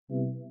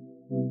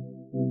Hello,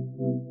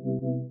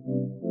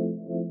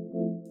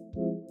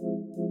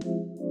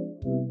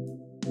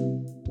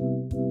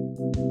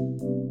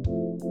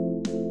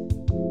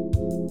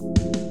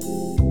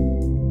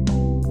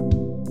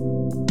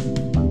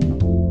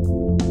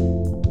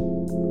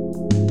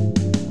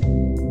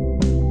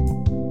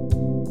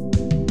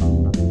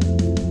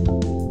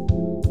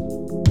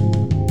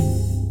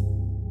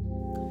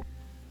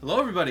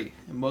 everybody,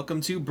 and welcome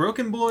to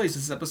Broken Boys.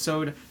 This is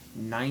episode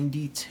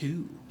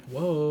 92.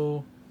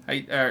 Whoa.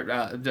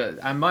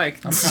 I'm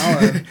Mike. I'm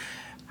Tyler.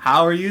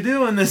 How are you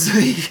doing this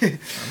week?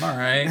 I'm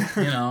alright,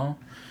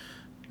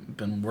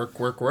 Been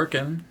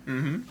working.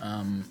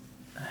 Mm-hmm.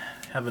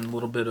 Having a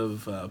little bit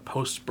of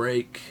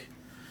post-break,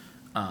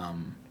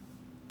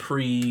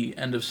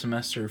 pre-end of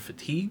semester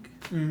fatigue.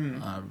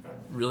 Mm-hmm.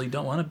 Really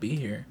don't want to be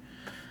here.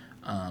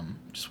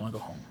 Just want to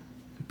go home.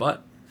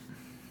 But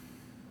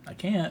I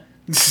can't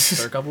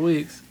for a couple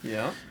weeks.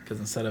 Yeah. Because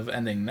instead of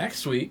ending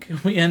next week,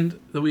 we end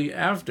the week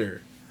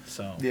after.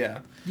 So Yeah.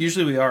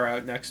 Usually we are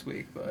out next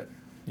week, but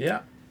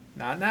yeah.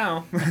 not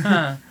now.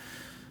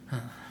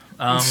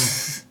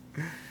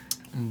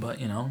 But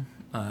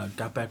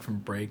got back from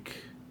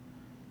break,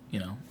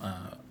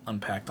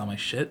 unpacked all my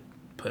shit,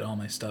 put all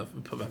my stuff,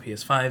 put my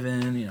PS5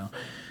 in,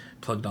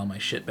 plugged all my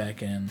shit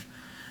back in,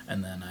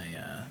 and then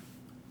I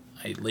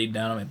laid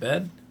down on my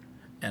bed,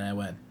 and I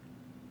went,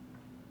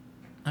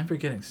 I'm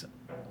forgetting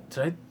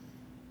something.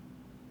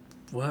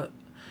 What?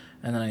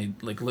 And then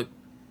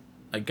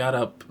I got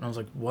up, and I was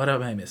like, what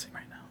am I missing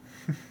right now?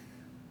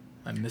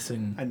 I'm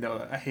missing... I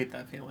know, I hate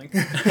that feeling.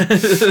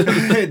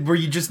 Where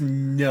you just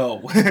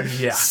know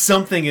Yeah.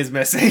 something is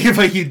missing,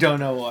 but you don't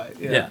know what.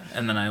 Yeah.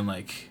 And then I'm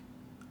like,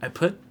 I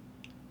put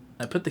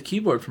the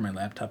keyboard for my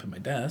laptop in my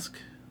desk.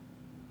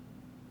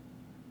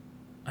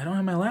 I don't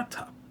have my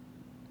laptop.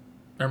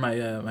 Or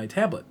my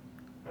tablet.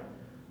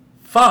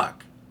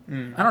 Fuck!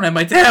 I don't have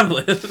my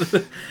tablet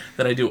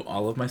that I do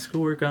all of my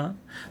schoolwork on,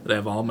 that I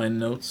have all my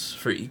notes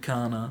for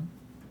econ on,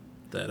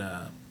 that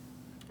I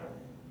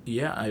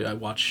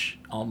watch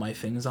all my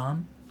things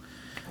on.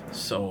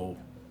 So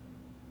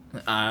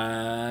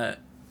I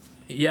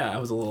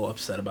was a little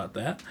upset about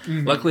that.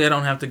 Mm-hmm. Luckily I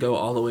don't have to go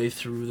all the way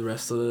through the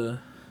rest of the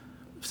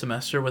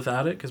semester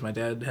without it, because my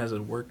dad has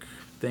a work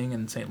thing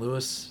in St.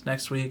 Louis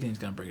next week and he's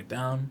going to break it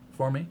down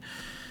for me.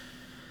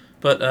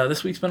 But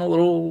this week's been a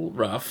little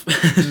rough.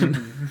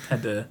 Mm-hmm.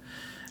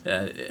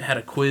 Had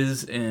a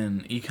quiz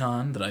in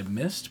econ that I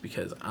missed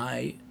because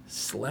I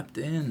slept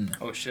in.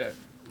 Oh, shit.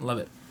 Love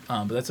it.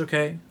 But that's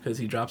okay, because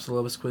he drops the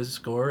lowest quiz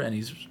score and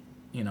he's,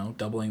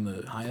 doubling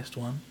the highest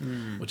one,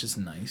 which is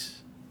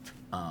nice.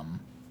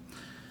 I've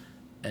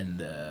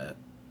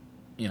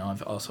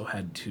also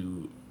had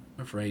to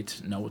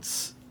write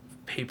notes,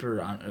 paper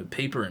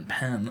and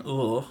pen.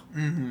 Ugh.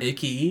 Mm-hmm.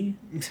 Icky.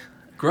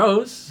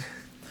 Gross.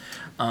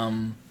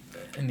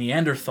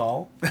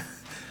 Neanderthal.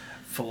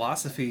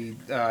 Philosophy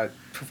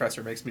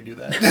professor makes me do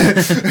that.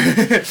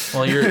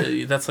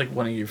 Well, that's like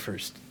one of your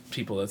first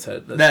people that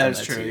said that. That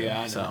is true.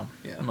 Yeah, I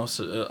know.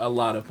 So a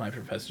lot of my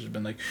professors have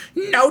been like,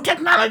 no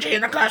technology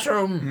in the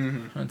classroom.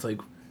 Mm-hmm. And it's like,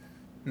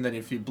 and then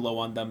if you blow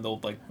on them,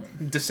 they'll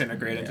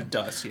disintegrate into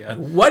dust. Yeah. like,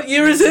 what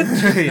year is it?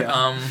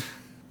 Yeah.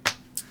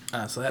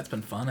 So that's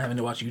been fun, having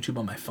to watch YouTube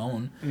on my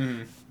phone.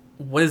 Mm.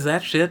 What is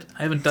that shit?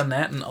 I haven't done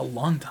that in a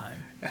long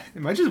time.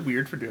 Am I just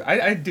weird for doing?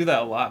 I do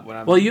that a lot when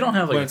I'm. Well, you don't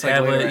have a it's,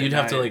 tablet. later at You'd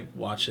have to night.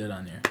 watch it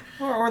on your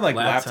or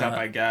laptop,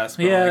 I guess.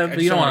 But yeah, I but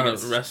just you don't wanna want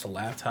to rest a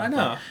laptop. I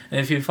know. And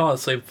if you fall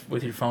asleep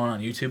with your phone on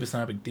YouTube, it's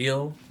not a big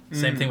deal.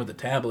 Same Mm. thing with the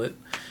tablet.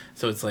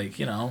 So it's like,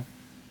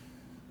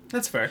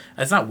 That's fair.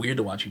 it's not weird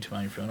to watch YouTube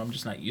on your phone. I'm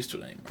just not used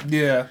to it anymore.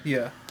 Yeah,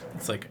 yeah.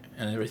 It's like,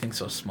 and everything's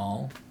so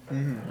small.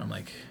 Mm-hmm. I'm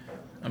like,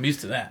 I'm used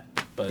to that.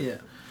 But Yeah.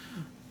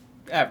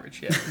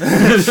 Average, yeah.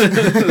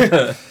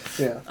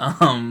 Yeah.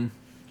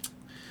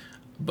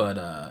 But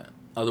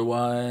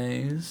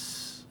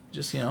otherwise,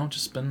 just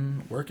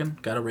been working.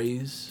 Got a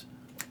raise,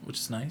 which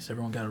is nice.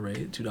 Everyone got a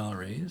raise, $2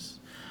 raise.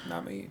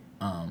 Not me.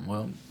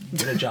 Well,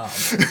 get a job.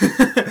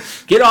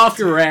 Get off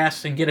your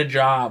ass and get a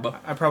job.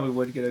 I probably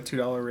would get a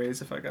 $2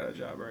 raise if I got a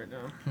job right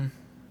now.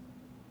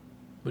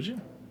 Would you?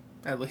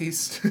 At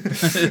least.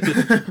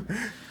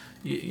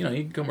 You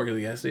can come work at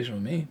the gas station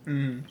with me.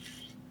 Mm.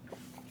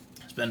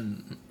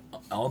 Spend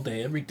all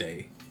day, every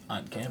day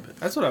on campus.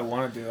 That's what I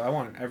want to do. I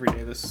want every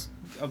day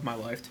of my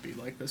life to be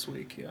like this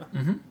week. Yeah.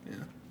 Mm-hmm.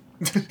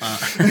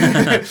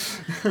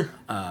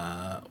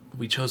 Yeah.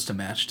 We chose to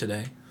match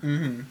today.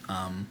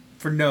 Mm-hmm.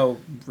 For no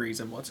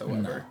reason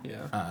whatsoever. No.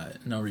 Yeah.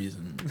 No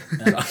reason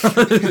at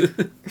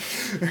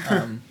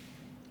all.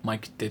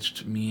 Mike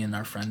ditched me and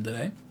our friend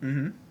today.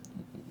 Mm-hmm.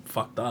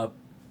 Fucked up.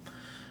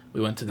 We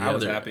went to the I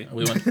was happy.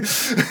 We went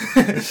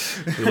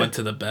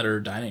to the better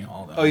dining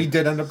hall though. Oh, you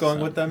did end up going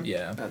with them?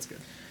 Yeah. That's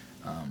good.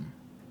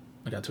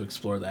 I got to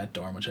explore that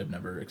dorm, which I've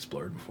never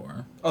explored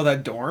before. Oh,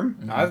 that dorm?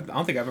 Mm-hmm. I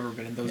don't think I've ever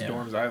been in those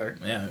dorms either.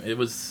 Yeah, it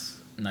was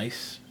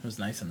nice. It was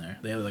nice in there.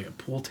 They had like a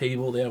pool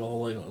table. They have a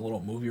whole a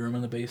little movie room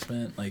in the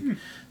basement. Like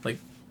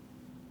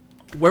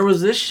Where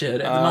was this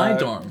shit at my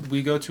dorm?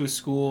 We go to a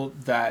school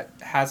that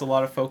has a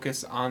lot of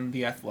focus on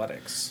the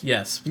athletics.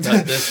 Yes,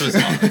 but this was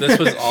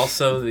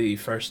also the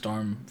first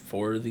dorm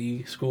for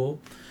the school.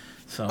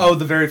 So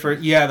the very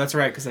first. Yeah, that's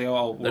right. Because they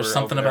all were. There's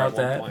something over there about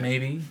at one that, point.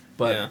 maybe.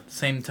 But Yeah. at the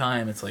same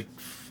time, it's like,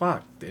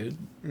 fuck, dude.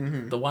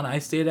 Mm-hmm. The one I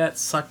stayed at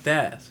sucked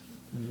ass.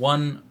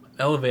 One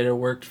elevator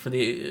worked for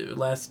the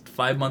last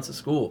 5 months of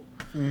school.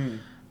 Mm.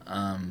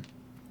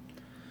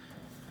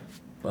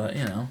 But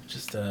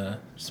just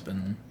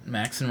been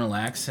maxing,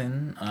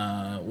 relaxing.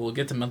 We'll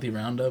get to monthly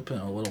roundup in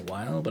a little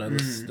while, but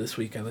this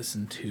week I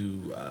listened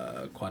to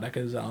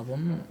Quadeca's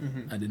album.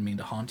 Mm-hmm. I Didn't Mean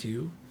to Haunt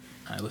You.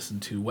 I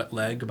listened to Wet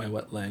Leg by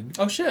Wet Leg,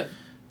 Oh shit!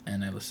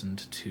 and I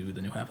listened to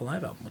the new Half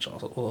Alive album, which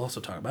we'll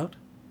also talk about.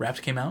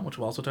 Wrapped came out, which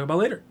we'll also talk about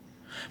later.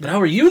 But how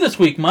are you this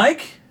week,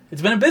 Mike?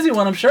 It's been a busy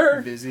one, I'm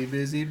sure. Busy,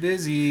 busy,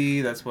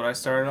 busy. That's what I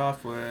started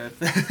off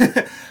with.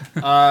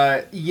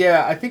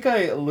 Yeah, I think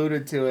I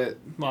alluded to it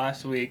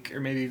last week, or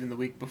maybe even the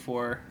week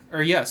before.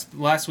 Or yes,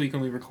 last week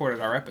when we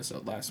recorded our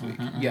episode last week.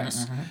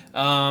 Yes.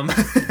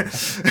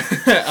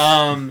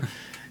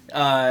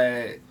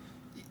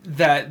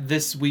 That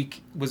this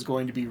week was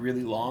going to be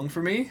really long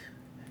for me.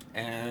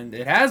 And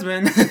it has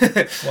been.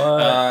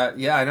 What?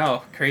 Yeah, I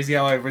know. Crazy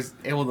how I was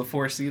able to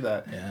foresee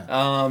that.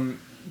 Yeah.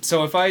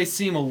 So if I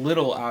seem a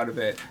little out of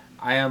it,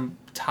 I am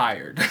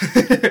tired.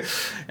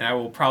 And I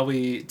will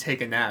probably take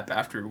a nap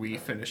after we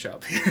finish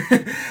up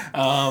here.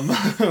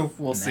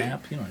 We'll see.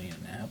 Nap? You don't need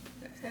a nap.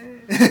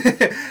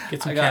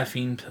 Get some I got-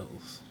 caffeine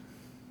pills.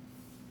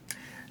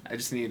 I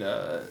just need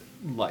a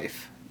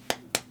life.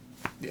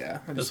 Yeah.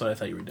 That's what I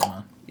thought you were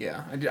doing.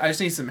 Yeah. I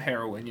just need some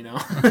heroin,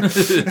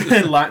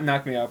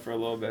 Knock me out for a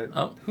little bit.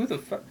 Oh. Who the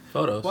fuck?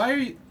 Photos. Why are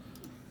you...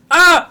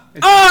 Ah!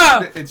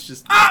 It's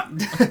just... Ah! Why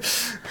did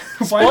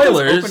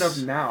Spoilers. this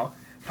open up now?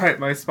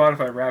 My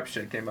Spotify Wrapped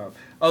shit came up.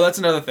 Oh, that's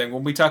another thing.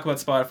 When we talk about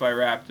Spotify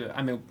Wrapped,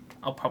 I mean,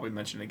 I'll probably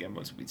mention it again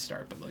once we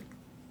start, but,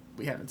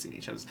 we haven't seen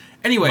each other's...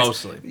 Anyways.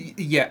 Mostly.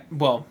 Yeah,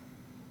 well,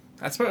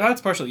 that's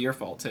partially your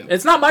fault, too.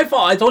 It's not my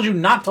fault. I told you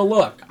not to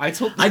look. I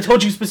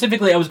told you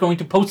specifically I was going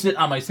to post it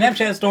on my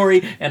Snapchat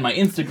story and my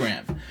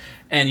Instagram.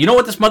 And you know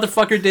what this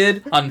motherfucker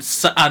did on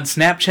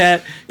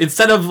Snapchat?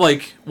 Instead of,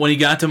 when he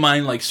got to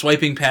mine,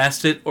 swiping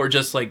past it or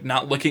just,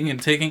 not looking and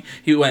taking,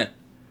 he went,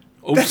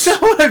 oops. That's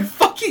not what I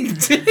fucking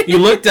did. You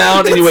looked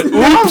down and you went,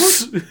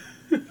 oops.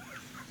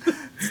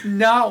 It's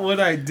not what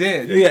I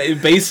did. Yeah,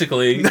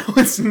 basically. No,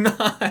 it's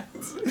not.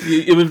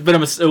 It would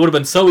have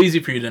been so easy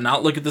for you to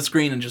not look at the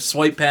screen and just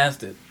swipe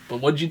past it.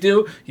 But what'd you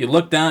do? You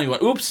looked down, you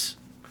went, oops.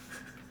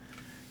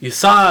 You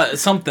saw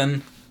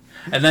something,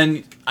 and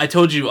then I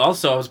told you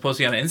also I was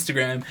posting on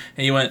Instagram,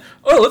 and you went,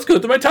 oh, let's go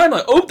through my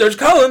timeline. Oh, there's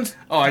Collins.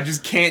 Oh, I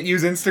just can't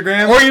use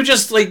Instagram? Or you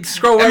just,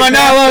 scroll right Am I not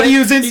past allowed it. to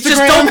use Instagram? You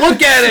just don't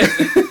look at it.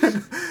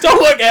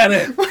 Don't look at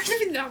it. Why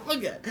did you not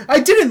look at it? I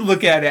didn't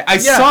look at it. I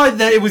Yeah. saw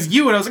that it was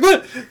you, and I was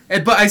like,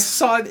 "What?" But I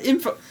saw the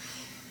info.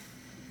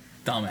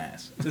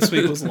 Dumbass. This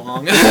week was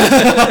long.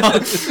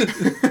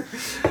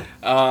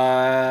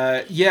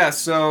 Yeah,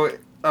 so, Sorry,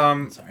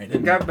 I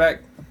didn't. got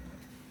back.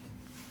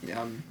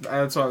 Yeah,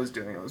 that's what I was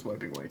doing. I was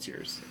wiping away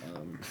tears.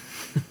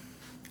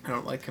 I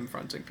don't like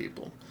confronting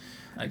people.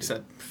 I do.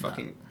 Except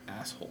fucking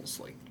assholes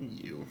like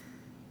you.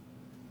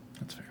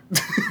 That's fair.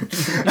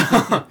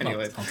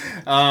 Anyways,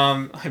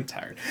 I'll I'm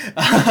tired.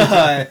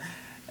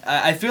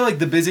 I feel like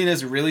the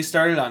busyness really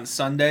started on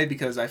Sunday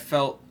because I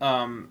felt,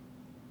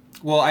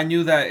 I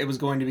knew that it was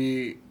going to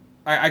be,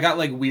 I got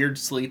weird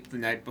sleep the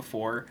night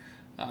before,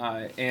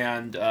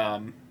 and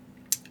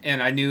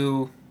I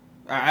knew,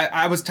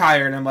 I was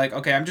tired, and I'm like,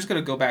 okay, I'm just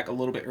going to go back a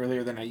little bit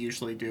earlier than I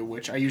usually do,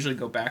 which I usually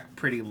go back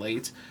pretty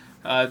late,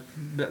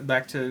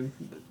 back to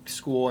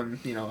school and,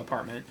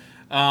 apartment.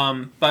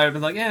 But I've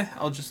been like,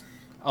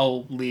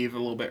 I'll leave a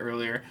little bit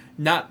earlier.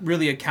 Not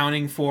really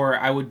accounting for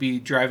I would be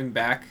driving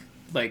back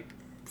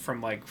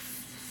from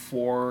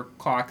 4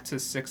 o'clock to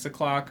 6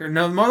 o'clock, or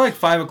no, more like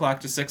 5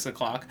 o'clock to 6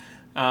 o'clock,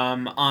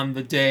 on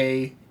the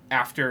day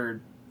after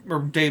or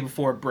day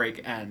before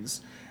break ends.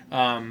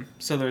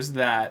 So there's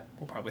that.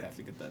 We'll probably have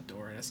to get that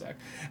door in a sec.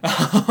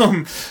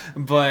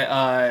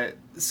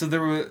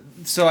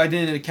 So I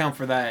didn't account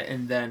for that,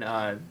 and then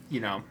a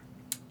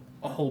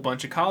whole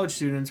bunch of college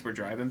students were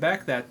driving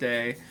back that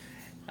day.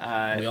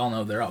 we all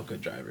know they're all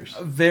good drivers.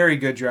 Very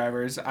good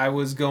drivers. I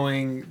was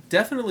going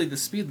definitely the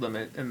speed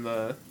limit in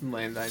the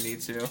lane that I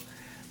need to.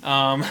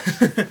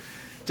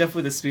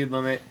 Definitely the speed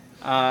limit.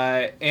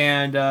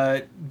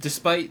 And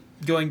despite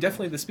going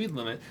definitely the speed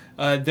limit,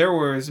 there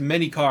was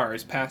many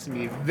cars passing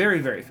me very,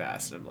 very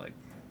fast. I'm like,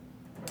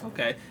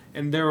 okay.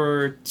 And there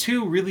were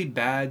 2 really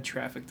bad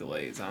traffic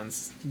delays on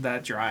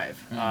that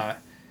drive.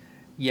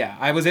 Yeah,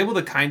 I was able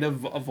to kind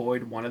of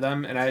avoid one of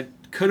them, and I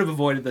could have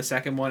avoided the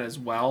second one as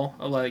well,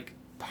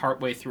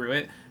 partway through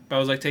it. But I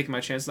was taking my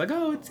chances,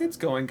 it's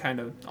going kind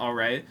of all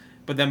right.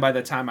 But then by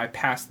the time I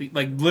passed the,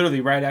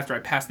 literally right after I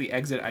passed the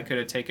exit I could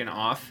have taken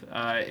off,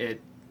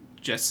 it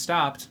just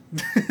stopped.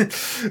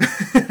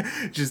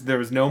 There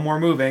was no more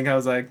moving. I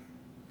was like,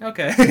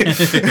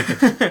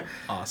 okay.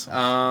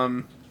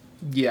 Awesome.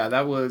 Yeah,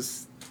 that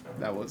was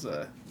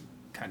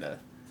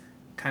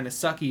kind of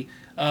sucky.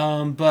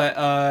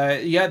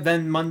 Yeah,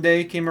 then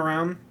Monday came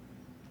around.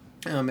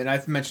 And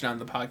I've mentioned on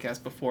the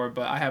podcast before,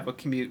 but I have a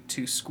commute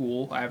to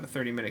school. I have a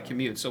 30-minute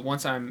commute. So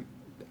once I'm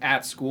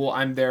at school,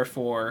 I'm there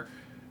for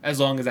as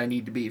long as I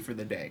need to be for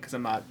the day because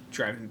I'm not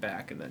driving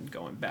back and then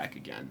going back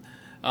again.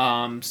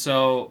 Because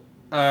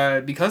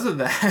of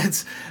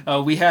that,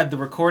 we had the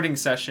recording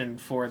session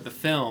for the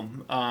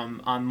film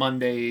on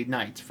Monday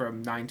night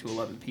from 9 to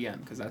 11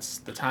 p.m. because that's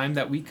the time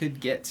that we could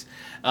get.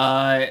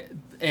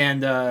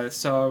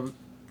 So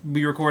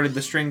we recorded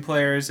the string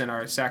players and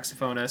our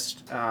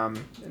saxophonist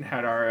and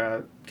had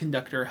our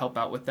conductor help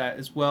out with that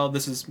as well.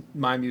 This is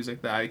my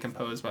music that I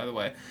composed, by the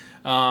way.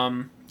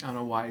 I don't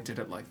know why I did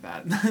it like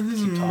that.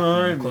 This is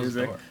my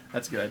music.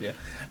 That's a good idea.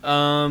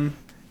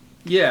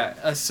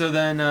 So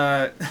then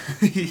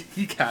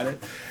he got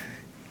it.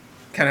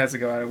 Kind of has to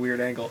go at a weird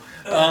angle.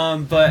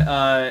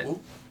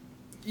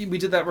 We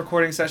did that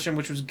recording session,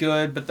 which was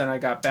good, but then I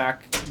got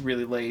back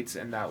really late,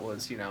 and that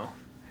was,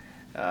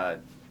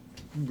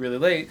 really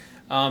late.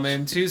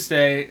 And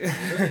Tuesdays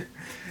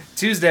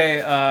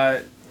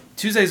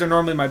are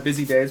normally my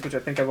busy days, which I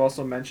think I've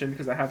also mentioned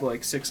because I have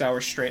like 6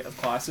 hours straight of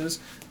classes.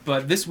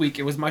 But this week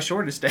it was my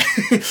shortest day.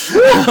 So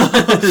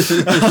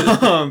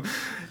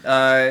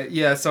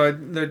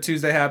the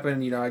Tuesday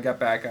happened. I got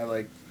back. I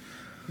like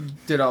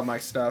did all my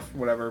stuff.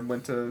 Whatever.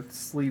 Went to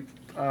sleep.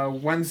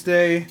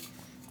 Wednesday,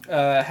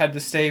 had to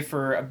stay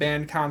for a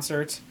band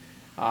concert.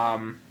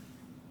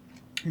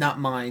 Not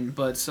mine,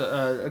 but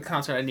a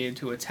concert I needed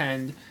to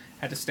attend.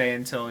 Had to stay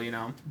until,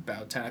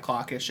 about 10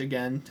 o'clock-ish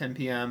again, 10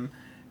 p.m.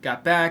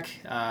 Got back.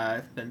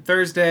 Then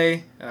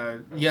Thursday,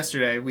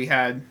 yesterday, we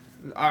had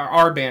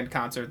our band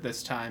concert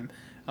this time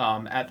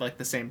at like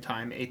the same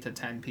time, 8 to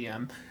 10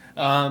 p.m.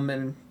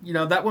 And,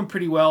 that went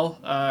pretty well.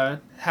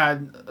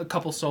 Had a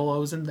couple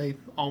solos, and they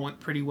all went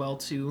pretty well,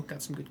 too.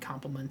 Got some good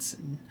compliments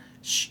and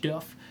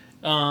stuff.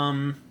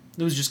 It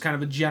was just kind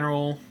of a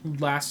general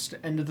last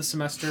end of the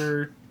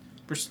semester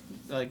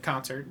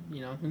concert,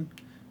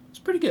 It's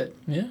pretty good.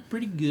 Yeah.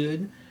 Pretty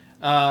good.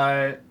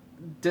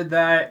 Did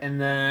that,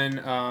 and then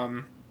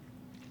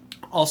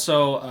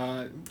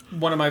also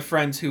one of my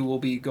friends who will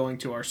be going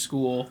to our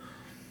school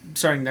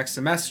starting next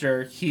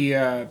semester, he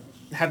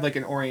had like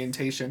an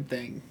orientation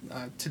thing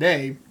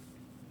today,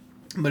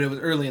 but it was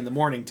early in the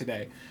morning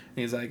today. And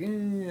he's like,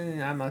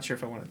 I'm not sure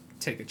if I want to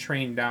take a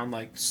train down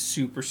like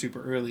super,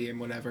 super early and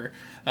whatever.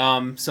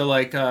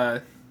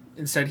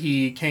 Instead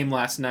he came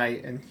last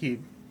night and he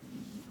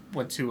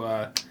went to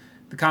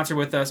the concert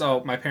with us.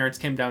 Oh, my parents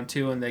came down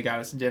too, and they got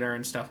us dinner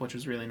and stuff, which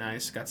was really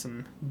nice. Got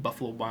some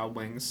Buffalo Wild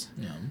Wings.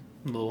 Yeah.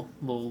 A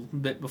little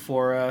bit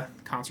before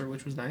concert,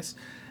 which was nice.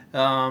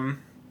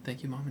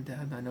 Thank you, Mom and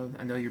Dad. I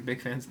know you're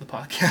big fans of the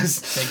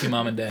podcast. Thank you,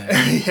 Mom and Dad.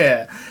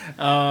 Yeah.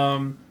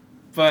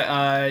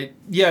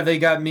 They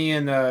got me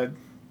and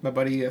my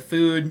buddy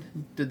food,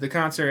 did the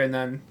concert, and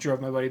then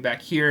drove my buddy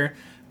back here.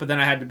 But then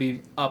I had to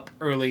be up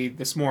early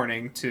this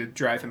morning to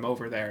drive him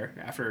over there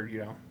after,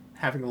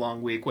 having a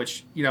long week,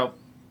 which,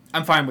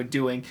 I'm fine with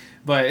doing,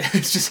 but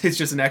it's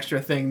just an extra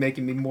thing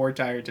making me more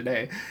tired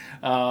today.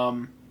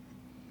 Should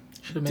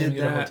have made him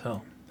get a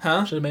hotel.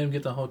 Huh? Should have made him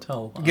get the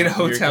hotel. Get a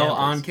hotel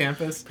on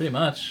campus? Pretty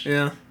much.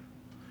 Yeah.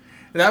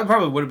 That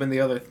probably would have been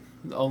the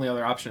only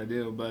other option to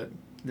do, but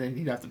then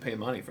he'd have to pay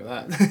money for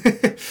that.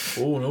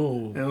 Oh,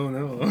 no. Oh,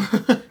 no.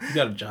 You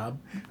got a job?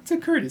 It's a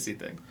courtesy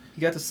thing.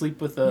 You got to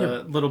sleep with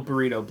a little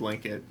burrito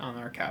blanket on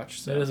our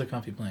couch. So. That is a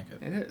comfy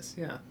blanket. It is,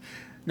 yeah.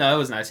 No, it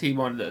was nice. He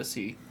wanted to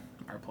see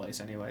our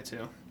place anyway,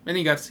 too. And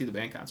he got to see the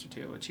band concert,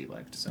 too, which he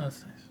liked. So.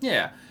 That's nice.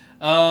 Yeah.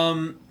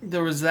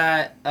 There was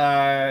that.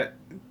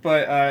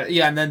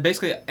 And then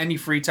basically any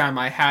free time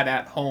I had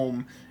at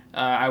home,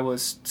 I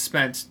was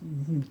spent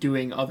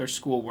doing other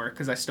schoolwork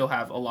because I still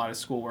have a lot of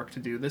schoolwork to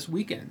do this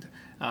weekend.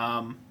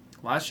 A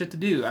lot of shit to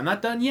do. I'm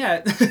not done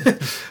yet,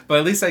 but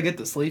at least I get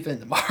to sleep in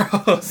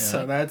tomorrow. Yeah.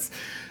 So that's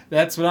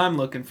what I'm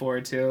looking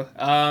forward to.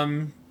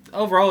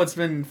 Overall, it's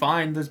been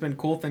fine. There's been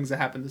cool things that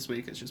happened this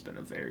week. It's just been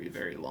a very,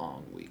 very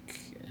long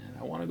week, and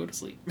I want to go to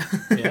sleep.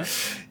 Yeah?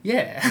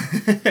 Yeah.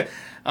 It's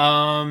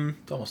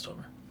almost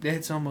over.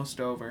 It's almost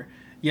over.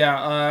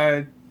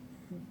 Yeah,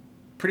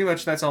 pretty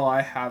much that's all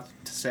I have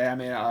to say. I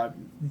mean,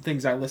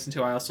 things I listened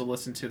to, I also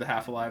listened to the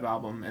Half Alive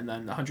album, and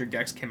then 100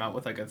 Gex came out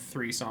with like a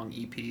 3-song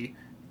EP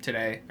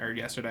today, or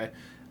yesterday.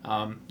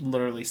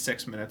 Literally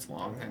 6 minutes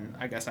long, and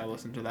I guess I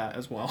listened to that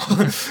as well,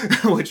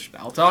 which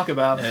I'll talk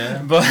about.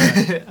 Yeah. But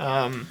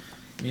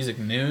music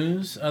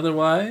news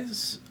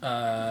otherwise,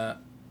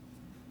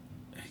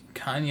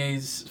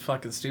 Kanye's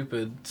fucking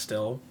stupid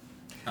still,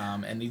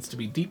 and needs to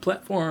be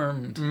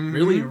deplatformed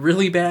really,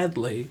 really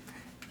badly.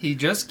 He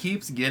just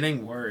keeps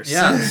getting worse.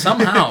 Yeah,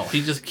 somehow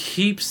he just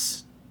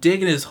keeps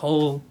digging his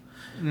hole,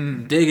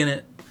 digging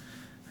it.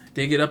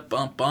 Dig it up,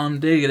 bump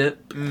on, digging it.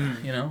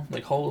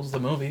 Like Holes, the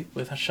movie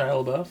with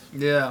Shia LaBeouf.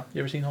 Yeah.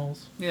 You ever seen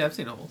Holes? Yeah, I've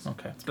seen Holes.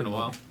 Okay. It's been a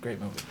while.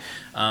 Great movie.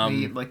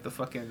 They eat like the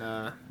fucking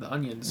the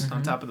onions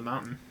on top of the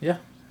mountain. Yeah.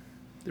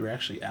 They were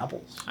actually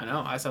apples. I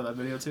know. I saw that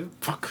video too.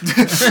 Fuck.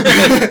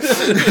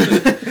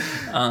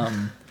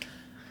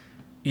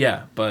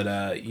 Yeah,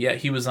 but yeah,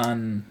 he was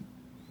on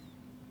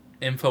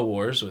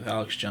InfoWars with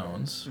Alex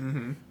Jones,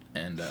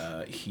 and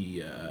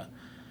he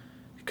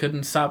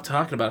couldn't stop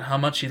talking about how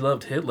much he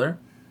loved Hitler.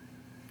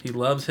 He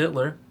loves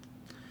Hitler.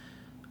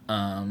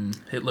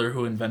 Hitler,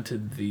 who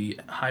invented the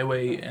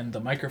highway and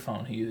the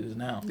microphone he uses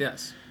now.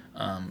 Yes.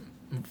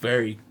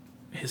 Very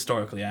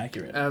historically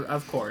accurate.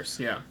 Of course,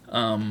 yeah.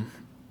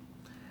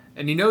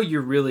 And you know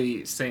you're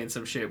really saying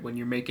some shit when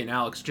you're making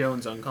Alex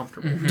Jones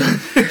uncomfortable.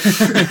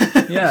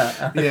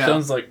 Yeah, Alex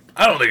Jones like,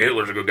 I don't think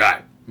Hitler's a good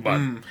guy, but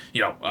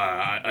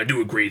I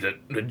do agree that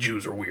the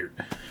Jews are weird.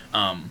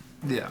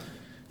 Yeah.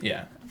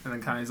 Yeah. And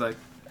then Kanye's like,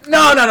 No.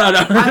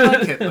 I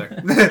like Hitler.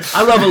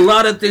 I love a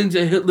lot of things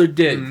that Hitler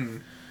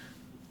did.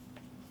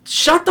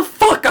 Shut the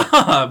fuck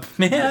up,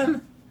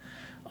 man.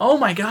 Oh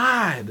my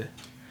god.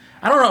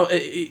 I don't know.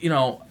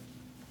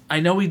 I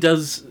know he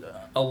does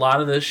a lot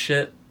of this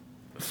shit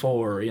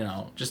for,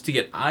 just to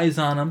get eyes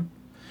on him,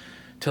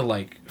 to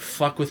like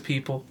fuck with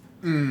people.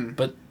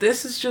 But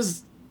this is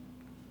just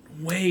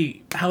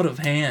way out of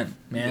hand,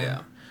 man.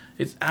 Yeah.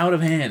 It's out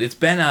of hand. It's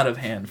been out of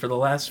hand for the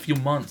last few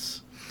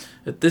months.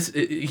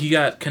 He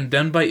got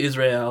condemned by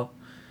Israel.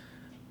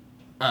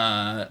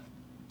 And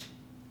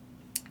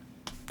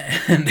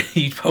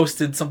he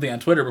posted something on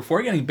Twitter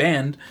before getting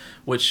banned,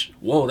 which,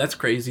 whoa, that's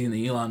crazy in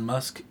the Elon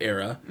Musk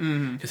era,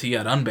 because he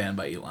got unbanned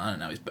by Elon, and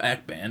now he's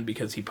back banned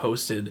because he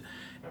posted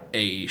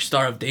a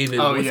Star of David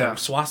with a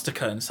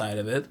swastika inside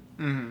of it.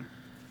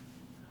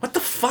 What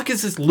the fuck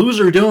is this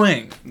loser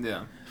doing?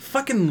 Yeah.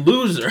 Fucking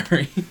loser.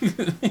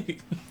 He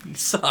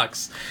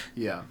sucks.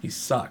 Yeah. He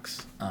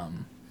sucks.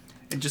 And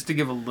just to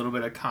give a little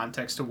bit of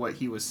context to what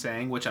he was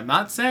saying, which I'm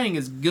not saying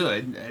is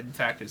good, in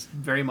fact, it's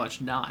very much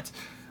not.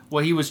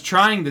 What he was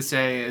trying to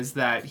say is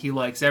that he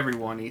likes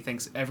everyone. He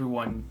thinks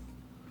everyone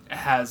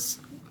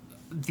has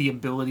the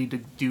ability to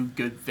do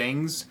good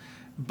things.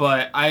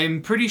 But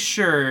I'm pretty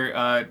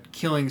sure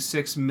killing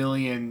 6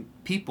 million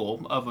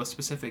people of a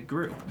specific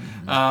group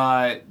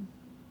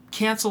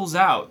cancels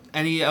out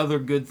any other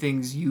good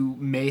things you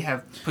may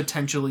have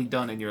potentially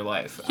done in your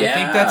life. Yeah. I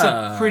think that's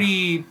a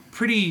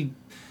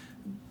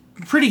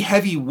pretty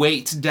heavy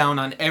weight down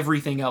on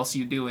everything else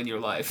you do in your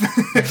life.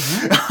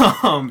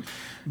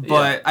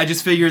 But I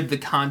just figured the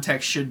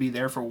context should be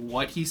there for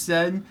what he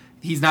said.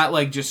 He's not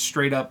like just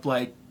straight up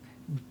like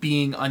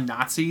being a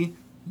Nazi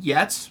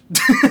yet.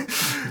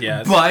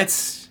 Yes.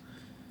 But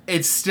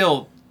it's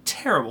still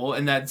terrible,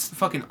 and that's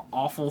fucking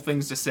awful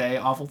things to say,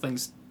 awful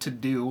things to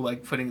do,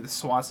 like putting the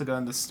swastika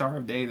and the Star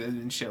of David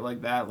and shit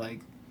like that. Like,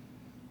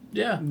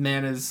 yeah,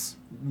 man is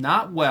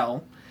not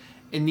well.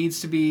 It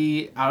needs to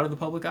be out of the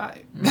public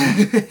eye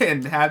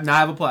and not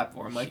have a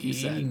platform, like you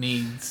said. He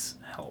needs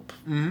help.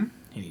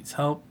 He needs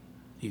help.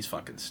 He's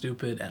fucking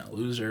stupid and a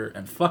loser,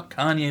 and fuck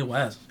Kanye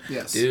West.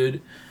 Yes.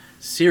 Dude,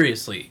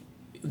 seriously,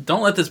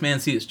 don't let this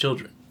man see his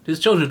children. His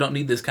children don't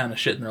need this kind of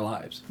shit in their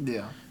lives.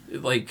 Yeah.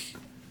 Like,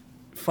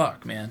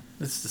 fuck, man.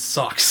 This just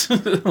sucks.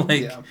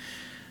 Like, yeah.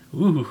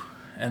 Ooh.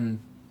 And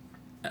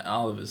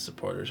all of his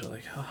supporters are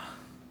like,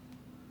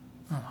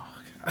 God.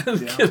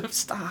 Yeah.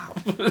 Stop.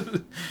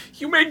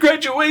 You made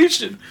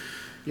graduation.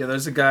 Yeah,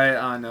 there's a guy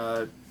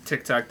on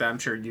TikTok that I'm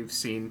sure you've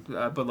seen,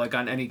 but like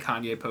on any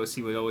Kanye post,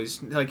 he would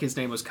always, like, his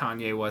name was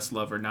Kanye West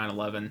Lover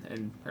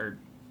 911 or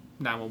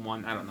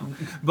 911, I don't know,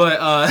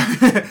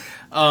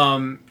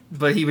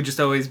 but he would just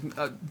always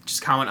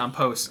just comment on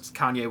posts,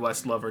 Kanye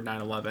West Lover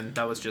 911.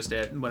 That was just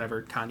it.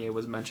 Whenever Kanye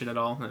was mentioned at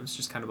all, it was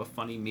just kind of a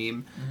funny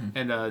meme.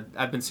 And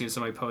I've been seeing so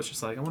many posts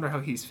just like, I wonder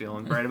how he's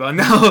feeling right about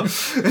now.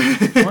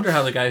 I wonder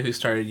how the guy who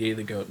started Ye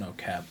the Goat No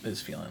Cap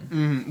is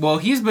feeling. Well,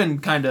 he's been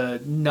kind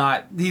of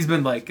not. He's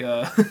been like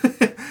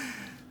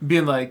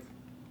being like,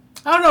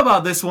 I don't know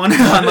about this one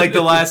on like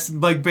the last,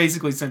 like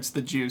basically since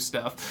the Jew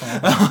stuff,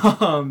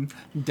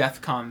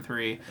 DEFCON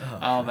 3,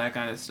 all that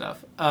kind of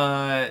stuff.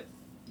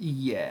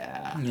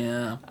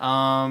 Yeah.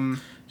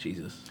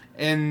 Jesus.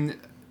 And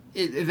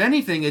if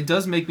anything, it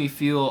does make me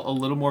feel a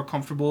little more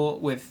comfortable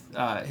with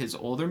his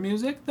older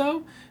music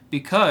though,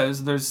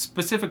 because there's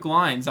specific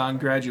lines on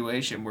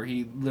Graduation where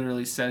he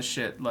literally says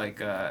shit like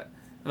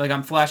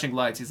I'm flashing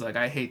lights. He's like,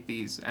 I hate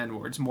these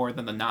N-words more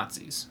than the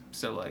Nazis.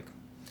 So like,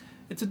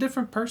 it's a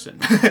different person.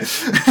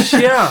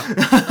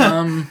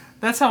 Yeah.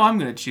 That's how I'm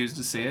going to choose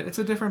to see it. It's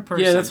a different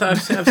person. Yeah, that's how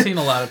I've seen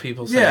a lot of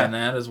people saying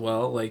that as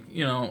well. Like,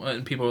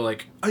 and people are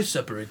like, I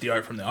separate the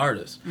art from the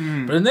artist.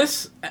 But in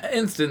this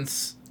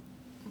instance,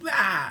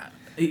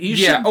 you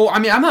should... Yeah, I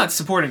mean, I'm not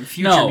supporting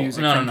future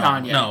music from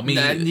Kanye. No, me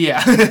neither.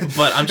 Yeah.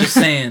 But I'm just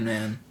saying,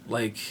 man,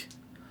 like,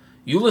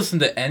 you listen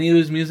to any of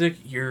his music,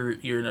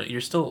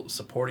 you're still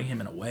supporting him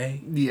in a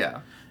way.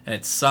 Yeah. And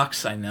it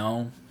sucks, I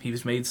know.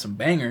 He's made some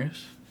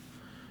bangers.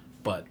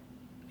 But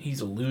he's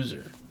a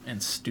loser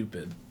and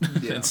stupid.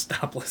 Yeah. And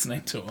stop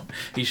listening to him.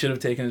 He should have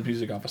taken his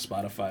music off of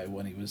Spotify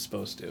when he was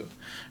supposed to.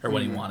 Or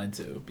when he wanted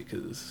to.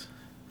 Because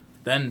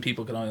then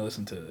people could only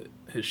listen to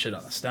his shit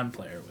on a stem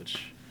player.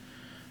 Which,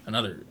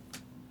 another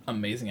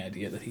amazing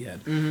idea that he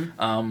had.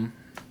 And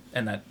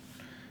that,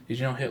 did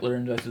you know Hitler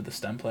invented the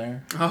stem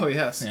player? Oh,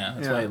 yes. Yeah,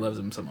 that's why he loves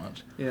him so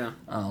much. Yeah.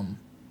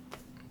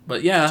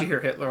 But yeah. Did you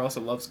hear Hitler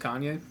also loves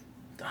Kanye?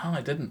 Oh,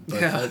 I didn't.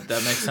 But Yeah.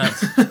 that makes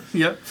sense.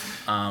 Yep.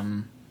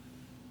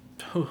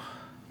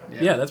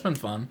 Yeah, that's been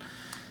fun.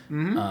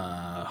 Mm-hmm.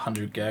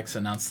 100 Gex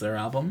announced their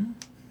album.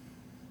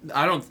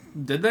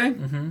 Did they?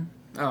 Mm-hmm.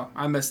 Oh,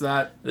 I missed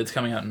that. It's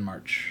coming out in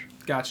March.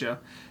 Gotcha.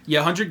 Yeah,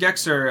 100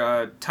 Gex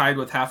are tied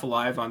with Half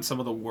Alive on some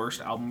of the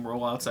worst album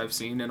rollouts I've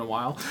seen in a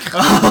while.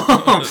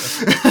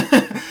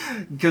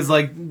 Because,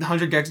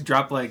 100 Gex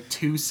dropped,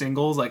 2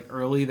 singles,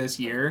 early this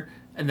year,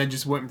 and then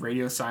just went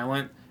radio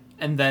silent,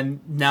 and then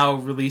now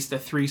released a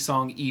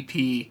 3-song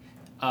EP,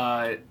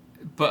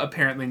 but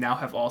apparently now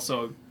have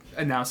also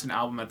announced an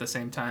album at the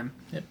same time.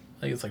 Yep.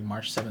 I think it's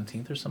March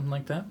 17th or something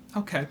like that.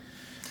 Okay.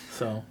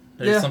 So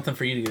there's something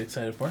for you to get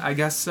excited for. I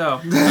guess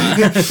so.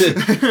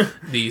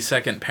 The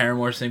second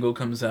Paramore single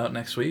comes out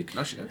next week.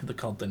 Oh, shit. They're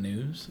called The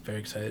News. Very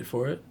excited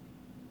for it.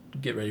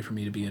 Get ready for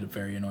me to be a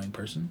very annoying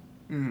person.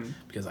 Mm.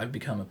 Because I've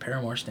become a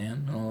Paramore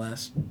stan in the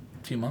last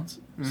few months.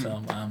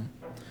 So I'm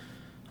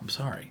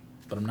sorry.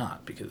 But I'm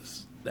not,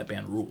 because that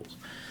band rules.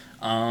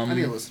 I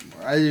need to listen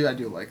more. I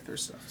do like their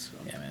stuff. So.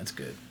 Yeah, man, it's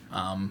good.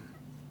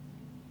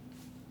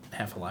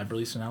 Half Alive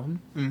released an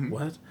album. Mm-hmm.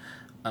 What?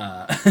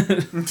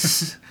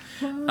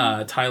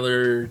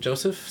 Tyler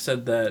Joseph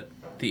said that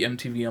the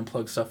MTV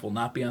Unplugged stuff will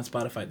not be on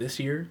Spotify this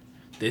year.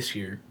 This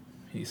year,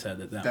 he said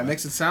that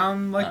makes it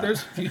sound like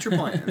there's future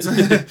plans.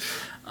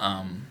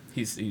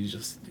 he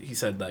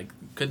said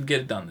couldn't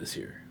get it done this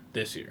year.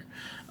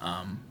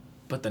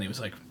 But then he was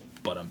like,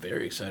 but I'm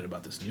very excited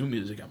about this new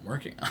music I'm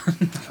working on.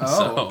 Oh.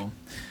 So,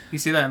 you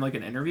see that in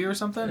an interview or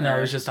something? no, or?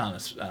 it was just on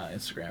his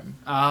Instagram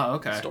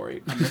Okay.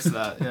 story. I missed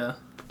that. Yeah.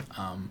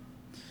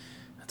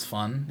 That's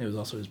fun. It was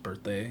also his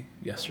birthday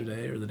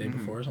yesterday or the day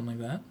before or something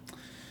like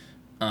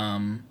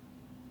that.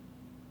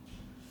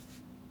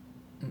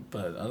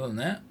 But other than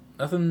that,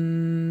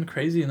 nothing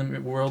crazy in the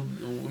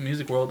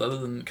music world other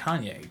than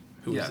Kanye,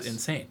 who is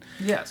insane.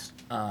 Yes.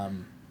 Yeah.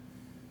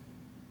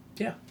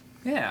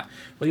 Yeah.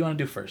 What do you want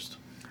to do first?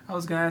 I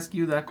was gonna ask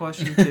you that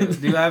question too.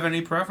 Do you have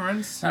any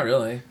preference? Not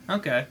really.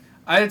 Okay.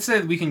 I'd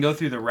say we can go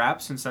through the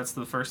rap since that's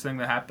the first thing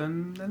that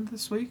happened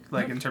this week.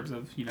 In terms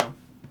of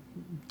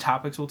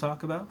topics we'll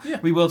talk about.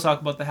 Yeah. We will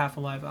talk about the Half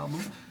Alive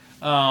album.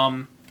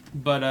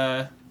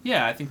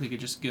 Yeah, I think we could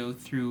just go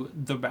through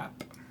the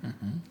rap.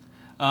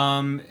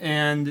 Mm-hmm.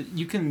 And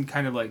you can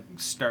kind of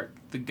start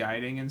the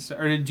guiding and stuff.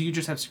 Or do you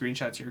just have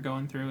screenshots you're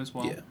going through as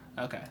well? Yeah.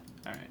 Okay.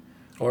 All right.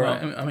 Or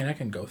Well, I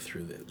can go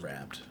through the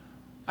Wrapped.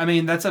 I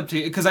mean, that's up to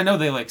you because I know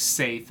they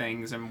say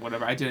things and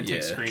whatever. I didn't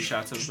take Yeah.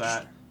 screenshots of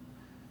that.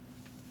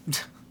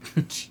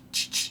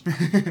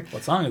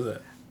 What song is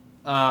it?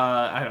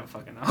 I don't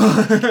fucking know.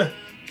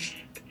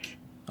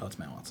 Oh, it's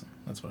Matt Watson.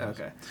 That's what it is.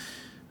 Okay.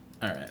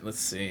 All right, let's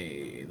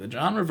see. The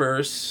genre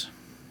verse.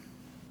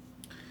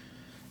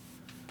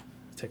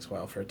 It takes a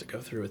while for it to go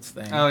through its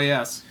thing. Oh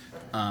yes.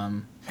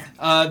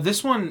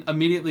 This one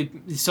immediately.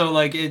 So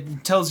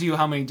it tells you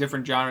how many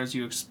different genres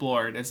you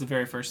explored. It's the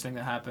very first thing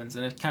that happens,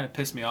 and it kind of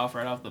pissed me off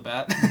right off the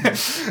bat.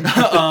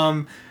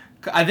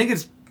 I think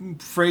it's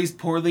phrased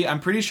poorly. I'm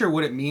pretty sure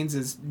what it means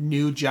is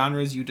new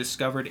genres you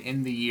discovered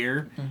in the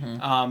year.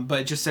 Mm-hmm. But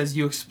it just says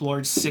you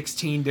explored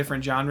 16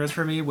 different genres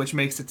for me, which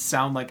makes it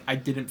sound like I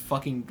didn't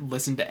fucking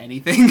listen to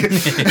anything.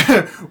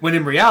 When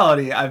in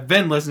reality, I've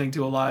been listening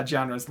to a lot of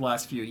genres the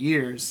last few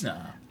years. No.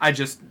 I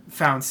just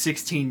found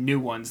 16 new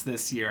ones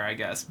this year, I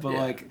guess. But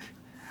Yeah.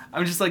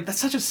 I'm just that's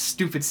such a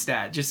stupid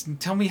stat. Just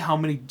tell me how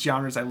many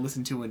genres I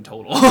listened to in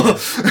total.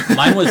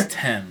 Mine was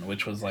 10,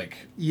 which was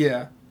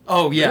Yeah.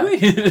 Oh, yeah.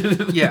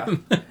 Really? Yeah.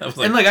 I was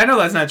And I know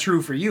that's not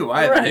true for you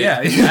either. right. Yeah.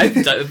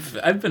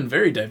 I've been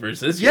very diverse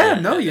this year. Yeah,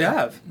 no, you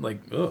have.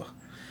 Ugh.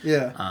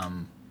 Yeah.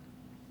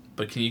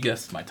 But can you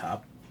guess my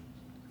top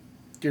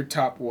Your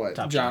top what?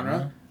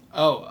 genre?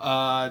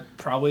 Oh,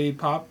 probably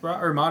pop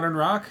rock or modern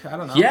rock. I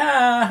don't know.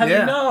 Yeah, how do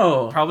you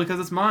know? Probably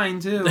because it's mine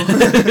too.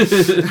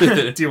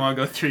 Do you want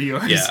to go through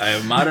yours? Yeah, I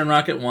have modern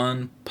rock at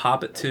 1,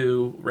 pop at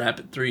 2, rap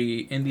at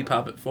 3, indie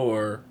pop at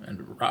 4,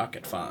 and rock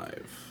at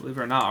 5. Believe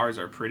it or not, ours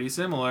are pretty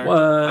similar.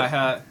 What?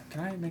 Can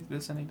I make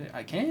this any bigger?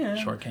 I can.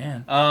 Sure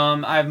can.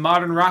 I have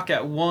modern rock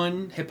at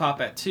 1, hip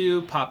hop at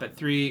 2, pop at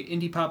 3,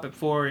 indie pop at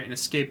 4, and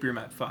escape room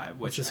at 5.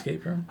 What's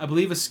escape room? I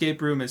believe escape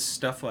room is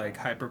stuff like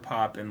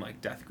hyperpop and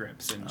death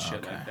grips and shit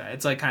Okay. like that.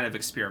 It's kind of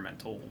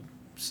experimental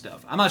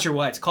stuff. I'm not sure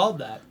why it's called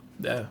that,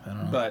 Yeah, I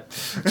don't know. but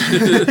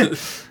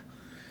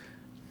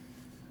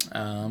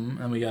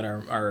And we got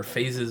our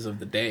phases of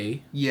the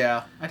day.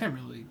 yeah, I didn't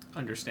really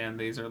understand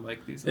these or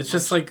these. It's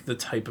just the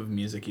type of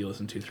music you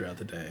listen to throughout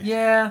the day.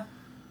 Yeah,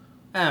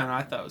 I don't know.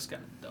 I thought it was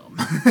kind of dumb.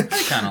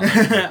 I kind of like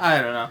it.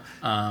 I don't know.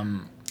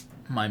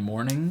 My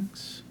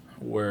mornings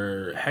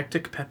were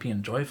hectic, peppy,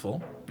 and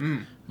joyful.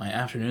 My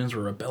afternoons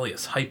were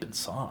rebellious, hype, and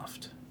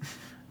soft.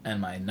 And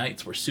my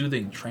nights were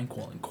soothing,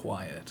 tranquil, and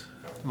quiet.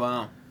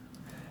 Wow,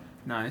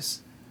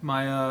 nice.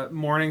 My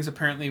mornings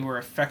apparently were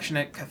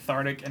affectionate,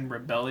 cathartic, and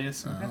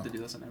rebellious. I have to do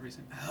this on every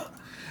single.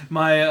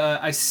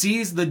 I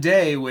seized the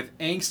day with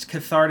angst,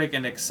 cathartic,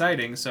 and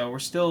exciting. So we're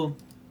still.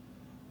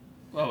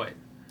 Oh wait.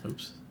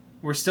 Oops.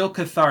 we're still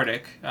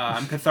cathartic.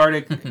 I'm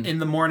cathartic in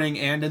the morning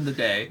and in the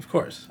day. Of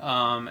course.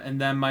 And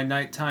then my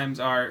night times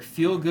are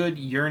feel good,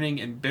 yearning,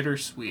 and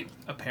bittersweet,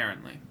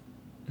 apparently.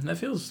 That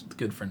feels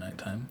good for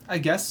nighttime. I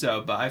guess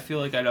so, but I feel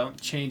like I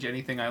don't change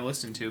anything I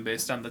listen to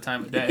based on the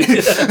time of day.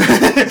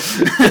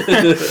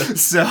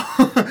 So,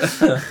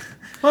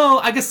 well,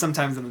 I guess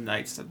sometimes in the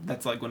nights,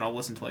 that's like when I'll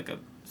listen to like a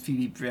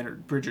Phoebe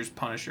Bridgers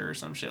Punisher or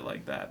some shit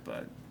like that,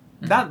 but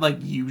not like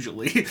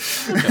usually.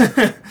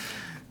 Okay.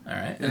 All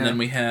right, and then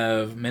we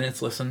have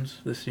minutes listened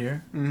this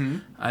year. Mm-hmm.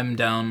 I'm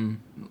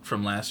down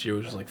from last year,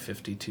 which was like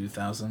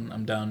 52,000.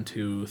 I'm down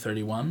to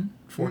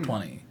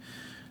 31,420.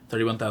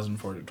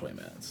 31,420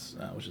 minutes,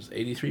 which is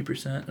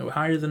 83%,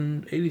 higher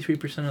than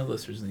 83% of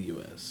listeners in the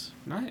U.S.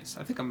 Nice.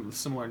 I think I'm a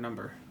similar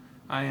number.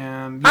 I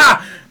am...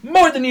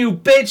 More than you,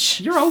 bitch!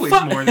 You're always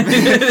more than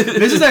me.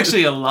 This is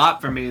actually a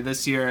lot for me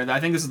this year. I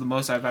think this is the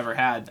most I've ever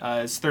had.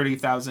 It's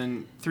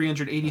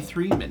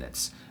 30,383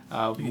 minutes.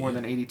 More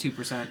than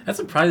 82%. That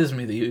surprises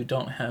me that you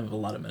don't have a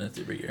lot of minutes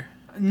every year.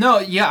 No,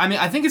 yeah, I mean,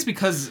 I think it's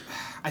because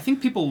I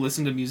think people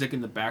listen to music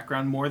in the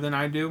background more than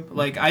I do.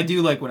 Like, I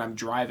do, like, when I'm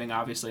driving,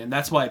 obviously, and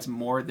that's why it's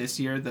more this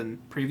year than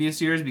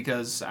previous years,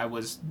 because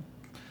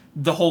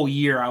the whole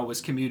year I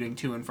was commuting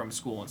to and from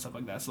school and stuff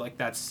like that. So, like,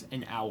 that's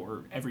an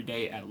hour every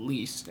day at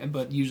least.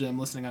 But usually I'm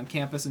listening on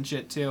campus and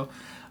shit, too.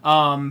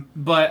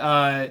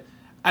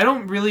 I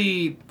don't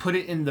really put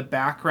it in the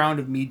background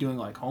of me doing,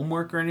 like,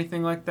 homework or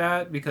anything like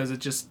that, because it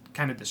just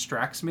kind of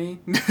distracts me.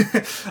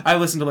 I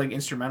listen to, like,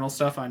 instrumental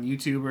stuff on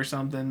YouTube or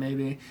something,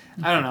 maybe.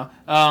 I don't know.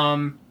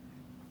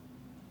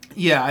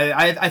 Yeah,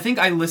 I think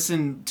I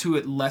listen to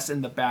it less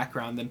in the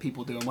background than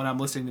people do. And when I'm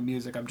listening to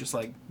music, I'm just,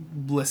 like,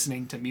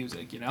 listening to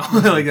music, you know?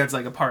 Like, that's,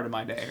 like, a part of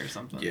my day or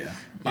something. Yeah.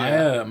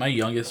 My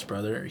youngest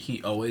brother,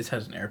 he always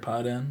has an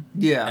AirPod in.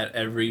 Yeah. At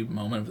every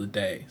moment of the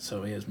day.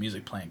 So he has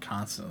music playing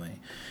constantly.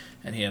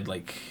 And he had,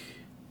 like...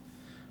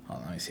 Oh,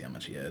 let me see how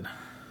much he had.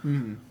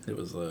 Mm. It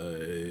was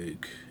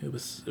like... It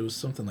was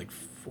something like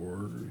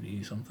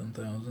 40-something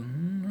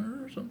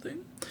thousand or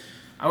something.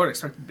 I would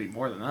expect it to be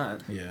more than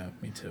that. Yeah,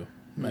 me too.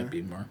 Might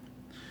be more.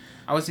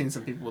 I was seeing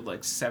some people with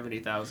like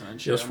 70,000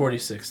 and shit. It was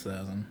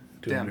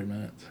 46,200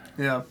 minutes.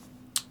 Yeah.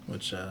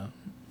 Which,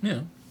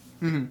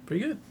 pretty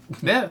good.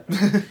 Yeah.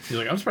 He's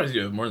like, I'm surprised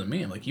you have more than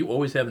me. I'm like, you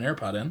always have an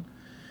AirPod in,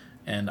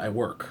 and I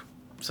work.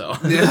 So.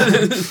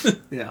 Yeah.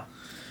 Yeah.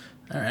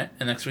 All right.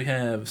 And next we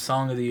have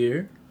Song of the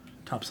Year.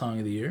 Top Song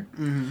of the Year.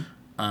 Mm-hmm.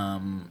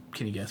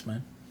 Can you guess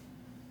mine?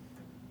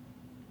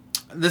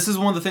 This is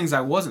one of the things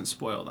I wasn't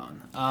spoiled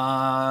on.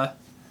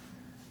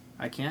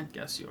 I can't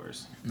guess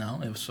yours.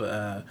 No, it was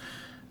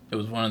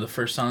one of the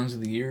first songs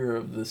of the year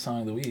of the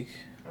Song of the Week.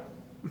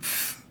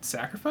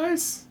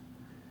 Sacrifice?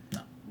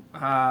 No.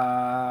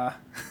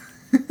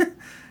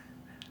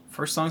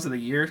 First songs of the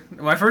year?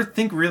 When I first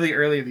think really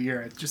early of the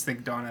year, I just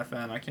think Dawn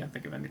FM. I can't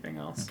think of anything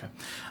else. Okay.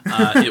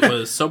 It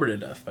was Sober to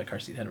Death by Car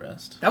Seat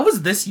Headrest. That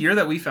was this year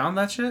that we found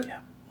that shit? Yeah.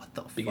 What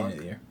the fuck? Beginning of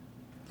the year.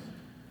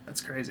 That's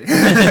crazy.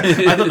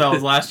 I thought that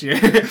was last year.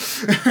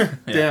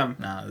 Damn.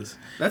 Nah,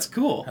 that's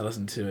cool. I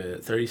listened to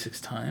it 36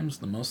 times.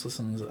 The most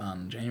listens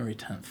on January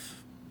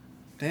 10th.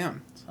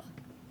 Damn. So.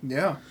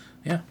 Yeah.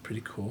 Yeah,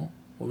 pretty cool.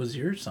 What was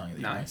your song of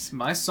the year? Nice.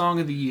 My song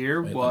of the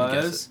year Wait, let me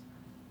guess was...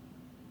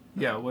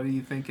 Yeah, what do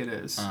you think it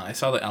is? I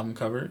saw the album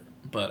cover,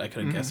 but I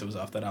couldn't guess it was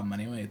off that album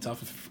anyway. It's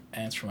off of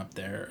Ants From Up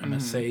There. I'm going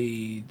to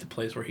say the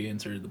place where he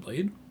inserted the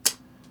blade.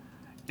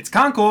 It's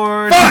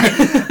Concord!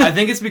 I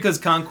think it's because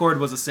Concord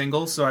was a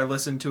single, so I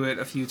listened to it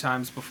a few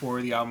times before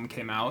the album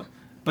came out.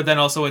 But then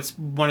also it's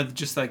one of the,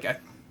 just like...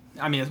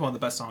 I mean, it's one of the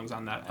best songs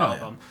on that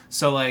album. Yeah.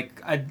 So, like,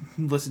 I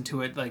listened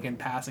to it, like, in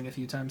passing a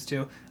few times,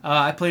 too.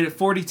 I played it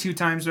 42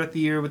 times throughout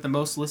the year with the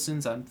most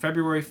listens on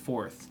February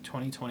 4th,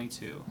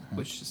 2022,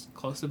 which is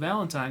close to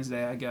Valentine's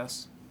Day, I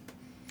guess.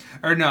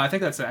 Or, no, I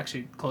think that's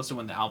actually close to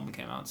when the album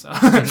came out, so.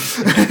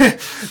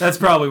 That's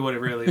probably what it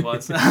really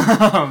was.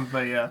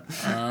 But, yeah.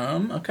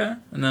 Okay.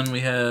 And then we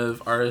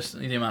have artists,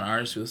 the amount of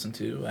artists we listened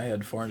to. I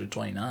had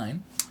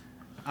 429.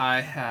 I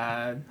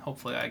had,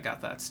 hopefully I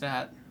got that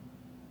stat.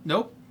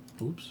 Nope.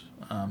 Oops.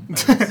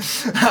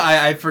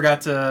 I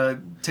forgot to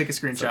take a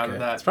screenshot of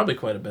that. It's probably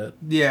quite a bit.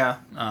 Yeah.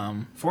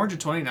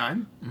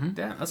 429? Mm-hmm.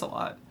 Damn, that's a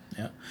lot.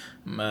 Yeah.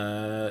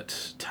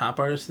 But top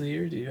artist of the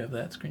year, do you have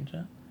that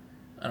screenshot?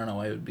 I don't know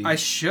why it would be. I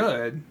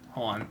should.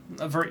 Hold on.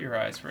 Avert your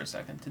eyes for a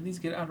second. Did these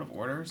get out of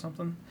order or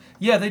something?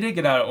 Yeah, they did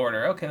get out of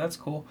order. Okay, that's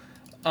cool.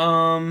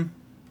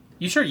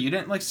 You sure you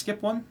didn't, like,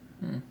 skip one?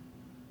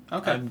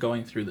 Okay. I'm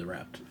going through the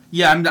Wrapped.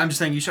 Yeah, I'm just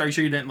saying, are you sure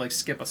you didn't, like,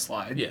 skip a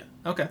slide? Yeah.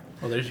 Okay.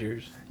 Well, there's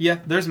yours. Yeah,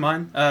 there's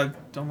mine.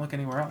 Don't look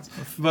anywhere else.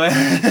 But,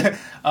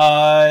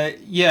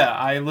 yeah,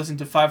 I listened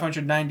to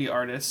 590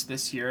 artists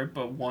this year,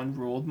 but one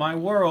ruled my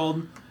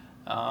world.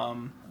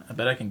 I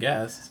bet I can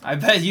guess. I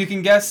bet you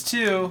can guess,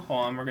 too.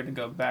 Hold on, we're going to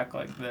go back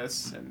like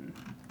this, and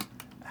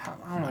I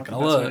don't know if the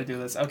best way to do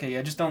this. Okay,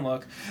 yeah, just don't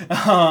look.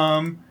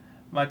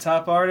 My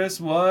top artist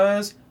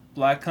was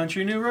Black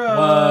Country New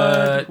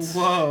Road. What?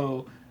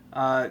 Whoa.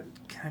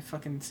 Can I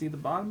fucking see the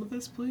bottom of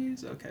this,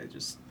 please? Okay,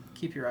 just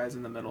Keep your eyes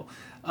in the middle.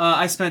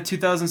 I spent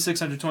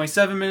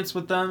 2,627 minutes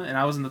with them, and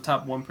I was in the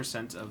top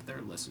 1% of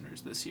their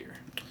listeners this year.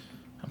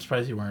 I'm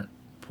surprised you weren't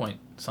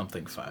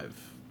 .05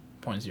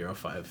 or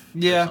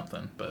Yeah.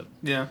 something, but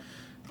Yeah,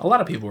 a lot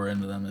of people were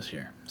into them this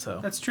year, so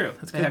that's true.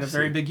 That's They good had a to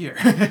very see. big year.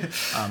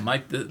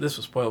 Mike, this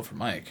was spoiled for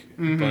Mike,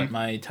 Mhm. but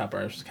my top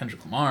artist was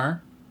Kendrick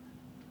Lamar.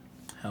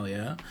 Hell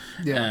yeah.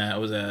 Yeah. I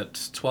was at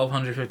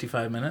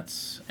 1,255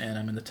 minutes, and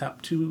I'm in the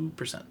top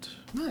 2%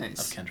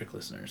 Nice. of Kendrick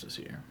listeners this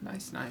year.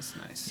 Nice. Yes,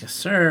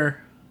 sir.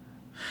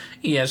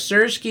 Yes,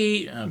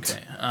 sirski.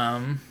 Okay.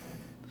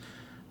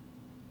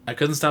 I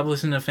couldn't stop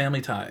listening to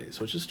Family Ties,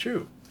 which is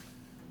true.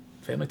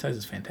 Family Ties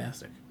is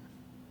fantastic.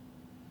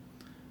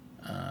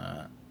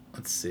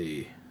 Let's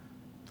see.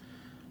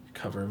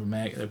 Cover of a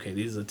mag. Okay,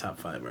 these are the top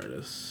 5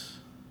 artists.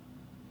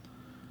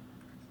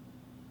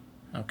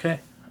 Okay.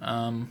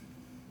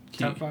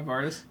 Top 5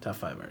 artists. Top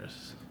 5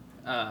 artists.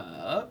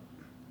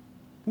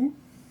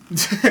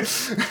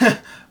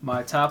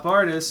 My top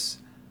artists.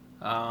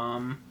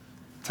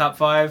 Top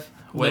 5.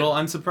 Little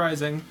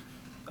unsurprising.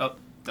 Oh,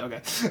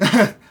 okay.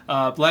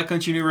 Black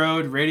Country New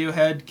Road,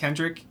 Radiohead,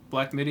 Kendrick,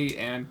 Black Midi,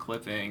 and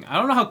Clipping. I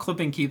don't know how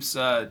Clipping keeps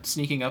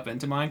sneaking up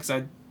into mine because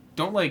I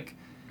don't like.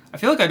 I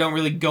feel like I don't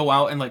really go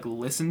out and like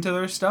listen to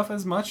their stuff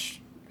as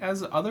much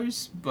as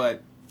others,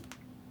 but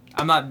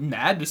I'm not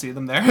mad to see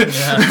them there.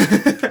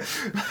 Yeah.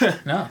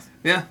 No.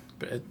 Yeah.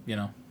 But,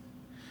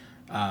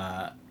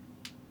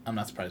 I'm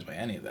not surprised by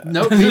any of that.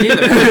 Nope, me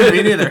neither.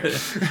 Me neither.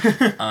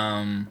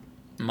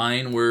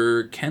 Mine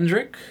were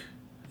Kendrick,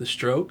 The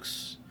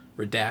Strokes,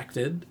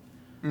 Redacted,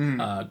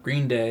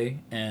 Green Day,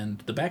 and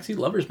the Backseat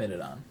Lovers made it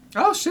on.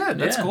 Oh shit,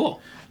 that's Yeah.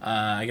 cool.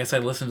 I guess I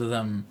listened to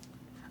them.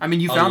 I mean,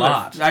 you A found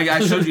lot. I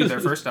showed you their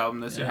first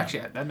album this year. Yeah.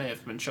 Actually, that may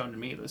have been shown to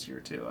me this year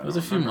too. It was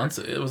a few months.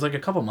 It was like a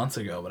couple months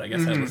ago, but I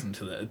guess I listened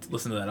to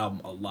that album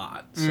a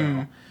lot.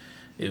 So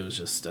it was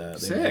just they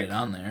Sick. made it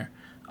on there.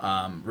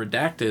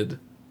 Redacted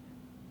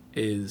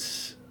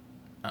is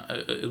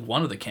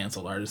one of the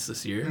canceled artists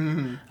this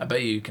year. I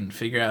bet you can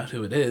figure out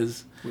who it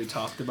is. We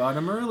talked about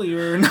him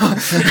earlier. No,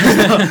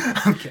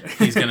 I'm kidding.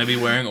 He's gonna be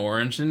wearing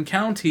orange in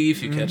County,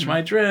 if you catch my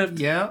drift.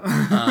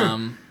 Yeah.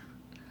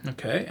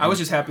 Okay. I was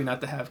just happy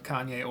not to have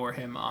Kanye or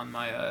him on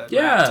my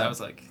Yeah. raps. I was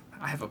like,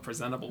 I have a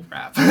presentable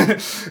rap.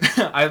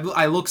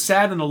 I look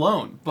sad and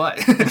alone, but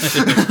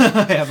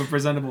I have a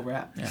presentable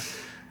rap. Yeah.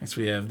 Next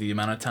we have the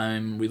amount of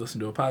time we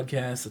listen to a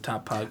podcast, the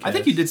top podcast. I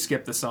think you did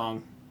skip the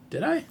song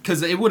Did I?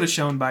 because it would have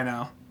shown by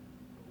now.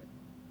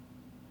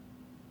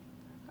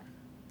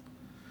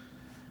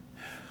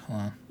 Hold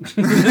on.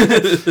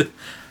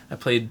 I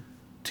played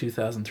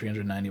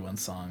 2,391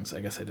 songs.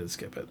 I guess I did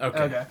skip it. Okay.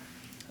 Okay.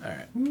 All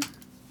right.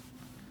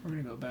 We're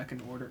gonna go back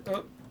in order.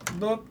 Oh,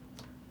 boop.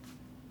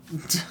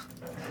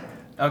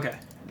 Okay.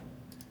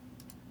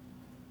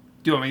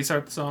 Do you want me to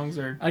start the songs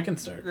or? I can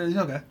start.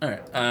 Okay. All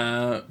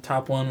right.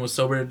 Top 1 was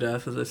Sober to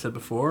Death, as I said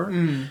before.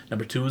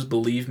 Number 2 was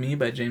Believe Me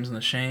by James and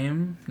the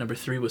Shame. Number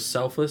 3 was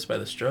Selfless by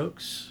The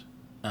Strokes.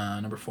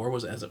 Number 4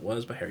 was As It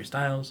Was by Harry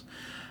Styles.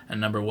 And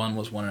number 1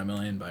 was 1 in a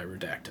Million by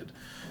Redacted.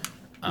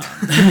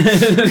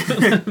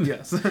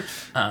 Yes.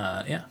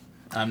 Yeah.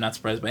 I'm not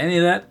surprised by any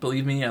of that.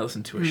 Believe me, I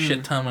listened to a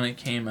shit ton when it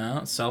came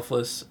out.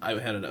 Selfless, I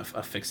had a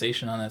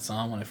fixation on that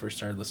song when I first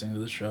started listening to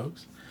The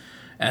Strokes.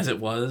 As It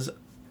Was,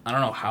 I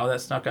don't know how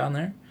that snuck on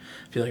there.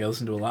 I feel like I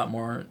listened to a lot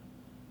more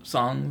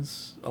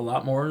songs, a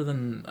lot more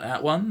than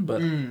that one, but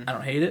I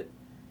don't hate it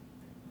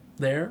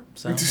there,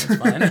 so that's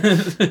fine.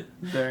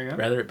 There you go.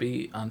 Rather it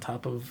be on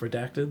top of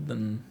Redacted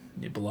than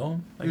below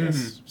him, I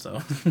guess.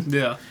 So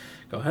Yeah.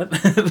 go ahead.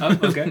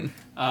 Okay.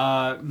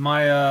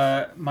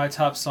 My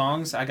top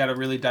songs. I got a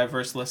really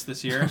diverse list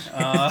this year.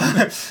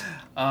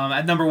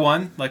 At number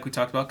 1, like we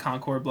talked about,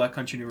 Concord, Black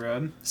Country New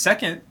Road.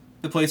 Second,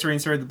 The Place Where You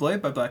Inserted the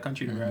Blade by Black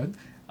Country New Road.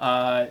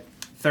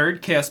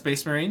 Third, Chaos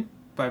Space Marine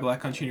by Black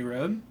Country New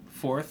Road.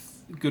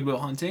 Fourth, Goodwill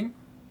Hunting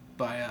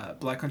by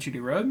Black Country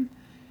New Road.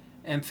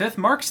 And fifth,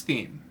 Mark's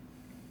Theme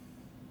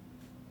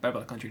by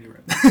Black Country New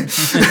Road.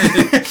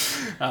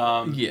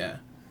 Yeah.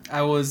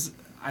 I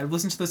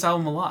listened to this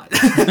album a lot.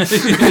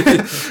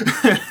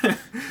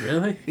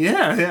 Really?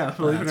 Yeah,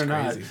 believe it or That's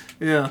not. crazy.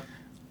 Yeah.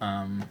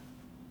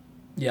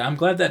 Yeah, I'm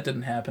glad that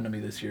didn't happen to me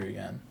this year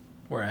again,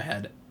 where I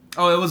had.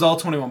 Oh, it was all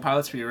 21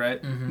 Pilots for you,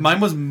 right? Mine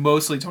was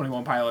mostly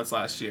 21 Pilots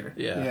last year.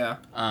 Yeah.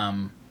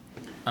 I'm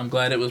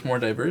glad it was more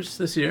diverse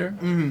this year.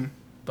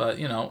 But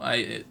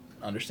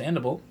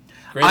understandable.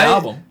 Great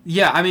album.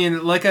 Yeah, I mean,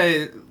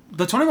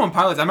 the 21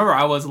 Pilots, I remember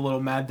I was a little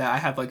mad that I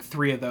had like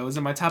 3 of those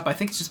in my top. I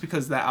think it's just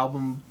because that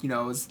album,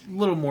 is a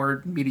little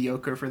more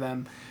mediocre for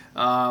them.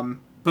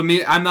 But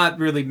I'm not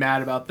really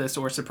mad about this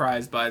or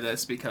surprised by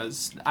this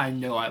because I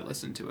know I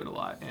listen to it a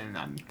lot and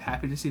I'm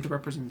happy to see the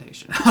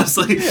representation,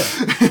 honestly. Yeah.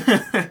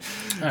 All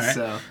right.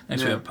 So,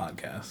 Next we have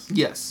podcasts.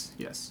 Yes.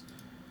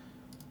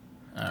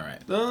 All right.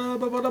 Blah,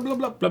 blah, blah, blah,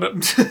 blah, blah.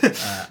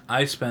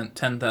 I spent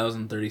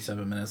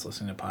 10,037 minutes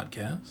listening to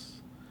podcasts.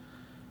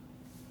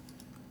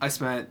 I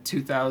spent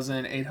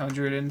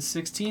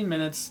 2,816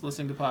 minutes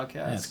listening to podcasts.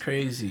 That's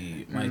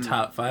crazy. My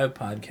top 5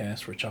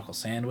 podcasts were Chuckle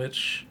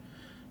Sandwich,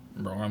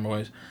 Wrong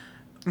boys.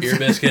 Ear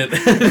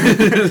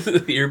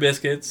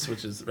Biscuits,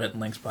 which is Rhett and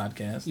Link's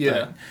podcast.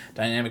 Yeah.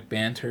 Dynamic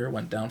Banter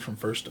went down from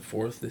 1st to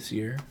 4th this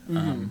year.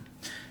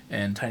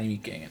 And Tiny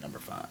Meat Gang at number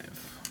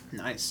 5.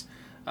 Nice.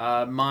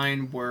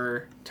 Mine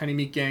were Tiny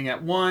Meat Gang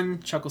at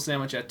 1, Chuckle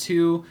Sandwich at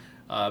 2,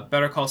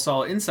 Better Call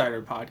Saul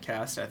Insider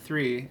Podcast at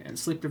 3, and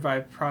Sleep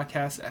Deprived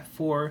Podcast at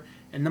 4.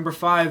 And number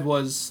 5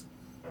 was...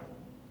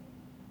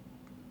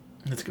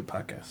 That's a good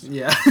podcast.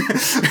 Yeah.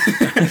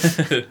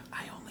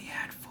 I only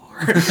had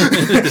 4.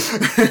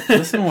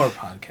 Listen to more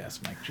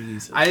podcasts, Mike.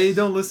 Jesus. I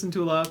don't listen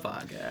to a lot of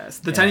podcasts.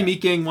 The Tiny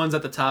Meat Gang one's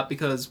at the top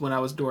because when I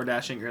was door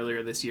dashing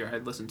earlier this year, I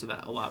listened to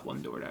that a lot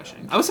when door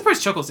dashing. I was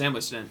surprised Chuckle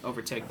Sandwich didn't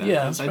overtake that.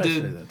 Yeah, I'm surprised I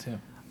did that too.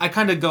 I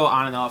kind of go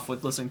on and off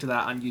with listening to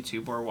that on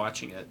YouTube or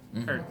watching it,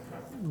 or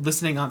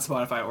listening on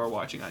Spotify or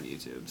watching on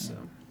YouTube. So,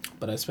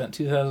 but I spent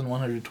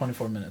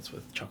 2,124 minutes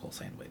with Chuckle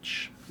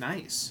Sandwich.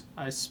 Nice.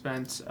 I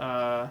spent.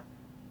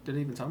 Did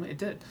it even tell me? It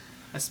did.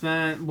 I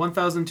spent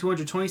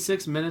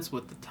 1,226 minutes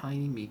with the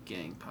Tiny Meat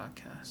Gang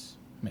podcast.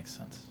 Makes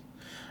sense.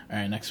 All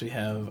right, next we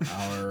have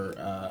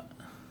our...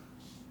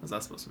 What's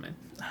that supposed to mean?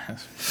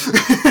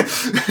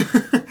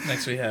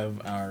 Next we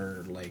have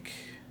our,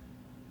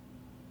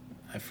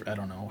 I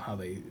don't know how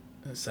they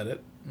said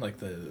it.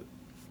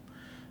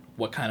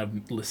 What kind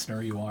of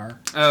listener you are.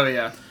 Oh,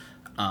 yeah.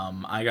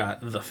 I got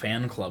the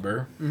Fan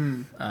Clubber.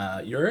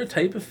 You're a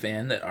type of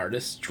fan that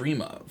artists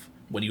dream of.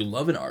 When you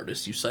love an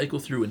artist, you cycle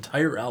through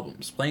entire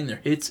albums, playing their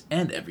hits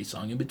and every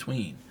song in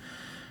between.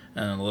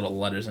 And the little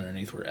letters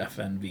underneath were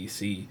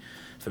FNVC.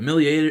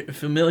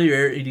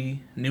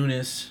 Familiarity,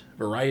 newness,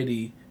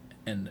 variety,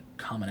 and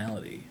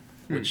commonality.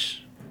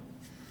 Which,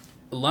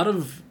 a lot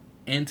of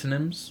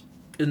antonyms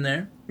in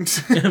there.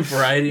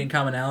 Variety and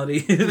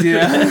commonality.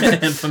 Yeah.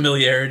 And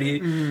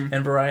familiarity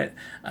and variety.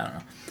 I don't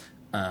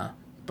know.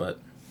 But,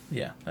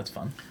 yeah, that's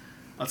fun.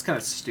 That's kind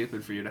of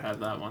stupid for you to have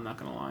that one, not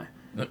gonna lie.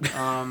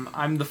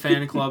 I'm the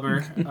Fan Clubber.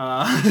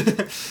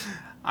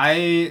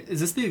 Is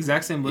this the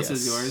exact same list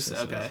as yours?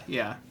 Okay,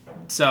 yeah.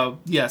 So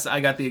yes,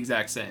 I got the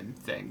exact same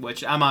thing,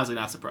 which I'm honestly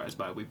not surprised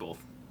by. We both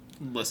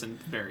listen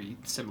very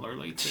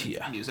similarly to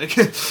music.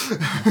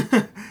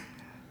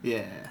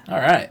 Yeah. All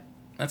right,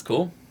 that's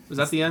cool. Was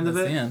that the end of it?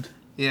 That's the end.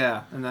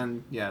 Yeah, and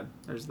then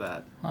there's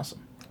that.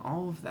 Awesome.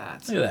 All of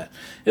that. Look at that.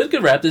 It was a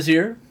good rap this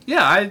year.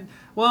 Yeah,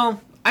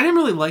 I didn't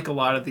really like a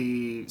lot of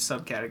the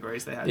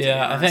subcategories they had.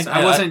 Yeah, I think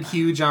I wasn't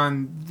huge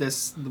on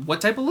this. What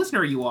type of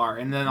listener you are,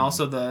 and then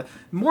also the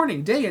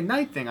morning, day, and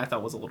night thing. I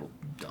thought was a little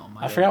dumb.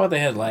 I forgot what they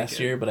had last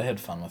year, but I had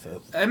fun with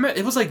it.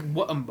 It was like,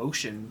 what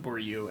emotion were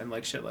you,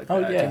 and shit like that. Oh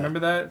yeah, do you remember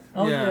that?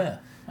 Oh yeah.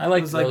 I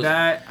like those. Like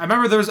that. I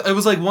remember it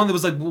was like one that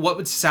was like, what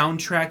would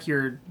soundtrack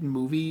your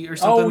movie or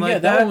something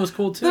like that. Oh yeah, that one was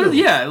cool too.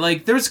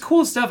 There's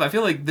cool stuff. I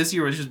feel like this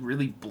year was just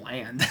really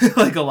bland,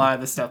 like a lot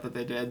of the stuff that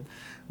they did,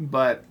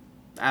 but.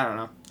 I don't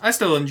know. I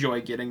still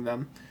enjoy getting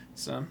them,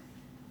 so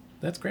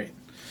that's great.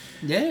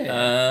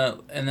 Yeah.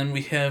 And then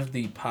we have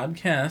the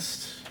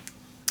podcast.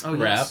 Oh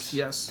wrapped.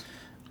 Yes.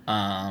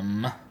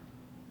 Let's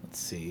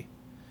see.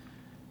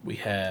 We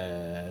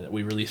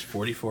released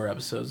 44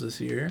 episodes this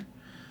year,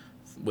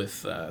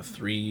 with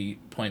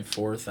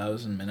 3.4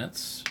 thousand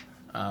minutes.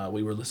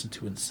 We were listened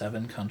to in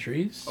 7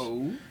 countries.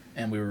 Oh.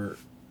 And we were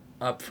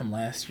up from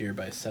last year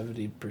by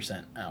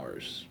 70%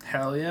 hours.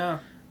 Hell yeah.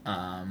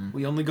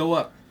 We only go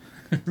up.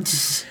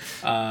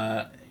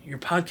 Your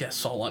podcast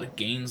saw a lot of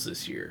gains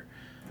this year.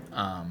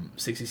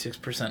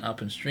 66%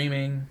 up in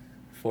streaming,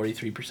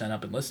 43%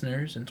 up in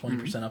listeners, and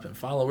 20% up in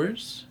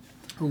followers.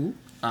 Ooh.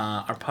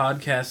 Our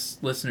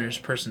podcast listeners'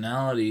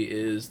 personality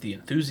is the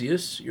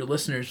enthusiasts. Your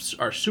listeners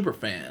are super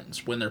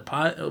fans. When their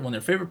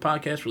favorite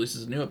podcast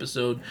releases a new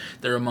episode,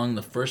 they're among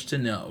the first to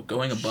know,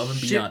 going above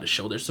and beyond to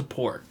show their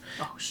support.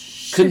 Oh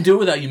shit! Couldn't do it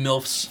without you,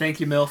 MILFs. Thank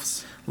you,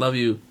 MILFs. Love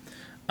you.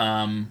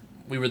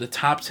 We were the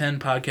top 10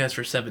 podcast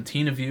for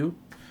 17 of you.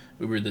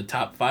 We were the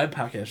top 5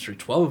 podcasts for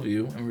 12 of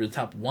you. And we were the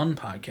top 1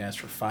 podcast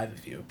for 5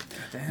 of you.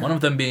 Damn. One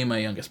of them being my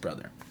youngest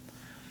brother.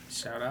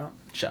 Shout out.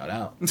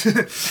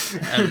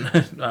 And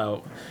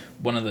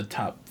one of the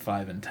top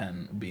 5 and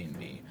 10 being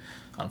me,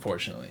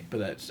 unfortunately.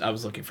 But I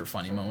was looking for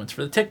funny moments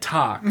for the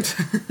TikTok.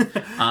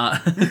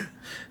 The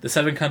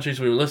 7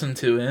 countries we were listened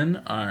to in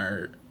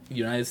are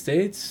United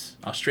States,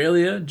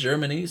 Australia,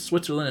 Germany,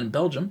 Switzerland, and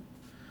Belgium.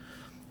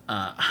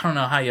 I don't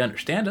know how you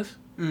understand us,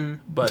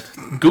 but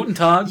Guten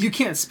Tag. You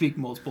can't speak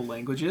multiple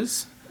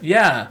languages.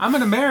 Yeah. I'm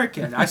an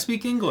American. I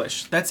speak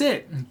English. That's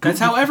it. That's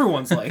how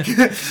everyone's like.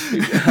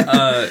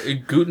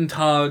 Guten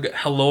Tag,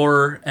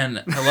 hello,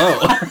 and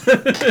hello.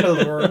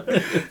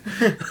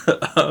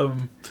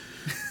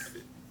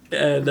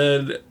 And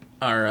then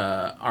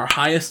our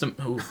highest...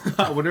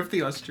 I wonder if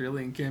the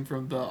Australian came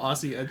from the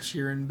Aussie Ed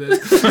Sheeran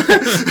bit.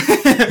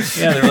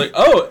 Yeah, they're like,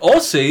 oh,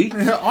 Aussie?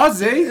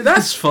 Aussie?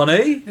 That's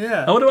funny.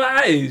 Yeah. I wonder what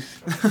that is.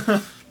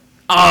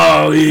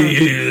 Oh,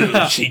 you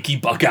little cheeky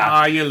bucker.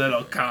 Ah, you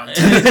little cunt.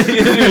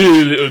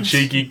 You little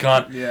cheeky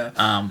cunt. Yeah.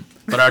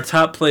 But our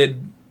top played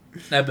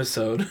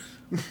episode,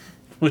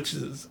 which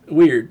is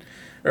weird,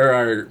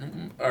 or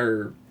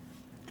our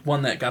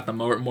one that got the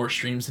more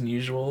streams than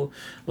usual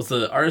was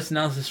the artist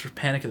analysis for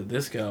Panic at the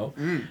Disco.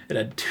 It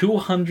had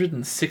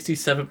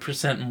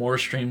 267% more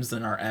streams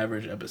than our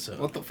average episode.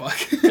 What the fuck?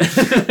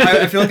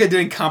 I feel like I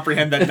didn't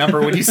comprehend that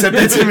number when you said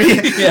that to me.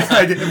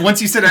 Yeah.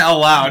 Once you said it out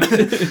loud.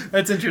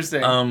 That's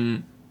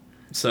interesting.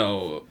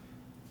 So...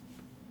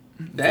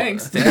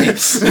 Thanks.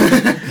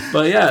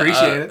 But yeah,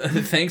 appreciate it.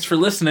 Thanks for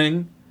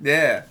listening.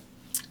 Yeah.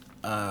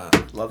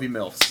 Love you,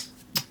 MILFs.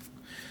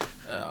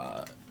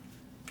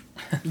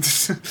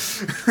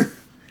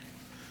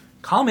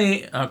 Call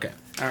me. Okay.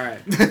 All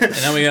right. And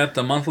then we got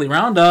the monthly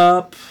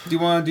roundup. Do you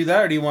want to do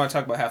that, or do you want to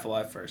talk about Half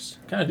Alive first?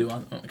 Kind of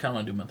want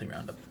to do monthly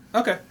roundup.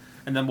 Okay.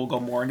 And then we'll go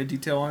more into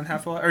detail on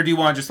Half Alive, or do you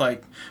want to just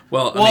like?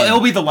 Well, I mean,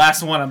 it'll be the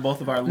last one on both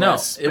of our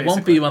lists. No, it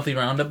won't be monthly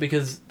roundup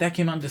because that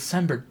came out in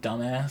December,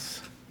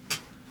 dumbass.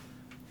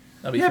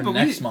 That'll be for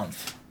next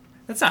month.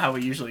 That's not how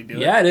we usually do it.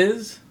 Yeah, it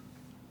is.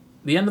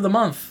 The end of the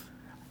month.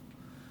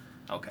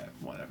 Okay,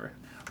 whatever.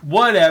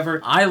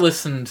 I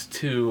listened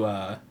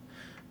to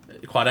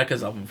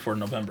Quadeca's album before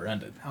November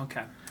ended.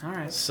 Okay, all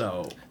right.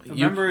 So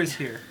November is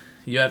here.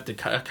 You have to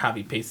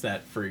copy paste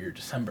that for your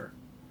December.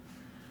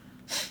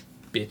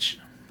 Bitch.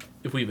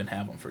 If we even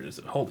have one for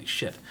December. Holy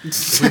shit.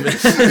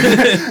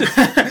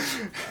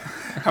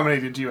 How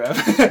many did you have?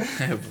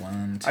 I have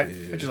 1, 2. I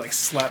just like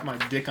slapped my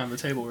dick on the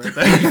table right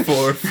there.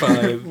 4,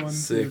 5, 1,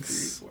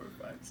 6. 2, 3,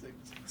 4, 5, 6.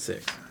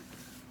 6.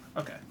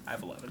 Okay, I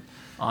have 11.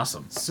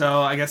 Awesome.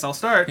 So I guess I'll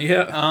start.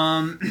 Yeah.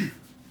 All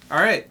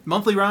right,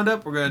 monthly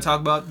roundup. We're gonna talk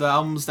about the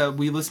albums that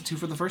we listened to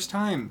for the first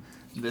time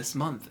this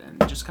month,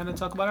 and just kind of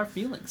talk about our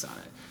feelings on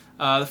it.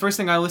 The first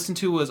thing I listened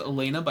to was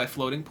Elena by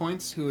Floating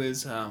Points, who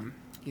is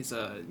he's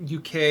a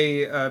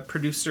UK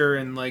producer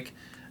and like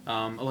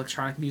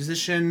electronic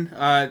musician.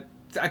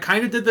 I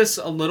kind of did this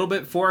a little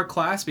bit for a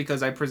class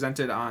because I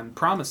presented on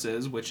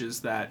Promises, which is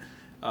that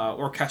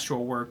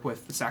orchestral work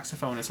with the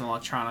saxophonist and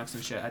electronics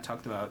and shit I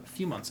talked about a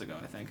few months ago,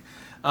 I think.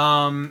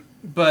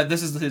 But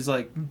this is his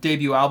like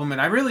debut album, and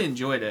I really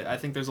enjoyed it. I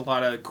think there's a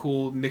lot of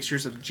cool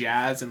mixtures of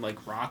jazz and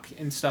like rock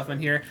and stuff in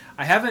here.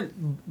 I haven't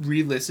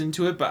re-listened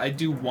to it, but I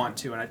do want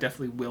to, and I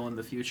definitely will in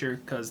the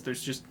future because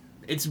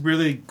it's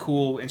really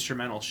cool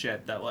instrumental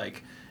shit that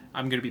like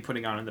I'm gonna be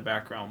putting on in the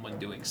background when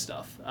doing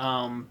stuff.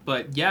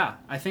 But yeah,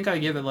 I think I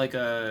give it like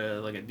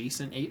a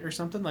decent 8 or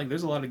something. Like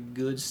there's a lot of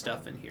good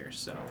stuff in here,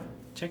 so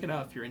check it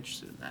out if you're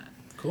interested in that.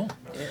 Cool.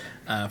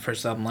 Yeah.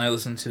 First album I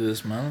listened to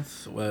this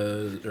month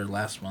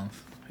last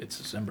month. It's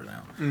December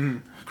now. Mm-hmm.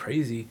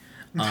 Crazy.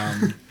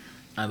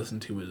 I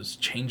listened to was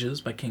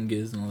Changes by King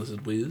Giz and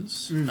Lizard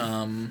Wiz.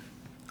 Mm-hmm.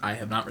 I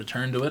have not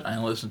returned to it. I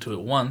only listened to it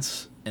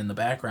once in the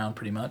background,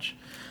 pretty much.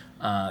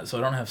 So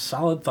I don't have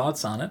solid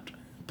thoughts on it.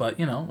 But,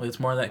 you know, it's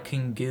more that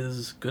King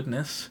Giz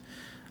goodness.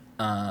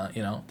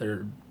 You know,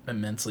 they're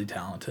immensely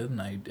talented,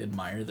 and I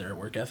admire their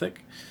work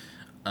ethic.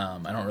 I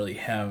don't really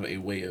have a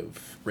way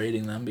of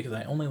rating them because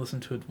I only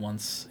listened to it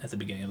once at the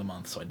beginning of the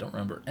month, so I don't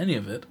remember any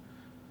of it,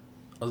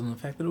 other than the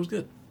fact that it was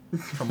good,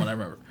 from what I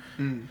remember.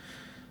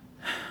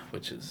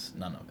 Which is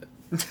none of it.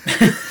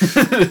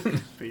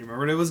 But you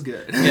remembered it was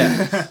good.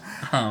 Yeah.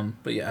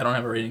 But yeah, I don't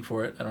have a rating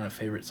for it. I don't have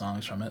favorite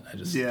songs from it. I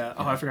just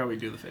I forgot we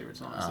do the favorite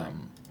songs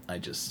thing. I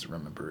just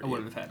remember I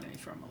wouldn't have had any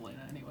from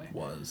Elena anyway.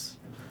 Was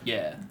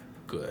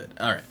good.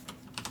 All right.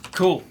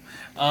 Cool.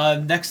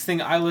 Next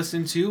thing I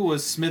listened to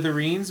was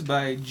Smithereens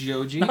by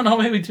Joji. No,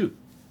 maybe two.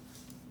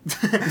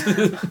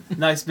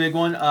 Nice big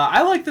one.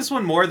 I like this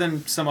one more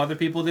than some other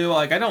people do.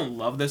 Like, I don't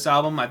love this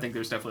album. I think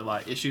there's definitely a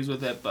lot of issues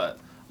with it, but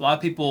a lot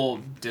of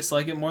people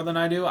dislike it more than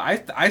I do.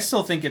 I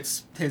still think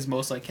it's his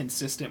most like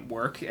consistent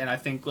work, and I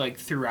think like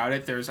throughout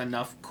it there's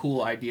enough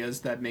cool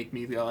ideas that make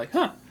me go like,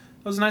 huh,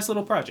 that was a nice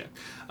little project.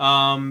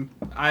 I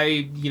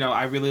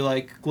really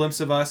like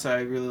Glimpse of Us.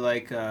 I really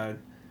like I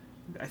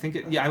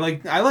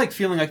like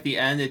Feeling Like the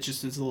End. It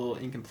just is a little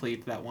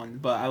incomplete, that one,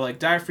 but I like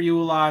Die For You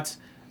a lot.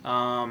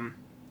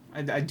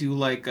 I do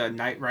like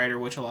Knight Rider,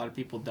 which a lot of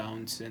people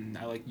don't, and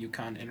I like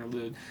Yukon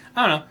Interlude.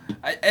 I don't know.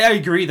 I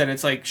agree that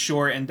it's like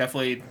short and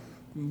definitely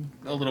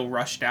a little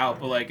rushed out,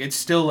 but like it's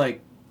still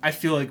like I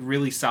feel like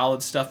really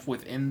solid stuff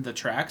within the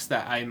tracks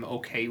that I'm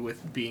okay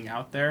with being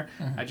out there.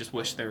 Mm-hmm. I just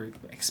wish they were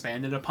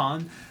expanded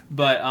upon,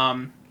 but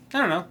I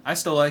don't know. I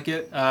still like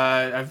it.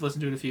 I've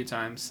listened to it a few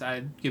times.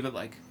 I'd give it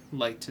like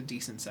light to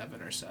decent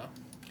 7 or so.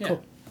 Yeah.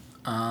 Cool.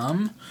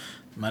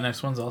 My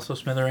next one's also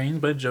Smithereens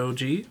by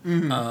Joji.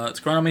 Mm-hmm. It's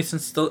grown on me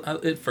since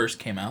it first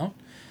came out.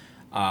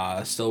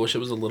 Still wish it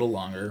was a little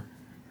longer.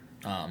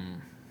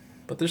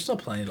 But there's still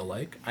plenty to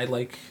like. I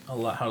like a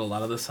lot how a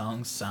lot of the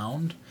songs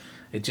sound.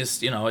 It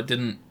just, it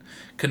didn't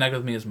connect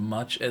with me as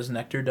much as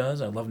Nectar does.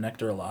 I love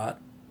Nectar a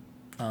lot.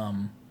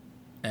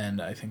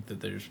 And I think that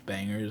there's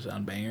bangers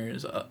on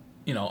bangers,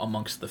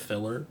 amongst the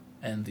filler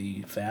and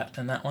the fat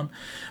in that one.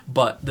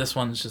 But this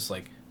one's just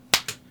like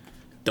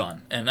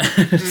done. And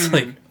it's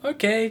like,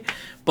 okay.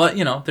 But,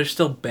 there's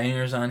still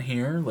bangers on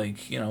here.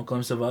 Like,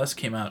 Glimpse of Us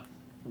came out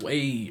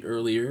way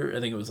earlier. I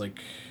think it was like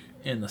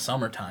in the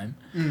summertime.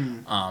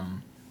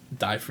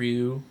 Die For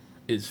You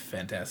is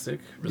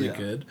fantastic. Really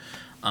good.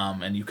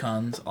 And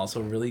Yukon's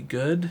also really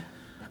good.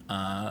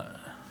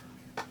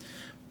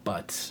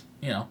 But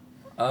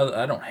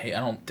I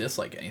don't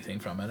dislike anything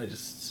from it. I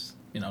just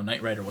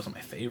Knight Rider wasn't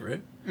my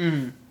favorite,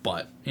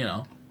 but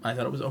I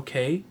thought it was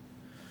okay.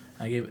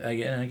 I gave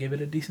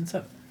it a decent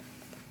 7.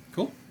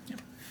 Cool. Yeah.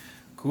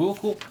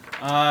 Cool.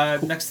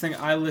 Next thing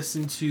I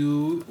listened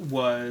to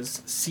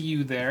was "See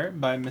You There"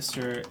 by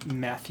Mr.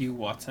 Matthew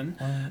Watson.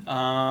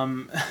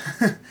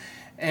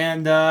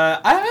 And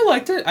I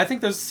liked it. I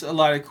think there's a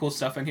lot of cool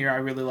stuff in here. I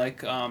really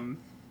like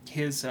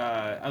his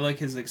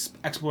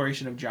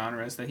exploration of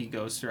genres that he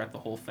goes throughout the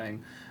whole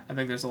thing. I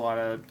think there's a lot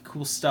of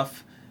cool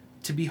stuff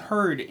to be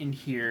heard in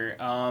here.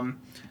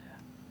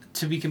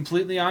 To be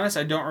completely honest,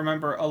 I don't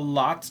remember a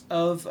lot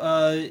of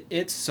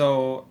it,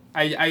 so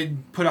I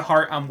put a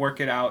heart on "Work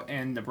It Out"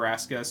 and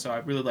 "Nebraska," so I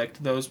really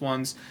liked those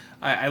ones.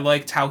 I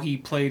liked how he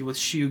played with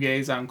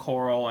shoegaze on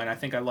 "Coral," and I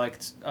think I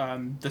liked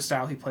the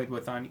style he played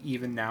with on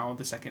 "Even Now,"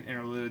 the second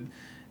interlude.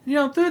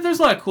 There's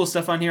a lot of cool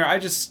stuff on here. I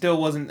just still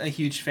wasn't a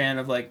huge fan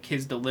of like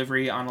his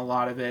delivery on a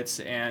lot of it,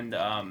 and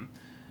I don't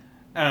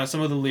know,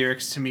 some of the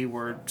lyrics to me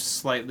were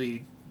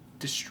slightly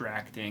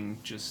distracting.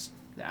 Just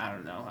I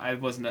don't know. I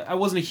wasn't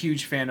a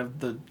huge fan of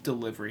the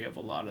delivery of a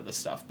lot of the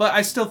stuff, but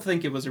I still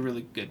think it was a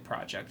really good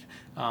project,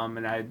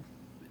 and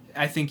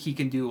I think he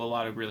can do a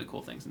lot of really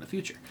cool things in the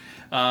future.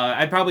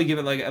 I'd probably give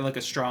it like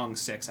a strong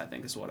 6. I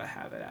think is what I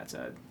have it at.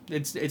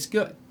 It's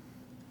good.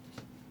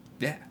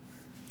 Yeah.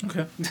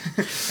 Okay. All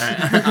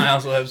right. I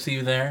also have "See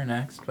You There"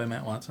 next by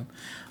Matt Watson.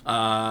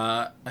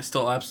 I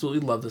still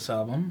absolutely love this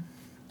album.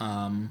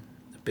 A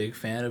big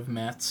fan of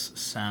Matt's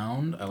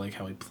sound. I like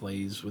how he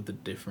plays with the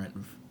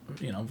different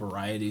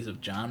varieties of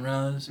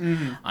genres.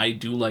 I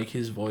do like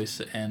his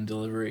voice and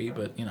delivery,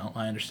 but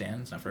I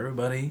understand it's not for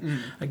everybody.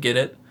 I get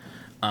it.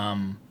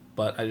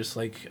 But I just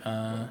like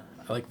I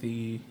like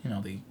the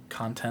the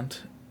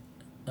content,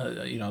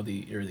 the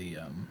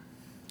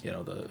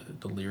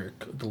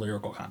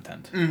lyrical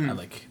content. I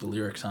like the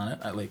lyrics on it.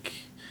 I like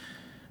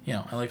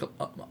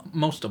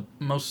most of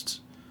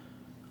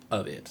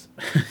it.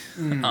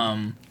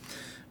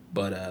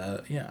 But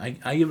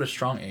I give it a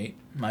strong 8.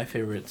 My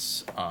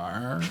favorites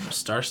are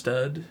 "Star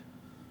Stud."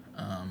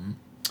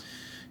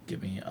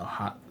 Give me a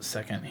hot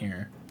second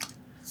here.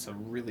 It's a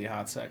really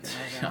hot second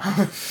right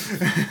now.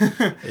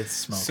 It's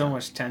smoking. So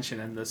much tension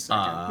in this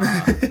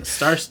second.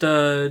 "Star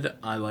Stud."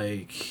 I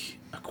like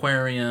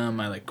 "Aquarium."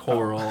 I like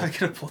 "Coral." I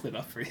could have pulled it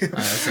up for you.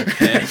 That's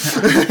okay.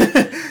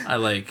 I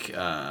like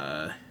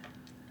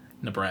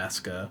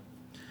 "Nebraska"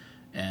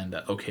 and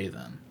 "Okay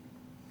Then."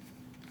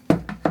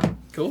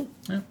 Cool.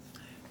 Yeah.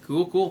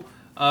 Cool.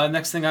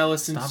 Next thing I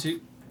listened to...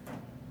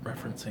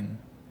 referencing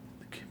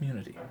the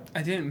Community.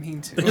 I didn't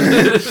mean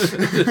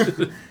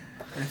to.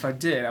 And if I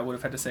did, I would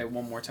have had to say it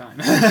one more time.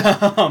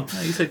 No,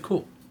 you said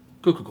cool.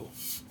 Cool.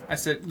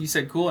 You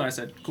said cool, and I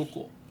said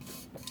cool.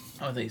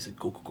 Oh, I thought you said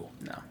cool.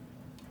 No.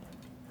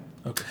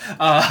 Okay.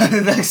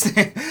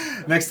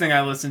 The next thing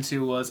I listened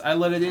to was "I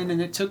Let It In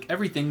and It Took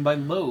Everything" by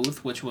Loathe,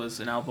 which was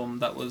an album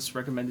that was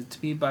recommended to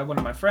me by one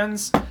of my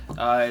friends.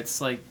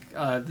 It's like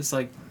this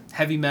like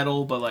heavy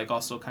metal, but like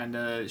also kind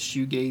of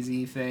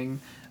shoegazy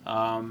thing.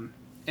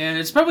 And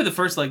it's probably the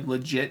first like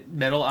legit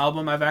metal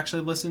album I've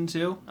actually listened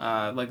to,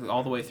 like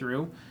all the way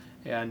through,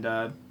 and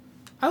I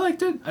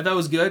liked it. I thought it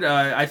was good.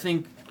 I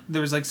think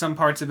there was like some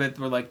parts of it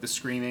where like the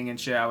screaming and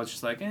shit, I was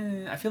just like,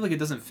 I feel like it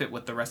doesn't fit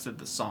with the rest of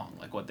the song,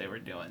 like what they were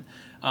doing.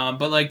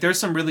 But like there's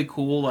some really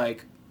cool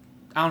like,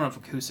 I don't know if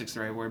acoustic's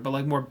the right word, but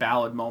like more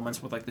ballad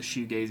moments with like the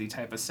shoegazy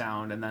type of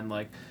sound, and then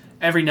like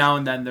every now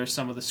and then there's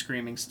some of the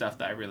screaming stuff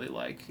that I really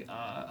like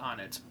on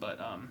it.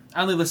 But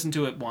I only listened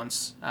to it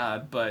once,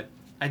 but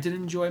I did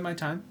enjoy my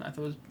time. I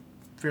thought it was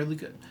fairly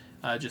good.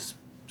 Just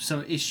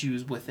some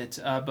issues with it,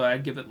 but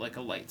I'd give it like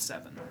a light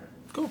 7.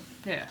 Cool.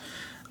 Yeah.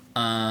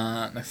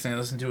 Next thing I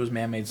listened to was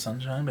 "Man-Made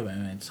Sunshine" by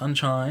Man-Made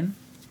Sunshine,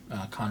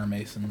 Connor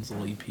Mason's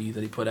little EP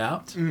that he put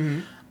out.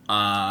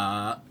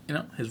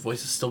 His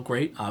voice is still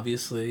great,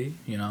 obviously.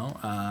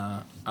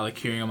 I like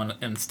hearing him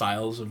in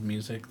styles of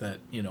music that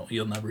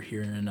you'll never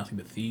hear in Nothing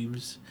But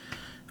Thieves.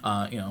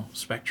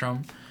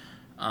 Spectrum.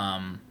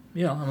 I'm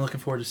looking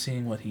forward to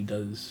seeing what he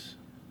does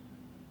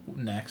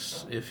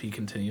next if he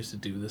continues to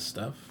do this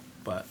stuff.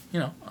 But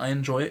I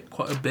enjoy it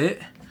quite a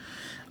bit.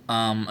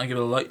 I give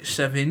it a light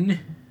 7,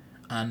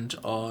 and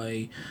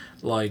I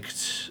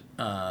liked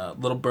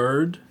 "Little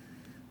Bird,"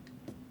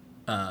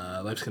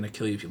 "Life's Gonna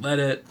Kill You If You Let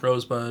It,"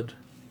 "Rosebud."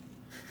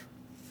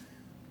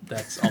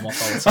 That's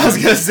almost all the songs. I was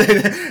gonna say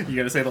that. You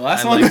gonna say the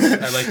last one?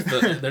 I liked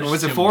the.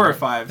 Was it 4 or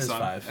 5? It was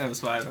 5. It was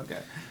 5. Okay.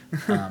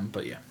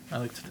 But yeah, I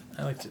liked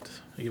it.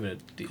 I give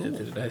it a. Cool.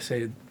 Did I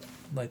say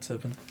light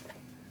 7?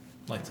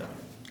 Light 7.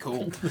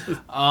 Cool.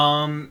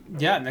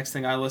 Next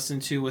thing I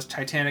listened to was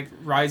 "Titanic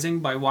Rising"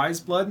 by Wise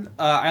Blood.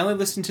 I only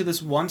listened to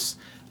this once,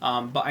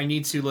 but I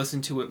need to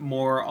listen to it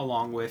more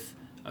along with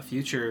a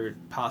future,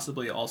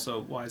 possibly also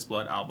Wise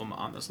Blood album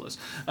on this list.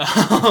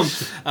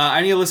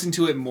 I need to listen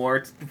to it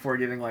more before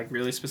giving like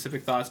really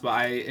specific thoughts, but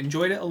I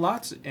enjoyed it a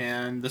lot,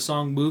 and the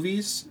song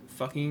 "Movies"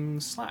 fucking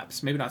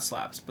slaps. Maybe not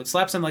slaps, but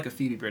slaps in like a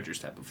Phoebe Bridgers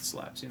type of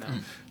slaps,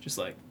 Just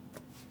like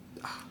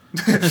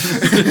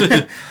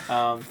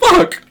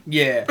Fuck.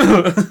 Yeah.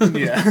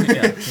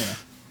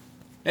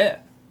 Yeah. Yeah.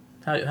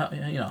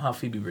 How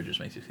Phoebe Bridgers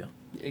makes you feel.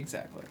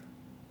 Exactly.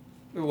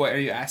 What are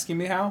you asking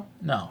me? How?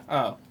 No.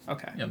 Oh,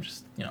 okay. I'm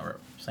just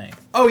saying.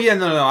 Oh yeah,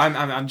 no. I'm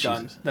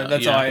done. Jesus.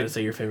 That's you're all not I. gonna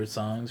say your favorite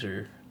songs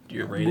or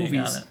your rating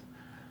Movies. on it.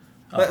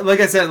 Oh. Like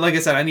I said,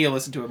 I need to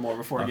listen to it more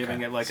before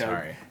giving it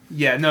Sorry.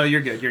 Yeah, no,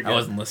 you're good. You're good. I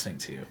wasn't listening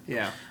to you.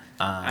 Yeah.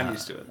 I'm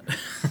used to it.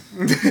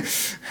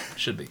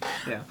 Should be.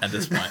 Yeah. At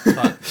this point.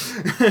 But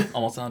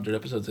almost 100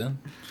 episodes in.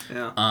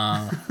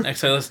 Yeah.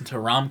 Next, I listened to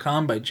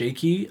Rom-Com by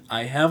J.K.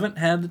 I haven't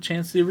had the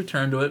chance to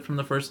return to it from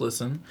the first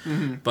listen.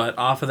 Mm-hmm. But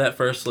off of that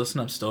first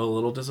listen, I'm still a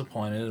little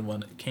disappointed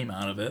when it came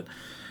out of it.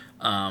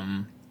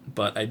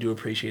 But I do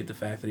appreciate the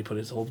fact that he put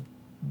his whole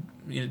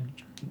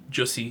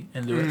Jussie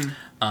into it.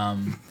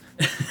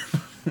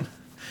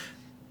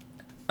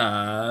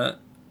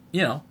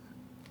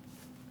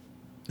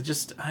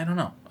 Just, I don't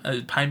know.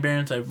 Pine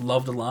Barrens I've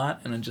loved a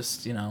lot, and it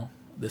just,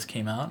 this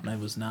came out, and I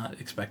was not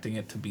expecting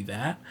it to be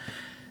that,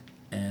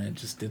 and it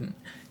just didn't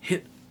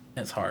hit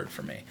as hard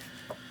for me.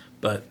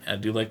 But I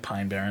do like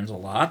Pine Barrens a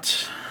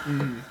lot.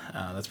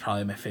 That's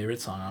probably my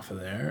favorite song off of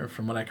there.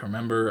 From what I can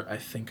remember, I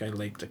think I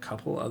liked a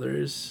couple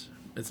others.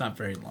 It's not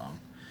very long.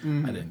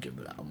 I didn't give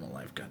the album a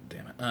life, god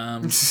damn it.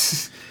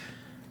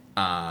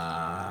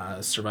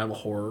 Survival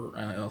Horror,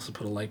 I also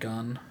put a like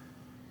on.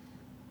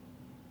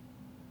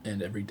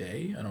 And Every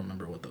Day. I don't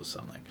remember what those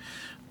sound like.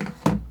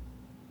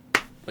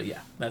 But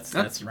yeah, that's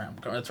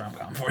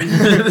rom-com for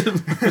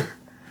you.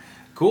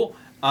 Cool.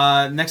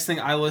 Next thing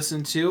I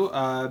listened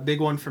to,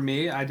 big one for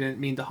me, I Didn't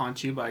Mean to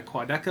Haunt You by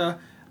Quadeca.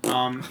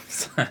 I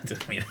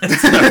didn't mean it.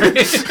 Sorry.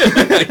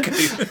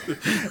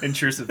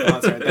 Intrusive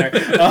thoughts right there.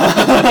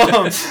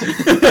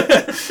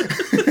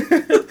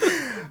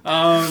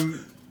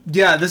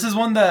 Yeah, this is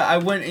one that I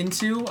went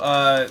into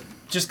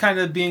just kind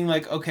of being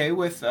like okay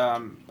with.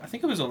 I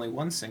think it was only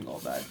one single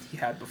that he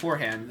had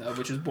beforehand,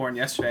 which was Born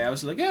Yesterday. I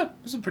was like, yeah,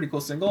 this is a pretty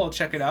cool single. I'll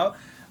check it out.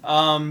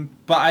 But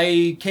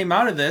I came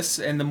out of this,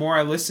 and the more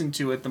I listened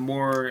to it, the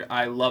more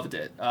I loved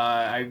it.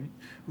 I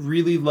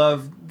really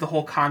love the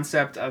whole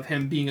concept of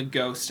him being a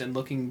ghost and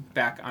looking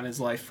back on his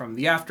life from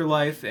the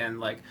afterlife, and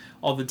like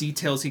all the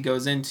details he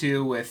goes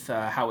into with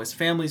how his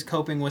family's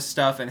coping with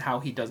stuff and how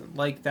he doesn't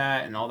like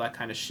that and all that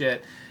kind of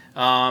shit.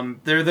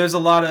 There's a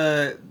lot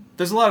of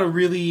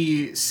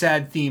really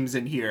sad themes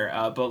in here,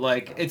 but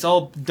like it's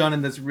all done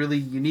in this really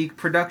unique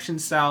production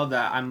style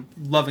that I'm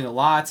loving a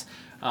lot.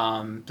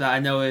 That I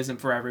know isn't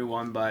for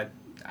everyone, but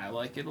I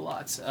like it a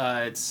lot.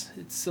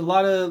 It's a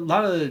lot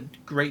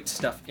of great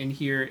stuff in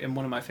here, and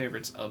one of my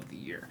favorites of the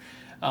year.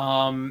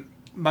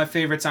 My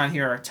favorites on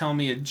here are Tell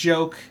Me a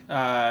Joke,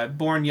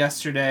 Born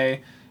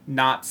Yesterday,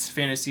 Knott's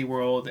Fantasy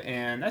World,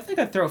 and I think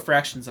I'd throw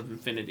Fractions of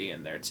Infinity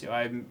in there too.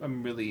 I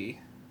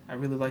really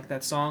like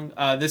that song.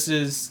 It's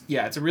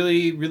a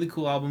really, really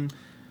cool album.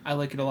 I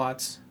like it a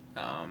lot.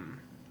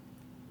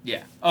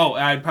 Yeah. Oh,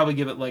 I'd probably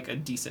give it like a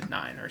decent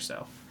 9 or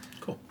so.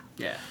 Cool.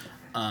 Yeah.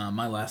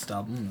 My last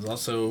album is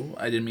also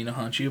I Didn't Mean to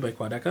Haunt You by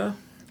Quadeca.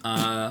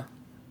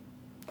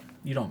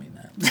 You don't mean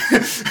that.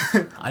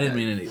 I didn't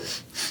mean it either.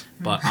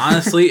 But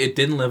honestly, it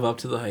didn't live up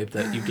to the hype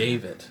that you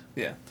gave it.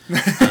 Yeah.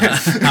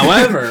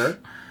 However,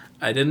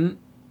 I didn't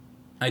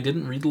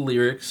read the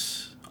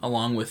lyrics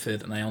along with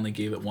it, and I only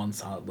gave it one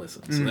solid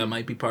listen. So that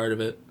might be part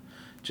of it.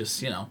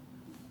 Just,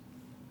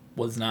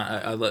 was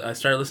not... I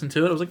started listening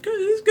to it. I was like, good,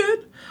 it's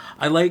good.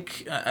 I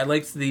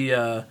liked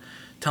the...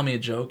 Tell Me a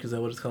Joke, is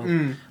that what it's called?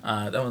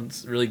 That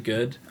one's really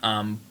good.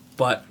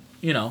 But,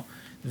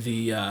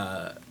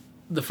 the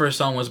first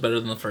song was better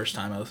than the first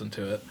time I listened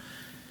to it.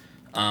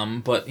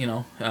 But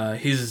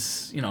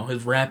his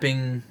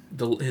rapping,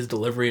 his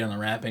delivery on the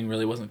rapping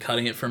really wasn't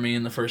cutting it for me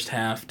in the first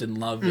half. Didn't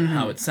love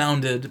how it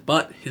sounded,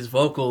 but his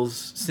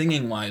vocals,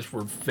 singing wise,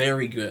 were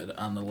very good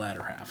on the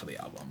latter half of the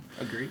album.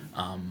 Agreed.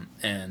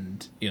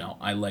 And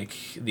I like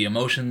the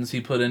emotions he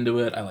put into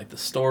it. I like the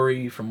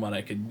story from what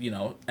I could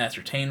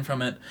ascertain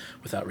from it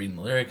without reading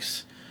the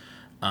lyrics.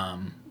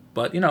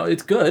 But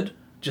it's good.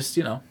 Just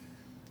it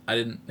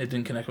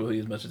didn't connect with me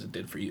as much as it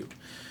did for you,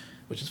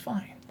 which is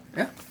fine.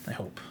 Yeah. I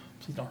hope.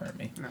 Please don't hurt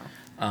me.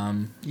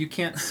 No. You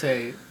can't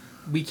say...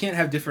 We can't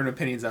have different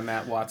opinions on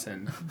Matt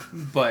Watson,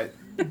 but...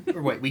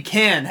 Or wait, we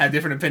can have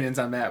different opinions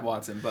on Matt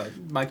Watson, but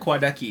my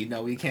Quadecki,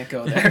 no, we can't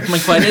go there. My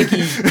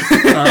Quadecki.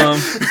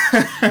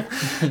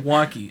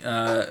 Wonky.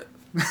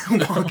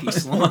 Wonky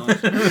Sloan.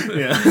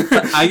 Yeah.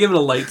 I give it a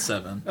light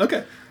 7.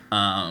 Okay.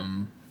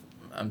 I'm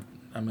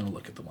going to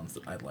look at the ones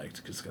that I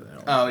liked, because I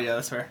don't... Oh, yeah,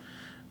 that's fair.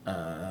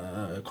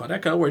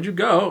 Quadeca, where'd you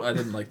go? I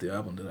didn't like the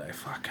album, did I?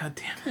 Fuck, god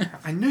damn it.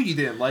 I knew you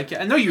didn't like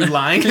it. I know you're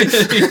lying. You're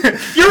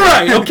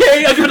right,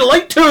 okay? I give it a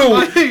light 2.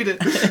 I hate it.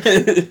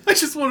 I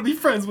just want to be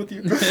friends with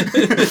you.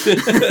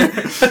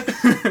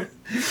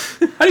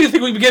 How do you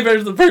think we became friends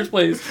in the first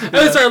place? I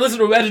only started listening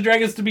to Imagine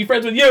Dragons to be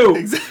friends with you.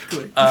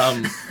 Exactly.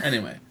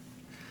 Anyway.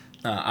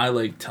 I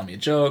like Tell Me a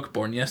Joke,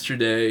 Born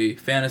Yesterday,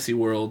 Fantasy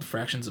World,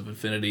 Fractions of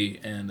Infinity,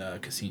 and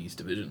Cassini's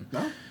Division.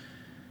 No?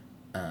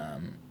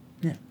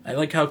 Yeah, I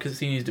like how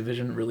Cassini's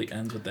Division really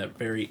ends with that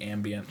very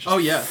ambient. Oh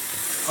yeah,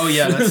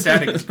 that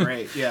static is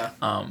great. Yeah.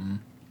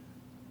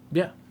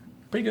 Yeah,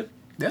 pretty good.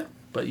 Yeah.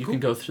 But you Cool. can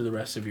go through the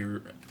rest of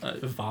your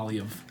volley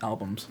of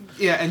albums.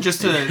 Yeah, and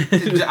just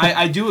to,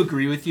 I do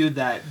agree with you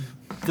that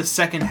the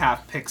second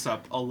half picks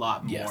up a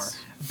lot more. Yes.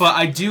 But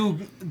I do,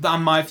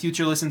 on my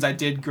future listens, I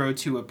did grow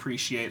to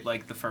appreciate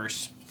like the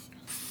first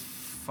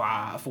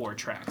 4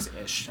 tracks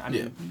ish. I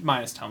mean,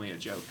 minus Tell Me a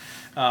Joke.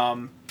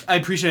 I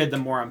appreciated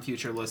them more on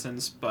future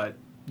listens, but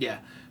yeah,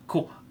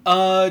 cool.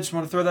 Just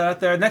want to throw that out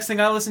there. Next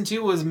thing I listened to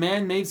was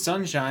Man Made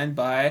Sunshine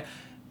by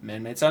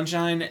Man-Made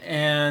Sunshine,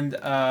 and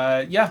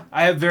yeah,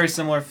 I have very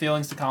similar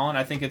feelings to Colin.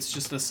 I think it's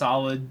just a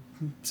solid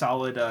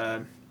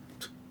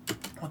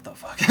what the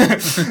fuck?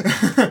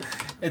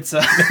 It's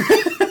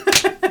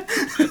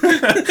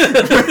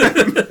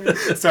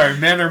sorry,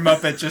 Man or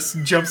Muppet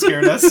just jump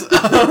scared us.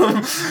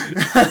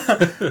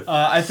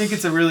 I think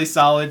it's a really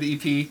solid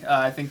EP.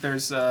 I think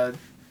there's a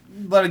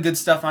lot of good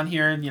stuff on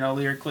here. You know,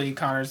 lyrically,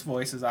 Connor's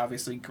voice is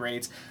obviously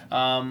great.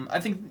 I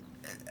think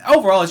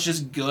overall it's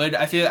just good.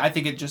 I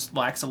think it just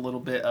lacks a little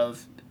bit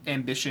of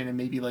ambition and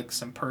maybe like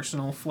some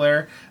personal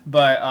flair,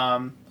 but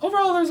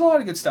overall there's a lot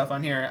of good stuff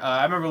on here.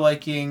 I remember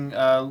liking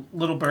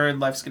Little Bird,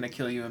 Life's Gonna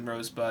Kill You, and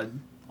Rosebud,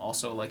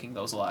 also liking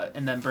those a lot,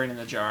 and then Brain in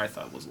the Jar I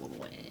thought was a little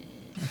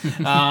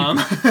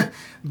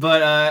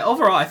but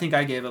overall I think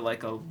I gave it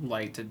like a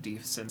light to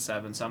decent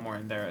 7, somewhere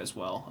in there as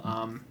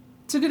well.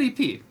 It's a good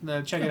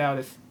EP. Check it out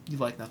if you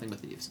like Nothing But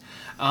Thieves.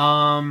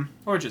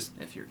 Or just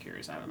if you're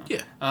curious, I don't know.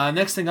 Yeah.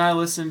 Next thing I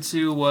listened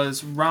to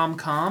was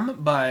Rom-Com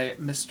by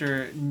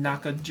Mr.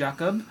 Naka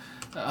Jacob.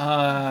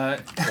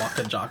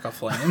 Waka Jaka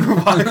Flame.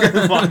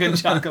 Waka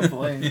Jaka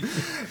Flame.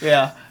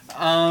 Yeah.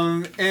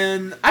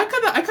 And I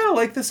kind of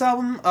like this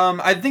album.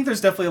 I think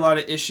there's definitely a lot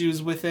of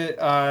issues with it.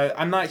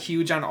 I'm not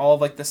huge on all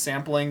of like the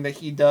sampling that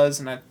he does,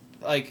 and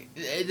I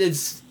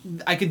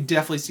could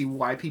definitely see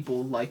why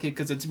people like it,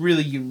 because it's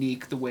really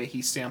unique the way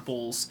he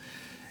samples,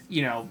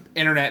 you know,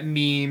 internet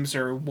memes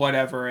or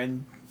whatever,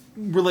 and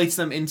relates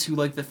them into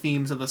like the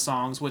themes of the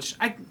songs, which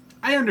I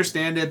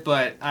understand it,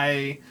 but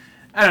I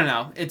don't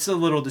know, it's a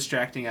little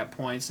distracting at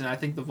points, and I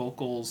think the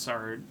vocals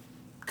are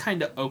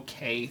kind of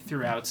okay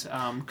throughout.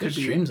 Good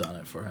streams on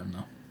it for him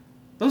though.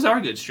 Those are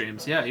good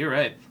streams. Yeah, you're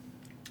right.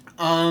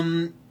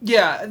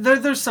 Yeah,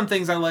 there's some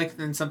things I like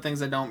and some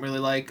things I don't really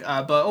like,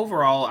 but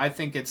overall I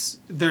think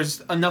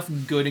there's enough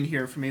good in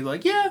here for me,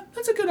 like, yeah,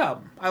 that's a good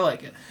album. I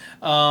like it.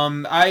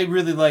 I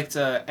really liked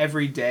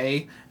Every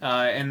Day,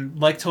 and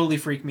like Totally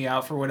Freak Me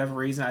Out for whatever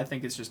reason. I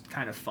think it's just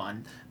kind of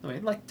fun. The way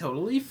like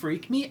Totally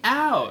Freak Me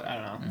Out. I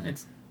don't know.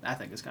 I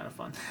think it's kind of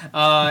fun.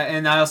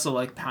 And I also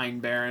like Pine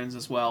Barrens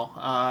as well.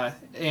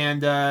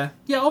 And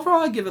yeah,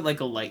 overall I give it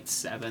like a light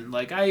 7.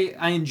 Like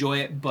I enjoy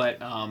it,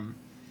 but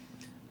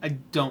I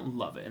don't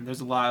love it, and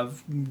there's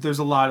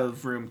a lot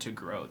of room to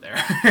grow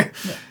there.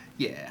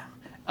 Yeah.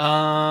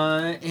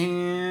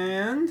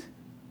 And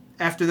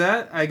after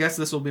that, I guess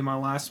this will be my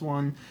last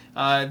one.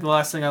 The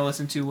last thing I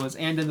listened to was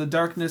And in the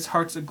Darkness,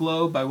 Hearts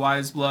Aglow by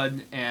Wise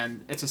Blood,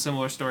 and it's a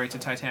similar story to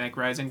Titanic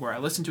Rising, where I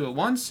listened to it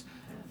once.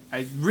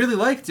 I really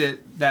liked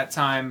it that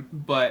time,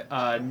 but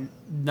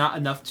not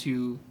enough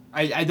to...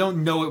 I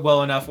don't know it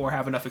well enough or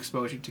have enough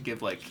exposure to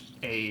give like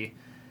a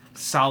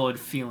solid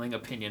feeling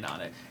opinion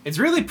on it. It's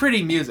really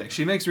pretty music.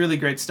 She makes really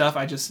great stuff.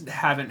 I just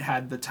haven't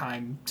had the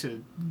time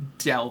to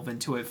delve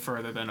into it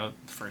further than a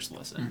first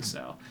listen. Mm-hmm.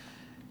 So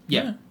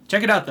yeah,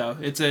 check it out though.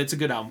 It's a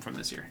good album from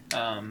this year.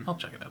 I'll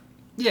check it out.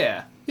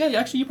 Yeah.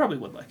 Actually, you probably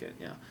would like it.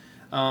 Yeah.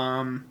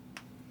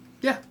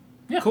 Yeah.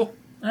 Cool.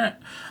 All right.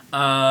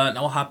 Now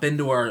we'll hop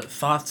into our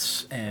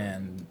thoughts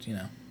and you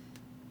know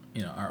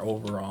our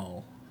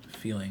overall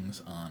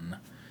feelings on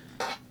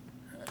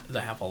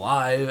the Half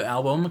Alive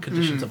album,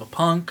 Conditions of a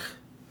Punk.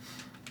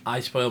 I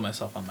spoiled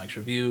myself on Mike's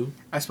review.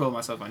 I spoiled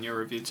myself on your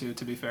review too,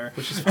 to be fair.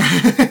 Which is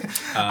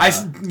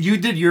fine. You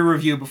did your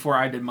review before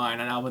I did mine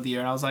on Album of the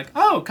Year, and I was like,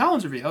 oh,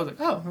 Colin's review. I was like,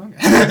 oh, okay.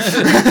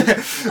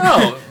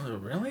 Oh,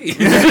 really?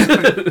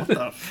 What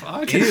the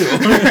fuck? Ew.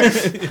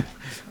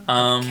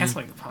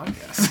 Canceling the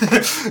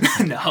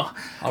podcast. No.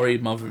 I'll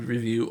read my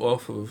review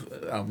off of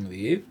Album of the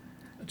Year.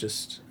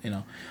 Just,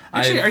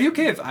 Actually, are you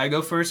okay if I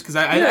go first? Because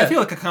I feel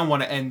like I kind of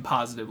want to end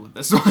positive with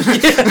this one.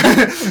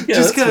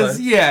 Just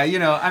because,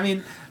 I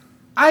mean,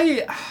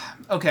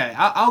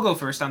 I'll go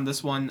first on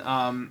this one.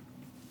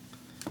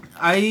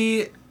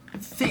 I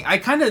think I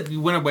kind of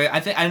went away. I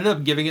think I ended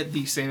up giving it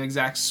the same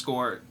exact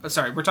score.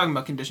 Sorry, we're talking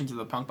about Conditions of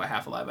the Punk by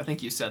Half Alive. I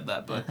think you said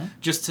that, but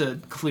just to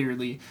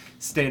clearly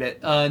state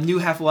it, new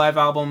Half Alive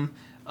album.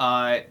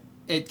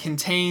 It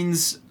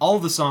contains all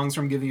the songs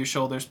from Giving You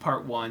Shoulders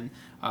Part 1.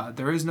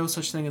 There is no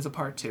such thing as a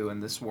Part 2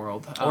 in this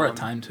world. Or a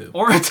Time 2.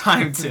 Or a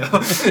Time 2.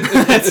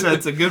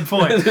 That's a good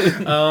point.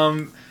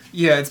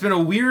 Yeah, it's been a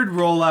weird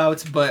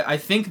rollout, but I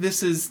think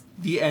this is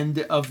the end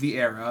of the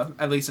era,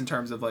 at least in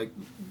terms of like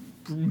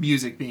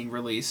music being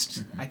released.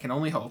 Mm-hmm. I can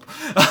only hope.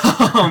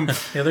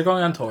 Yeah, they're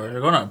going on tour.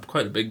 They're going on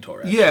quite a big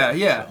tour. Actually,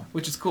 so.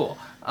 Which is cool.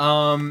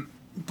 But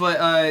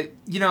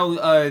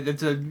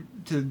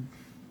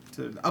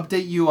to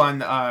update you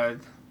on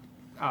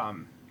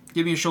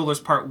Give Me Your Shoulders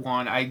Part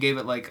 1, I gave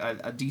it like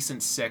a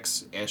decent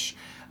 6-ish.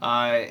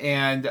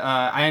 And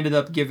I ended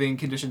up giving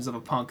Conditions of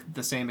a Punk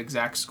the same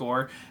exact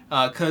score.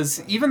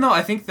 Because even though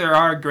I think there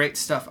are great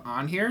stuff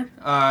on here,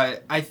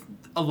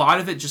 a lot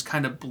of it just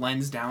kind of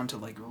blends down to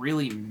like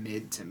really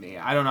mid to me.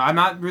 I don't know. I'm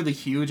not really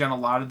huge on a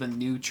lot of the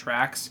new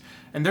tracks.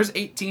 And there's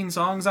 18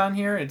 songs on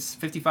here. It's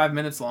 55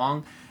 minutes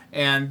long.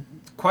 And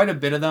quite a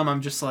bit of them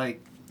I'm just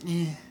like,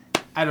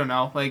 I don't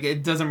know. Like,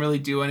 it doesn't really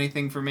do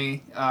anything for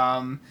me.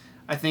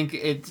 I think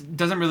it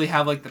doesn't really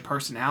have like the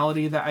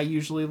personality that I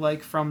usually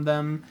like from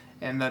them,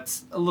 and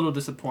that's a little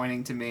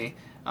disappointing to me.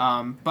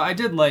 But I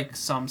did like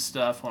some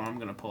stuff. Hold on, I'm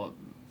gonna pull up,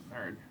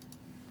 or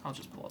I'll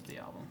just pull up the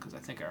album because I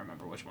think I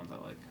remember which ones I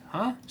like.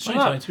 Huh?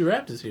 2022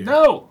 Wrapped is here.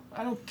 No,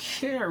 I don't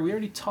care. We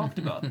already talked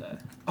about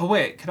that. Oh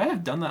wait, could I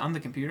have done that on the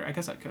computer? I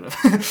guess I could have.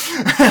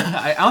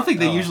 I don't think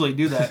they usually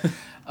do that.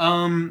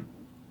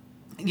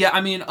 Yeah,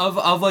 I mean,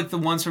 of like the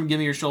ones from Give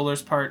Me Your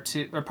Shoulders Part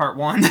 2 or Part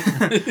 1,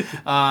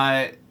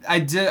 I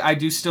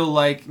do still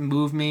like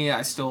Move Me.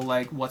 I still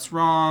like What's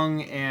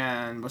Wrong,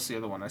 and what's the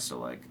other one I still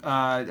like?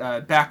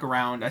 Back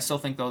Around. I still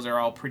think those are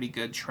all pretty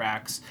good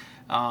tracks.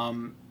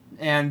 And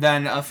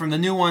then from the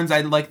new ones,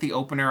 I like the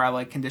opener. I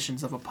like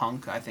Conditions of a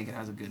Punk. I think it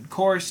has a good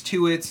chorus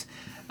to it.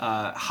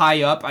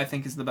 High Up, I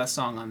think, is the best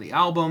song on the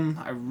album.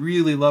 I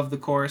really love the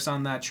chorus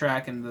on that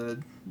track,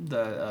 and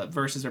the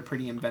verses are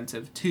pretty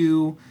inventive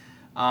too.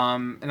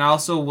 And I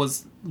also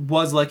was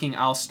liking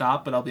I'll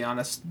Stop, but I'll be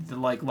honest, the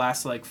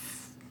last I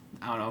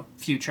don't know,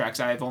 few tracks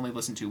I've only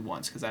listened to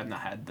once because I've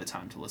not had the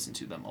time to listen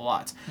to them a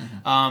lot.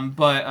 Mm-hmm.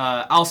 But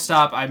I'll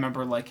Stop I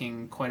remember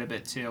liking quite a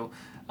bit too.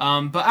 But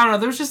I don't know,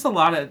 there's just a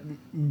lot of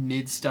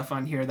mid stuff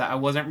on here that I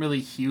wasn't really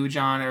huge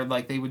on, or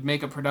like they would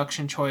make a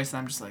production choice and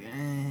I'm just like,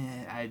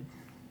 I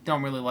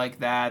don't really like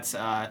that.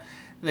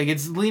 Like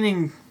it's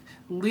leaning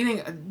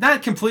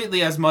not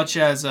completely as much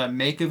as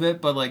Make of It,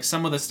 but like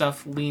some of the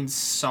stuff leans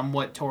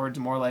somewhat towards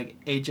more like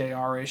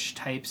AJR-ish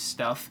type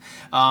stuff,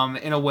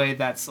 in a way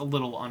that's a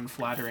little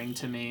unflattering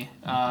to me.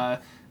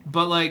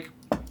 But like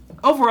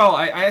overall,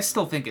 I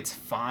still think it's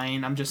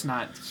fine. I'm just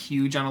not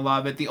huge on a lot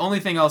of it. The only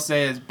thing I'll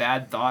say is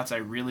Bad Thoughts. I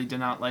really did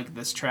not like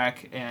this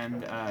track,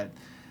 and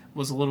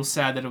was a little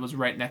sad that it was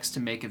right next to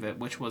Make of It,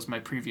 which was my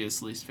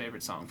previous least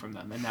favorite song from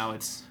them, and now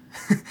it's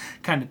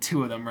kind of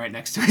two of them right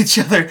next to each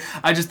other.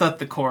 I just thought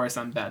the chorus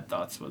on Bad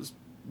Thoughts was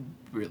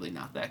really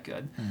not that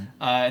good.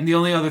 And the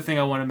only other thing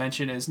I want to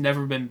mention is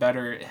Never Been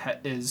Better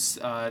is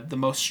the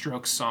most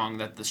Strokes song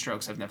that the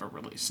Strokes have never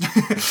released.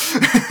 Which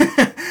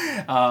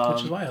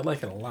is why I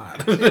like it a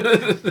lot.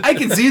 I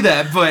can see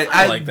that, but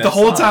like that the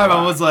whole song time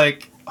I was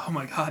like, oh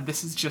my god,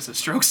 this is just a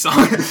Strokes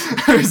song.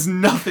 There's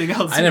nothing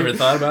else. I never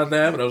thought about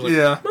that, but I was like,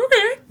 yeah,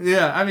 okay.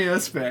 Yeah, I mean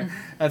that's fair.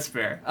 That's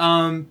fair.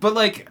 But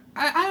like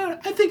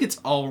I think it's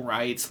all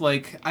right.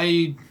 Like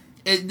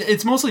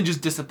it's mostly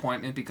just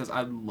disappointment because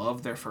I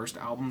love their first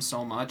album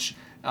so much,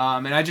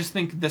 and I just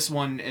think this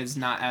one is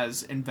not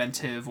as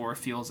inventive or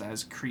feels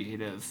as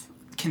creative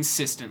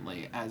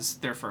consistently as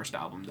their first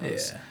album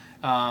does. Yeah.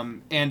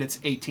 And it's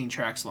 18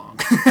 tracks long.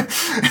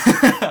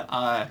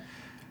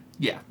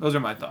 Yeah, those are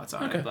my thoughts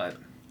on it. But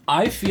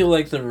I feel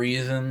like the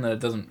reason that it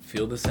doesn't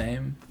feel the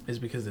same is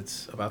because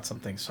it's about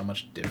something so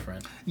much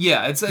different.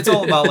 Yeah, it's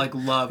all about like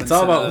love. It's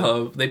all about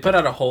love. They put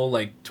out a whole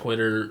like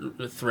Twitter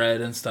thread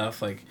and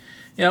stuff like,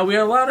 you know, we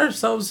allowed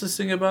ourselves to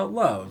sing about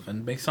love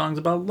and make songs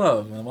about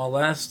love. And while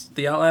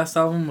the last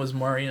album was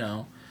more, you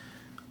know,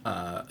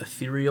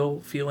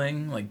 ethereal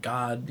feeling, like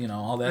God, you know,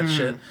 all that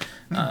shit.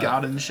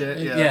 God and shit,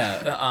 yeah.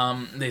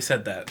 Yeah, they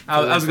said that.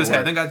 I was going to say,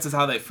 I think that's just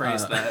how they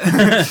phrased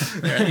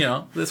that. You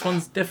know, this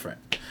one's different.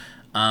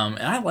 And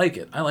I like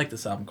it. I like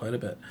this album quite a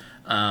bit.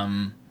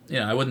 You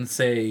know, I wouldn't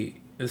say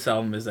this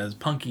album is as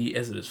punky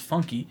as it is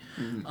funky.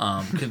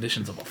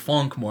 Conditions of a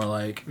Funk, more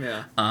like.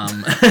 Yeah.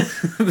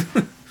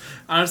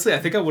 Honestly, I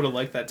think I would have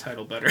liked that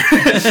title better.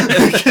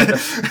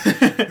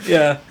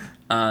 Yeah.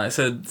 I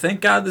said, thank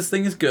God this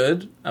thing is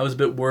good. I was a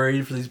bit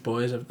worried for these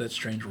boys after that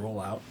strange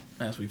rollout,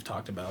 as we've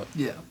talked about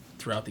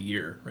throughout the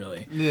year,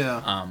 really.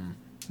 Yeah.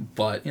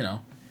 But, you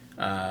know,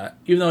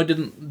 even though I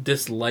didn't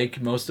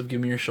dislike most of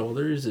Give Me Your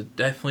Shoulders, it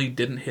definitely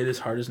didn't hit as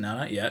hard as Now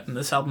Not Yet, and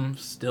this album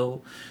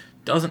still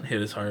doesn't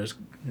hit as hard as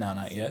Now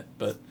Not Yet,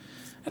 but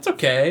that's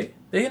okay.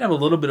 They can have a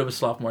little bit of a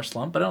sophomore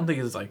slump, but I don't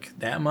think it's like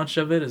that much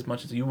of it, as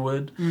much as you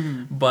would.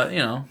 Mm-hmm. But, you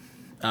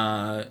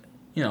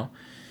know,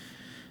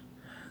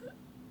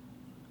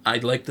 I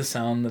like the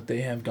sound that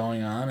they have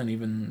going on, and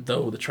even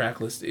though the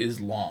track list is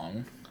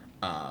long,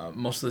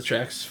 most of the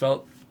tracks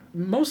felt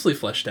mostly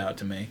fleshed out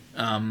to me.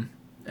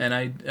 And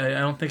I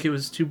don't think it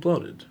was too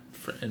bloated,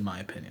 in my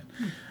opinion.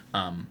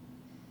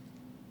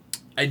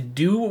 I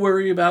do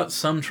worry about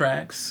some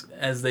tracks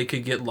as they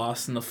could get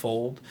lost in the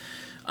fold.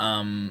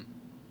 Some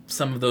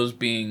of those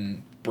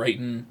being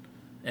Brighton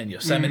and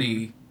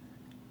Yosemite,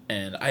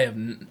 and I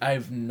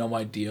have no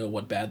idea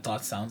what Bad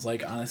Thoughts sounds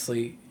like,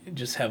 honestly.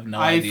 Just have no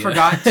idea. I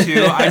forgot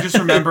to. I just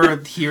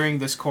remember hearing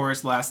this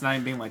chorus last night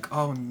and being like,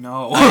 oh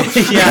no.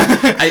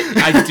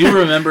 I do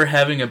remember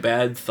having a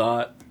bad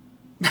thought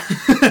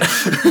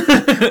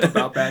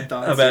About Bad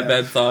Thoughts. About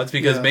Bad Thoughts,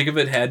 because Yeah. Make of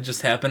It had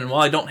just happened, and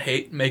while I don't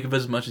hate Make of It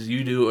as much as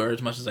you do, or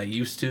as much as I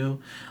used to,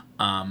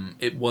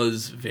 it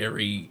was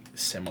very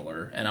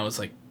similar, and I was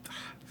like,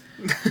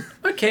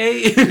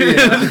 okay.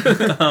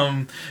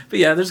 Yeah. But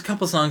yeah, there's a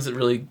couple songs that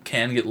really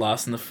can get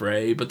lost in the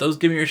fray, but those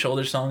Give Me Your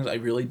Shoulder songs I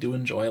really do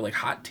enjoy. Like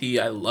Hot Tea,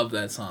 I love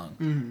that song.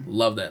 Mm-hmm.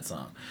 Love that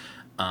song.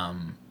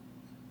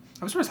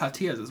 I'm surprised Hot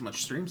Tea has as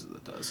much streams as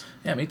it does.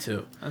 Yeah, me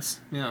too. That's,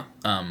 yeah.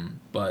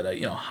 But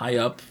you know, High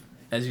Up,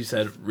 as you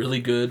said, really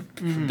good.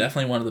 Mm-hmm.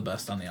 Definitely one of the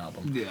best on the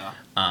album. Yeah.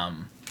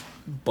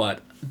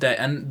 But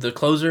the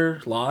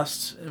closer,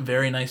 Lost,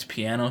 very nice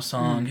piano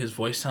song. Mm. His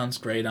voice sounds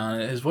great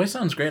on it. His voice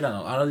sounds great on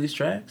a lot of these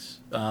tracks.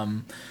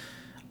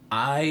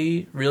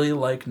 I really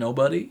like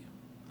Nobody.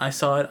 I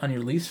saw it on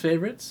your least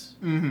favorites.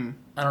 Mm-hmm.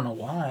 I don't know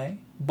why,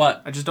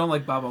 but I just don't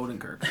like Bob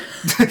Odenkirk.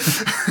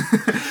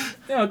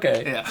 yeah,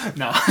 okay. Yeah,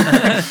 no.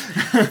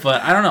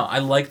 But I don't know. I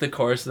like the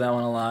chorus of that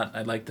one a lot.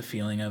 I like the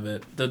feeling of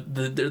it.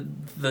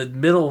 The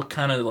middle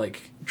kind of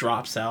like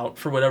drops out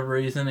for whatever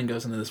reason and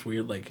goes into this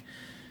weird like,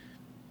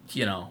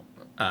 you know,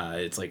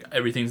 it's like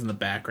everything's in the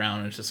background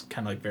and it's just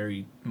kind of like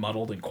very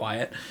muddled and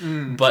quiet.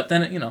 Mm. But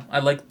then, you know,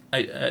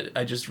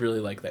 I just really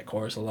like that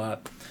chorus a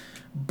lot.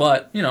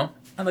 But, you know,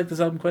 I like this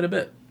album quite a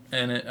bit.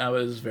 And I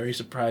was very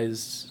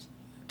surprised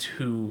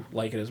to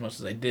like it as much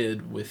as I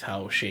did with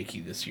how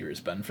shaky this year has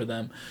been for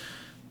them.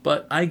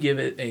 But I give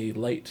it a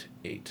light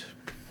 8.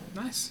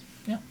 Nice.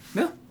 Yeah.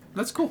 Yeah,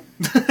 that's cool.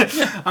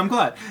 I'm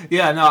glad.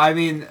 Yeah, no, I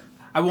mean,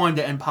 I wanted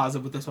to end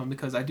positive with this one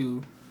because I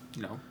do,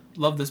 you know,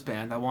 love this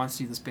band. I want to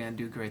see this band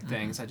do great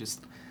things. I'm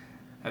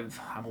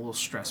a little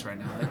stressed right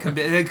now.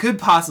 It could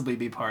possibly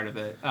be part of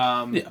it.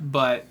 Yeah.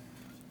 But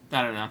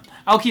I don't know.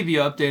 I'll keep you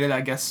updated,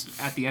 I guess,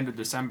 at the end of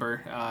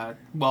December.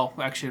 Well,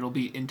 actually, it'll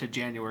be into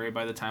January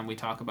by the time we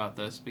talk about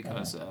this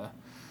because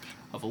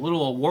of a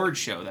little award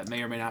show that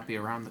may or may not be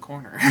around the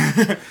corner.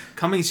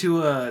 Coming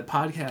to a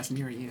podcast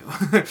near you.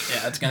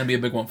 Yeah, it's going to be a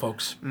big one,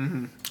 folks.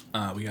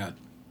 Mm-hmm. We got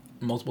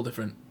multiple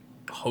different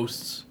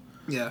hosts.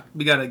 Yeah,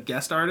 we got a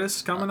guest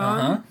artist coming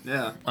on.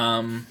 Yeah.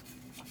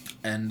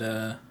 And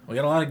we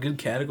got a lot of good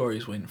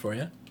categories waiting for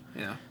you.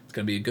 Yeah. It's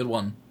going to be a good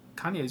one.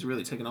 Kanye's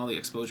really taking all the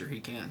exposure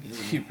he can.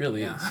 Isn't He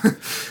really yeah.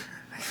 is.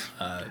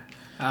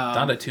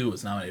 Donda 2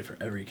 was nominated for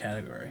every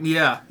category.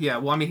 Yeah, yeah.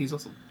 Well, I mean, he's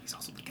also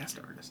the guest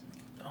artist.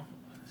 Oh,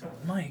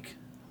 Mike.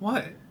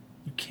 What?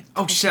 You can't.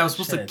 Oh shit! I was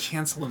supposed to shit.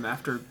 cancel him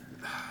after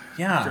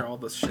Yeah. all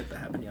the shit that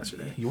happened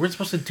yesterday. You weren't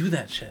supposed to do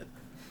that shit.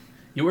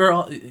 You were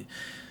all...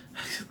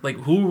 Like,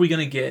 who are we going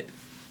to get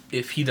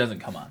if he doesn't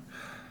come on?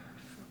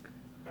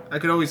 I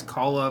could always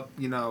call up,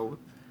 you know,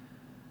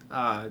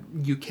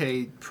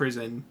 UK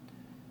prison,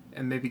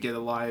 and maybe get a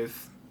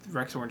live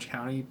Rex Orange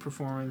County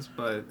performance,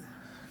 but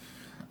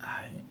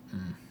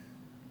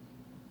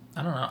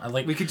I don't know. I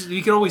like... we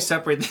could always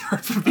separate the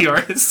art from the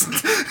artist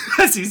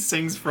as he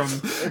sings from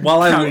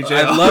While county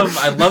jail.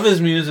 I love his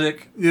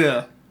music,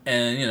 Yeah.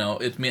 and, you know,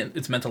 it's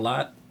meant a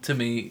lot to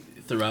me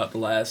throughout the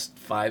last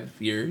 5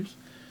 years.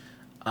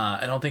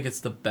 I don't think it's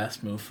the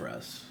best move for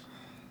us.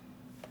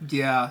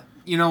 Yeah.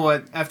 You know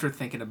what? After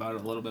thinking about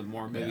it a little bit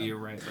more, maybe Yeah. you're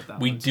right with that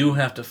We one. do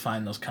have to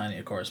find those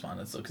Kanye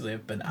correspondents, though, because they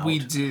have been out We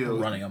do.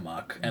 running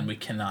amok, and we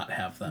cannot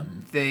have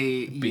them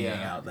being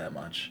Yeah. out that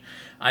much.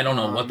 I don't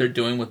know what they're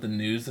doing with the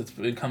news that's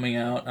been coming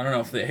out. I don't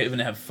know if they even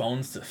have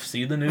phones to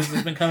see the news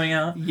that's been coming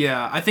out.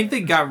 Yeah, I think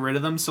they got rid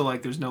of them, so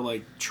like there's no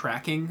like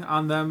tracking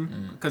on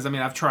them. Because I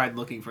mean, I've tried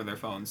looking for their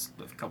phones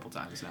a couple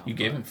times now. You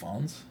gave them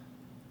phones?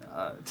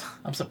 Uh,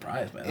 I'm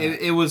surprised by that.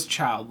 it was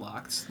child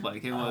locked.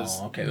 Like it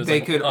was. okay. It was they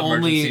like could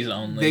emergencies only.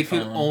 only They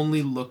could phone.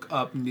 only look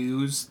up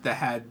news that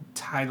had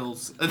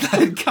titles that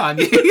had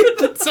Kanye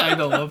the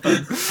title of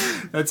them.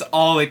 That's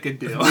all it could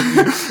do.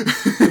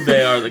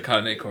 They are the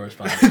Kanye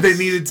correspondents. They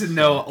needed to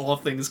know all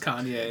things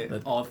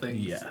Kanye, all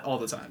things, all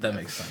the time. That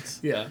makes sense.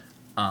 Yeah.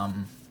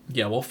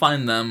 Yeah, we'll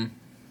find them.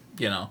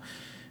 You know,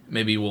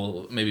 maybe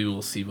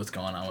we'll see what's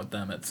going on with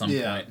them at some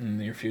point in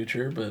the near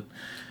future. But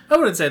I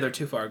wouldn't say they're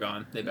too far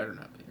gone. They better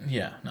not be.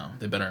 yeah, no,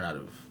 they better not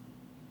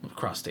have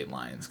crossed state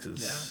lines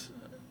because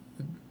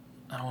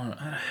I don't want.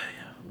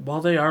 While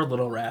they are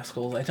little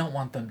rascals, I don't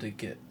want them to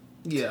get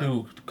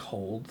too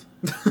cold.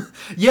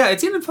 Yeah,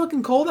 it's even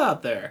fucking cold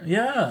out there.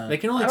 Yeah, They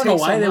can only I don't know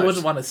take why so they much.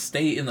 wouldn't want to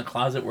stay in the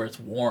closet where it's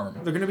warm,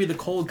 They're gonna be the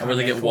cold or where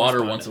they Kanye get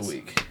water once a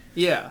correspondents. week.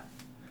 Yeah.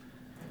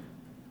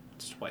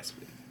 It's twice a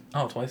week.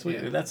 Oh, twice a week.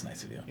 Yeah. That's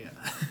nice of you. Yeah.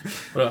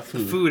 What about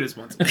food? Food is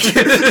once a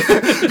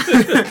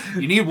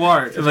week. You need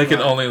water. to They can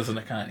survive. only listen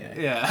to Kanye.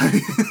 Yeah.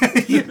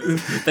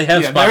 They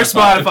have Yeah, their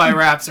Spotify. Spotify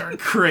raps are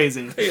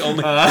crazy. They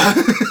only Uh,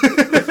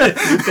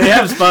 they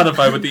have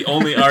Spotify, but the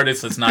only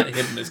artist that's not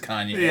him is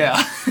Kanye.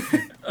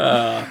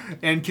 yeah.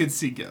 And Kids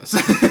See Ghosts.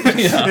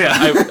 Yeah.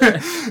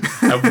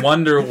 I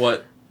wonder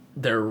what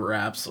their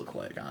raps look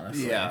like,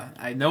 honestly. Yeah,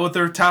 I know what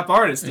their top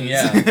artist is.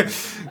 Yeah.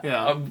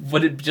 Yeah.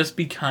 Would it just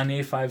be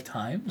Kanye 5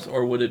 times,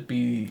 or would it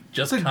be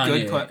just That's a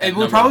Kanye? good question. at It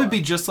would number probably one?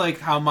 be just like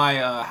how my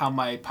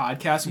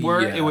podcasts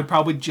were. Yeah. It would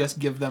probably just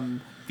give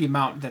them the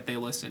amount that they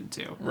listened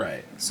to.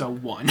 Right. So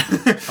 1.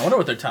 I wonder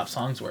what their top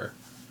songs were.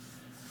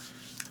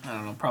 I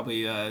don't know,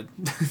 probably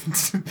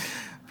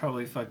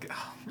probably fuck.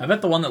 I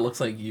bet the one that looks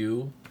like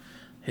you,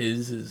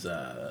 his is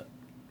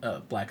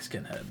Black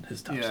Skinhead.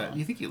 His top Yeah, song.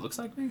 you think he looks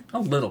like me? A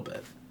little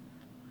bit.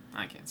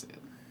 I can't see it.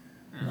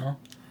 No.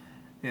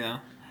 Yeah,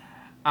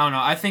 I don't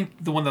know. I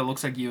think the one that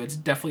looks like you, it's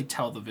definitely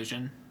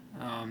Television.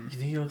 You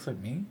think he looks like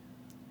me?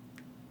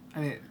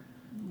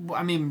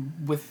 I mean,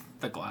 with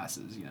the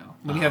glasses, you know,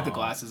 when you have the Oh.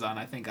 glasses on,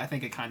 I think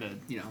it kind of,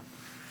 you know.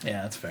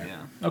 Yeah, that's fair.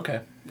 Yeah.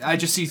 Okay. I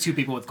just see two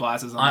people with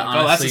glasses on. I Like,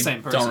 honestly oh, that's the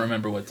same person. don't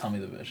remember what Tell Me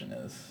the Vision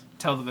is.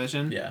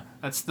 Television. Yeah.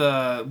 That's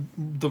the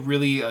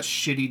really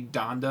shitty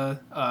Donda.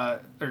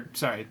 Or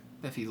sorry,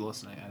 if he's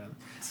listening,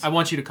 I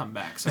want you to come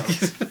back. So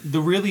the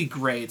really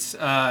great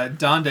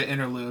Donda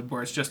interlude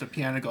where it's just a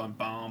piano going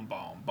boom,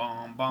 boom,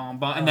 boom, boom,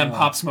 boom, and then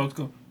Pop Smoke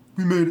going,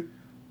 "We made it,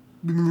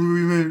 we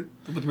made it,"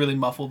 with really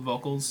muffled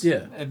vocals.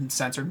 Yeah. And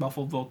censored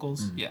muffled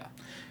vocals. Yeah.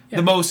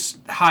 The most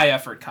high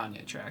effort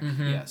Kanye track.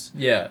 Yes.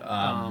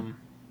 Yeah.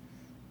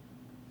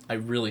 I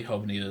really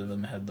hope neither of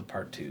them had the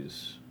part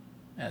 2s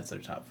as their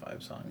top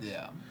 5 songs.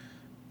 Yeah.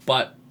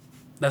 But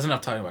that's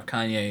enough talking about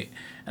Kanye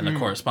and the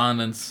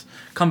correspondence.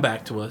 Come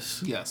back to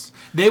us. Yes.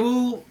 They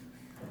will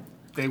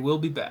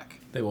be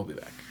back. They will be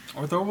back.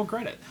 Or they'll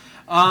regret it.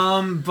 Anyways,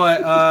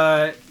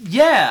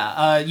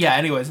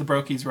 the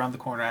Brokies around the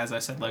corner, as I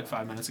said like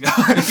 5 minutes ago.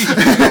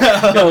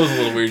 That was a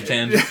little weird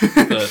tangent.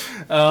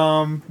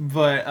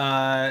 But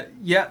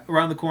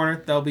Around the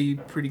corner. That'll be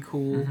pretty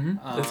cool.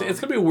 it's going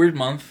to be a weird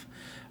month.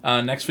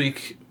 Next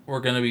week,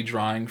 we're going to be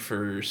drawing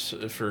for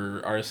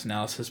artist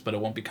analysis, but it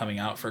won't be coming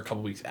out for a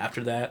couple weeks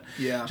after that.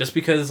 Yeah. Just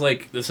because,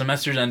 like, the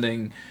semester's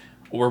ending,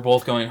 we're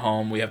both going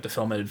home, we have to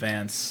film in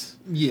advance.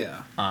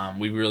 Yeah.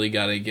 We really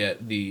got to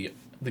get the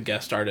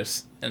guest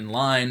artists in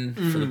line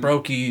for the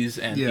Brokies,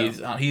 and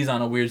he's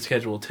on a weird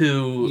schedule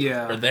too.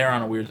 Yeah. Or they're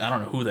on a weird, I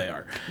don't know who they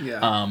are.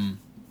 Yeah.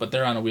 But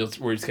they're on a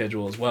weird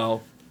schedule as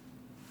well.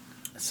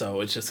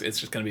 So it's just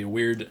going to be a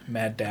weird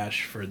mad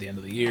dash for the end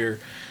of the year.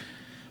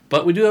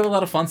 But we do have a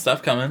lot of fun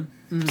stuff coming.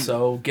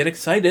 So get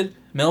excited,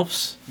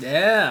 MILFs.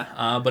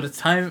 Yeah. But it's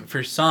time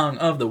for Song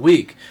of the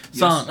Week.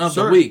 Song of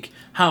the Week.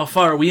 How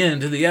far are we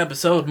into the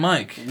episode,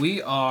 Mike?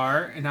 We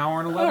are an hour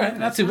and 11 All right,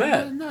 not too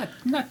bad.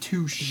 Not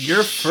too shabby.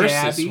 You're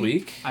first this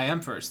week. I am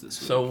first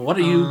this week. So what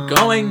are you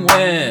going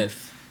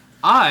with?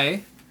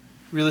 I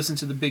re-listened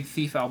to the Big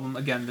Thief album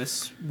again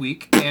this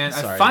week, and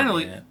Sorry,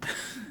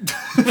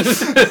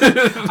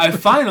 I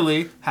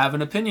finally have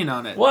an opinion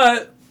on it.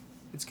 What?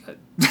 It's good.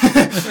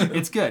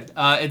 It's good.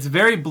 It's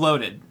very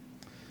bloated.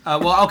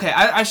 Well, okay,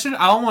 I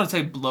don't want to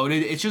say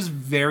bloated. It's just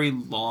very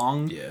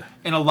long. Yeah.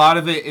 And a lot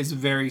of it is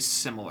very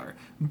similar.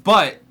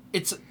 But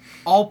it's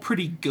all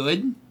pretty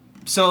good.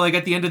 So, like,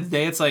 at the end of the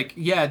day, it's like,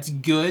 yeah, it's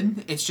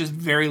good. It's just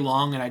very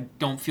long, and I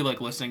don't feel like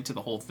listening to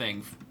the whole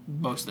thing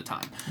most of the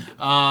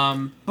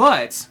time.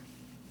 But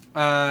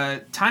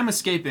Time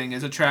Escaping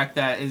is a track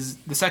that is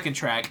the second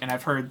track, and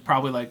I've heard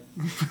probably like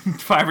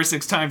 5 or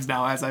 6 times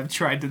now as I've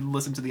tried to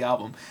listen to the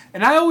album.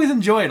 And I always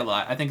enjoy it a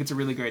lot. I think it's a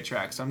really great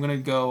track. So I'm going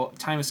to go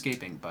Time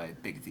Escaping by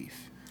Big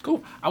Thief.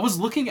 Cool. I was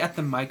looking at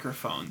the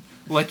microphone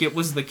like it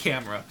was the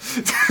camera.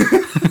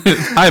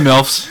 Hi,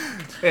 MILFs.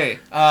 Hey.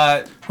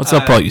 What's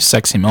up, all you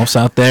sexy MILFs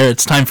out there?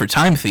 It's time for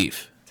Time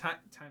Thief. Time.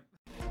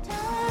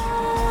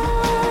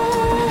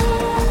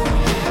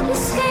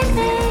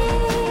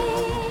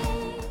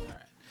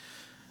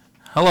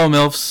 Hello,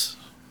 MILFs.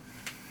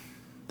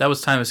 That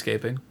was Time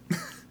Escaping.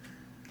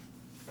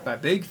 By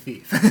Big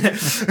Thief.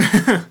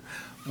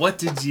 What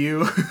did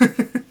you...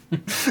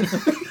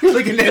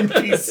 like an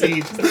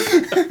NPC.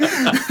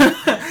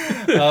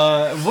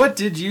 What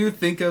did you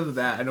think of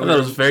that? I thought it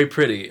was very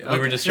pretty. We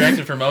were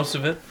distracted for most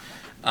of it,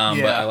 but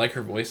Yeah. I like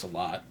her voice a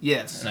lot.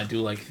 Yes. And I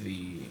do like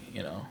the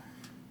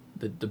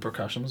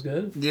percussion was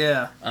good.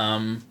 Yeah.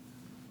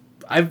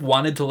 I've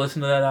wanted to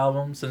listen to that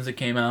album since it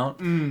came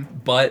out,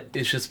 but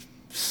it's just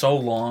so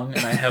long,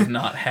 and I have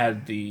not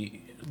had the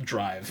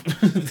drive.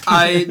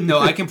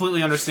 I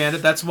completely understand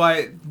it. That's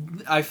why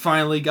I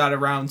finally got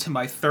around to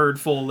my third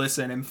full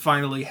listen and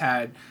finally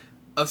had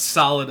a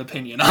solid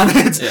opinion on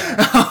it. Yeah.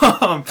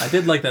 I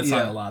did like that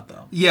song a lot,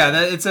 though.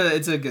 Yeah, it's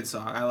a good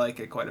song. I like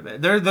it quite a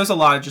bit. There's a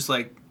lot of just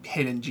like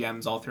hidden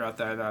gems all throughout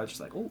there that I was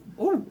just like, oh,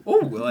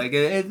 like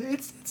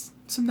it's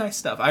some nice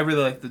stuff. I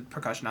really like the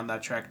percussion on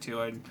that track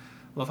too. I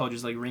love how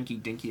just like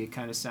rinky dinky it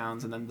kind of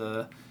sounds, and then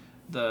the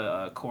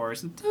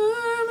chorus, the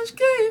time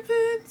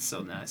escaping,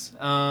 so nice.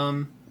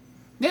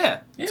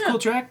 It's a cool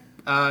track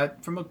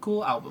from a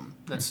cool album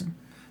that's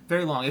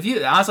very long. If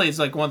you honestly, it's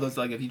like one of those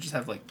like if you just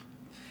have like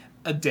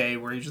a day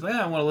where you're just like,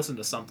 I want to listen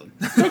to something.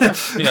 Okay.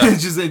 Yeah.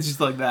 it's just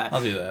like that.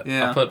 I'll do that.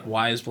 Yeah. I'll put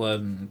Wise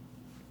Blood and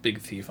Big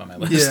Thief on my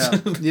list.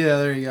 Yeah,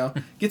 there you go.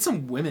 Get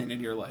some women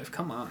in your life.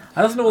 Come on.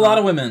 I listen to a lot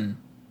of women.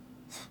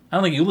 I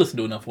don't think you listen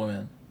to enough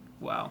women.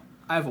 Wow.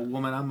 I have a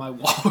woman on my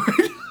wall.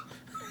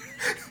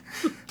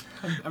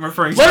 I'm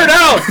referring to Let it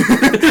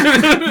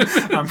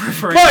out! I'm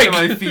referring Mike! to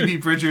my Phoebe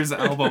Bridgers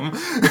album.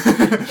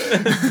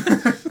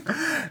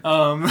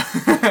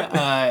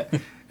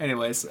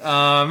 Anyways,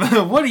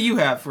 what do you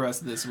have for us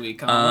this week,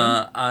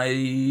 Colin?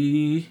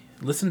 I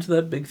listened to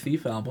that Big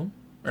Thief album.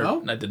 Or,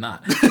 Oh? I did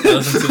not. I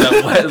listened to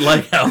that Wet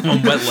Leg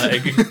album, Wet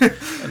Leg,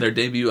 their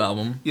debut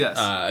album. Yes.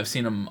 I've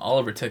seen them all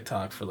over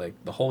TikTok for like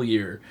the whole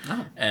year.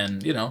 Oh.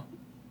 And, you know,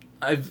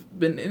 I've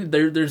been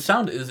their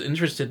sound has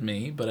interested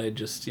me, but I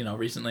just, you know,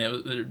 recently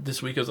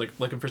this week I was like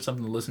looking for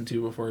something to listen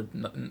to before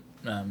the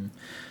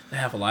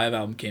Half Alive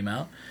album came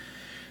out,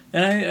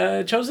 and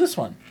I chose this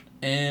one,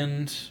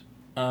 and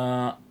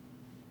I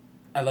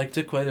liked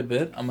it quite a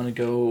bit. I'm gonna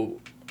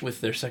go with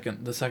the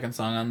second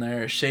song on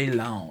there, Chez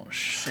Lounge.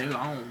 Chez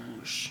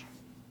Lounge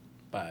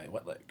by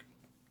Wet Leg.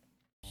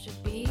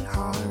 Should be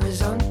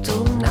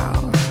horizontal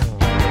now.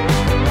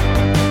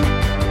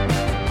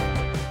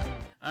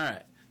 All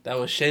right. That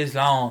was Chez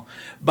Lounge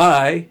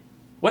by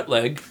Wet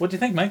Leg. What do you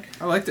think, Mike?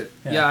 I liked it.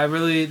 Yeah,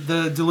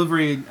 the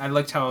delivery, I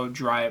liked how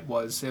dry it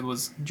was. It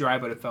was dry,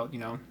 but it felt, you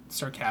know,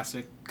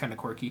 sarcastic, kind of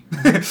quirky.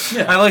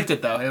 Yeah. I liked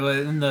it, though. It was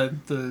in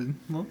the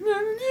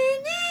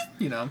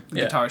you know,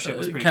 guitar shit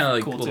was pretty kind of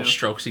like cool, little too.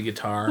 strokesy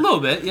guitar. A little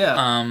bit,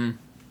 yeah.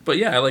 But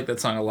yeah, I like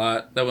that song a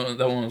lot. That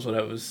one was what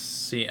I was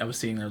seeing. I was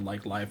seeing their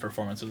like live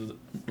performances of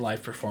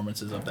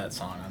that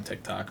song on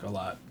TikTok a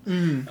lot,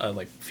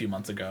 like a few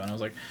months ago, and I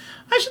was like,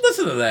 I should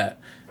listen to that,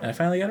 and I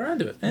finally got around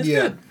to it. And it's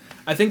good.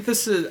 I think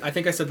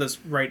I said this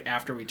right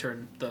after we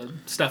turned the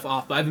stuff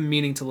off, but I've been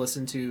meaning to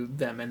listen to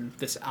them and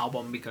this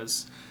album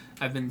because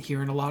I've been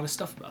hearing a lot of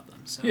stuff about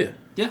them. So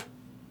yeah,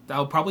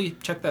 I'll probably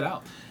check that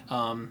out.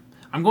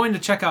 I'm going to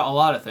check out a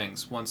lot of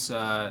things once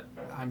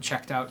I'm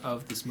checked out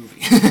of this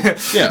movie.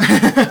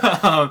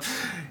 Yeah.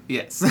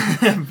 Yes.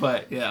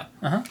 But yeah.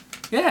 Uh-huh.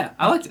 Yeah,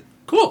 I liked it.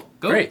 Cool.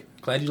 Go.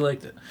 Great. Glad you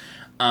liked it.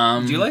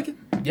 Do you like it?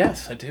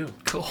 Yes, I do.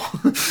 Cool.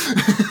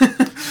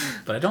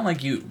 But I don't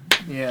like you.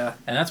 Yeah.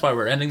 And that's why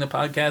we're ending the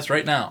podcast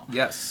right now.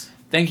 Yes.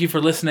 Thank you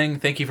for listening.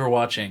 Thank you for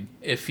watching.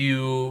 If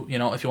you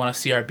want to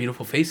see our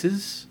beautiful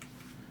faces,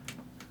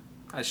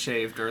 I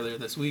shaved earlier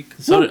this week.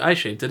 so did I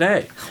shaved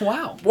today.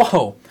 Wow.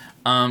 Whoa.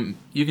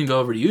 You can go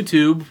over to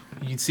YouTube.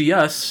 You can see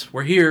us.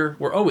 We're here.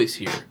 We're always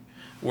here.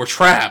 We're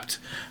trapped.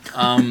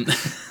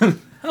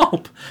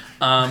 Help.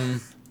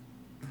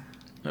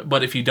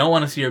 But if you don't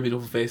want to see our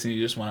beautiful face and you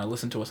just want to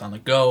listen to us on the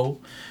go,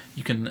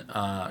 you can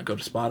go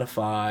to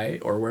Spotify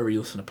or wherever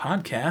you listen to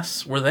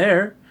podcasts. We're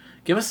there.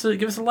 Give us a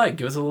like.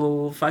 Give us a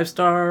little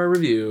 5-star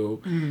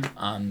review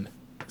on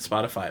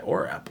Spotify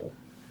or Apple.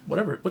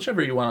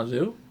 Whichever you want to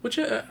do.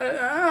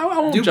 I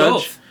won't Do judge.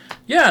 both.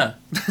 Yeah.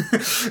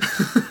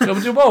 Go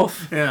do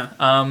both.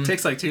 Yeah.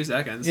 Takes like 2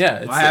 seconds.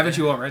 Yeah. Why haven't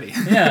you already?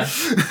 Yeah.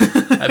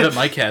 I bet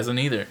Mike hasn't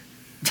either.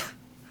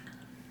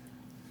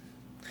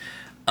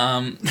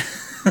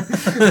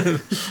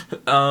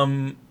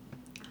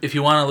 If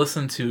you want to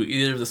listen to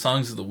either of the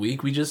songs of the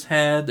week we just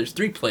had, there's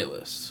 3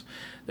 playlists.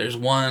 There's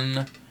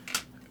one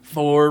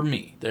for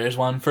me, there's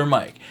one for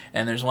Mike,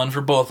 and there's one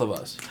for both of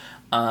us.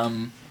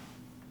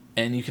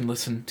 And you can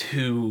listen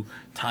to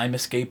Time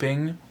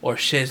Escaping or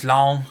Chez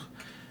Lounge.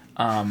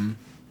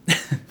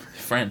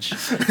 French.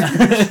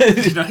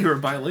 Did not you were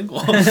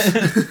bilingual.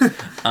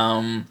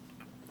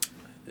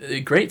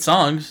 Great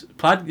songs.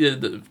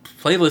 The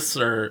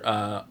playlists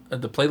are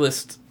the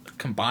playlist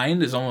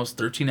combined is almost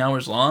 13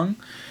 hours long.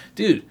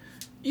 Dude,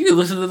 you can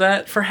listen to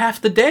that for half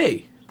the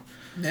day.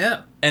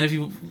 Yeah. And if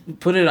you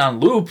put it on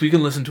loop, you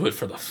can listen to it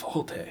for the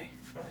full day.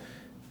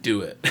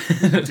 Do it.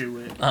 Do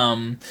it.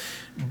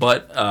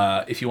 But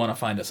if you want to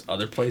find us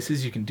other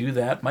places, you can do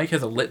that. Mike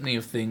has a litany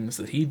of things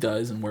that he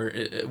does and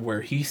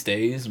where he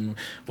stays and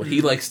what he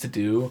likes to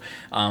do.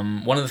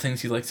 One of the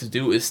things he likes to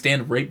do is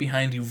stand right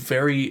behind you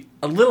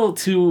a little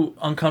too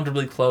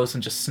uncomfortably close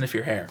and just sniff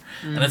your hair.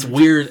 And that's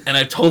weird, and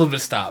I've told him to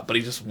stop, but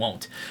he just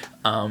won't.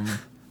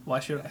 Why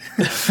should I?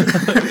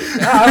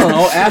 I don't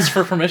know. Ask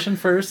for permission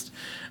first.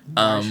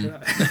 Why should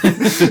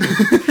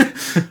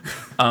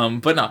I?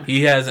 But no,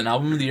 he has an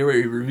album of the year where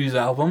he reviews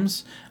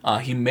albums.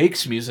 He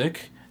makes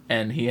music,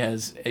 and he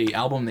has a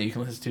album that you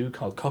can listen to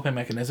called Coping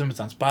Mechanism.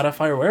 It's on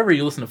Spotify or wherever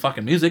you listen to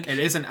fucking music. It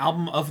is an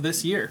album of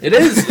this year. It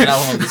is an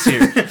album of this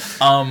year.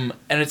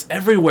 And it's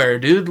everywhere,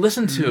 dude.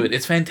 Listen to it.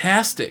 It's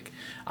fantastic.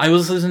 I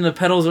was listening to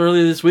Pedals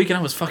earlier this week, and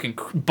I was fucking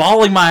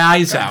bawling my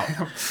eyes out.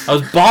 I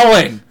was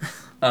bawling.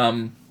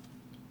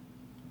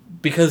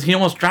 Because he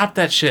almost dropped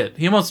that shit.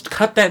 He almost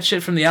cut that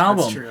shit from the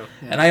album. That's true.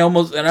 Yeah. And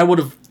I would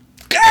have,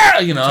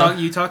 you know.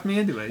 You talked me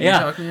into it. Yeah.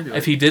 You talked me into it.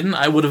 If he didn't,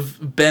 I would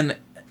have been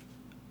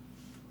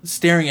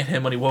staring at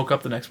him when he woke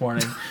up the next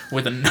morning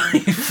with a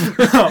knife.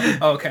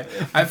 Oh, okay.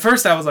 At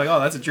first I was like,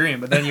 oh, that's a dream,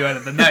 but then you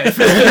added the knife.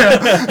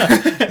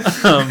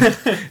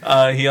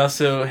 He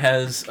also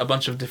has a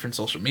bunch of different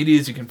social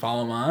medias you can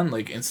follow him on,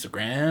 like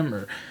Instagram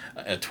or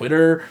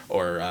Twitter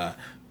or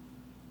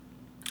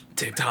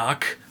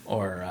TikTok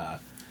or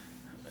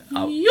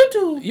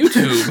YouTube.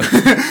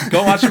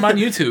 Go watch him on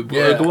YouTube.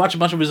 Yeah. Go watch a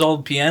bunch of his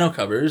old piano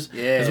covers.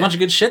 Yeah. There's a bunch of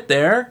good shit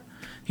there.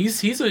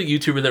 He's a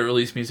YouTuber that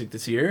released music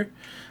this year.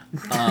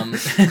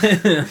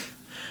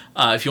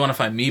 If you want to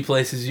find me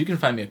places, you can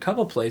find me a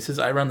couple places.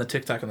 I run the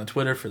TikTok and the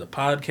Twitter for the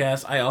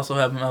podcast. I also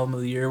have an album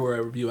of the year where I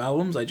review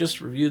albums. I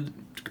just reviewed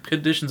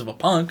Conditions of a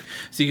Punk,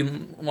 so you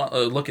can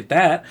look at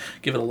that.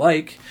 Give it a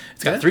like.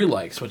 It's got 3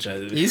 likes, which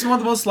He's one of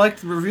the most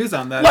liked reviews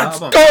on that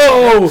Let's album.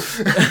 go!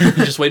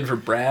 Just waiting for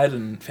Brad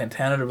and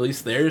Fantana to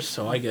release theirs,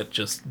 so I get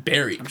just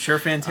buried. I'm sure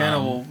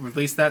Fantana will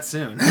release that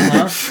soon.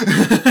 Has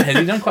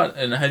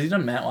he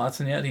done Matt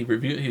Watson yet? He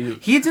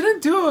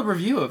didn't do a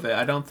review of it,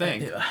 I don't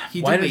think.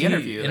 He did the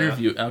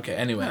interview. Okay,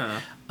 anyway.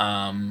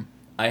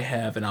 I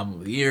have an album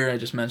of the year I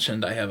just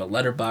mentioned. I have a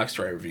letterbox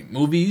where I review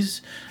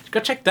movies.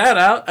 Go check that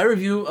out. I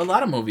review a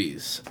lot of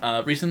movies.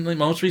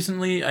 Most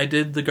recently, I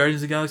did the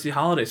Guardians of the Galaxy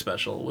Holiday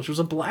Special, which was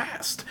a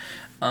blast.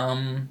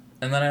 And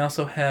then I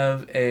also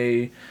have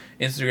a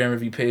Instagram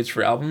review page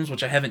for albums,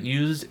 which I haven't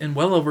used in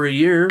well over a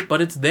year, but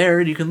it's there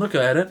and you can look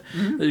at it.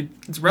 Mm-hmm.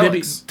 It's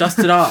relics. Maybe dust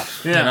it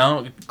off,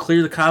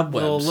 clear the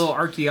cobwebs. A little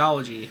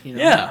archaeology.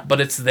 Yeah,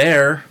 but it's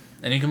there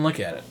and you can look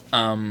at it.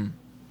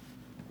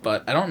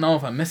 But I don't know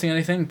if I'm missing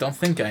anything. Don't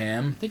think I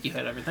am. I think you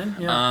had everything.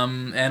 Yeah.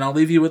 And I'll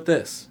leave you with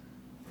this.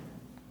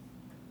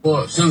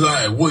 现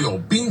在我有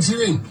冰淇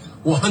淋，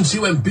我很喜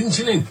欢冰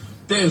淇淋，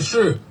但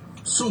是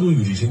速度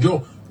与激情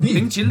就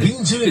冰淇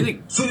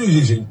淋，速度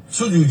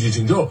与激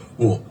情就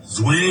我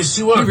最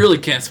喜欢。 You really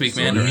can't speak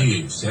所 Mandarin.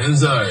 以现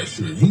在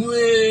是音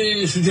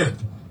乐时间，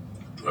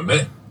准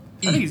备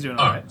I think he's doing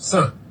 1、alright.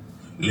 2、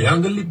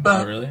3，2个礼 Oh,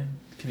 拜。 really?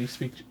 Can you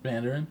speak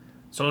Mandarin?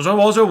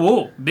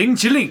 冰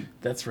淇淋.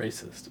 That's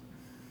racist.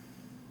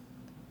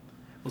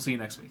 We'll see you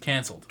next week.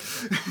 Cancelled.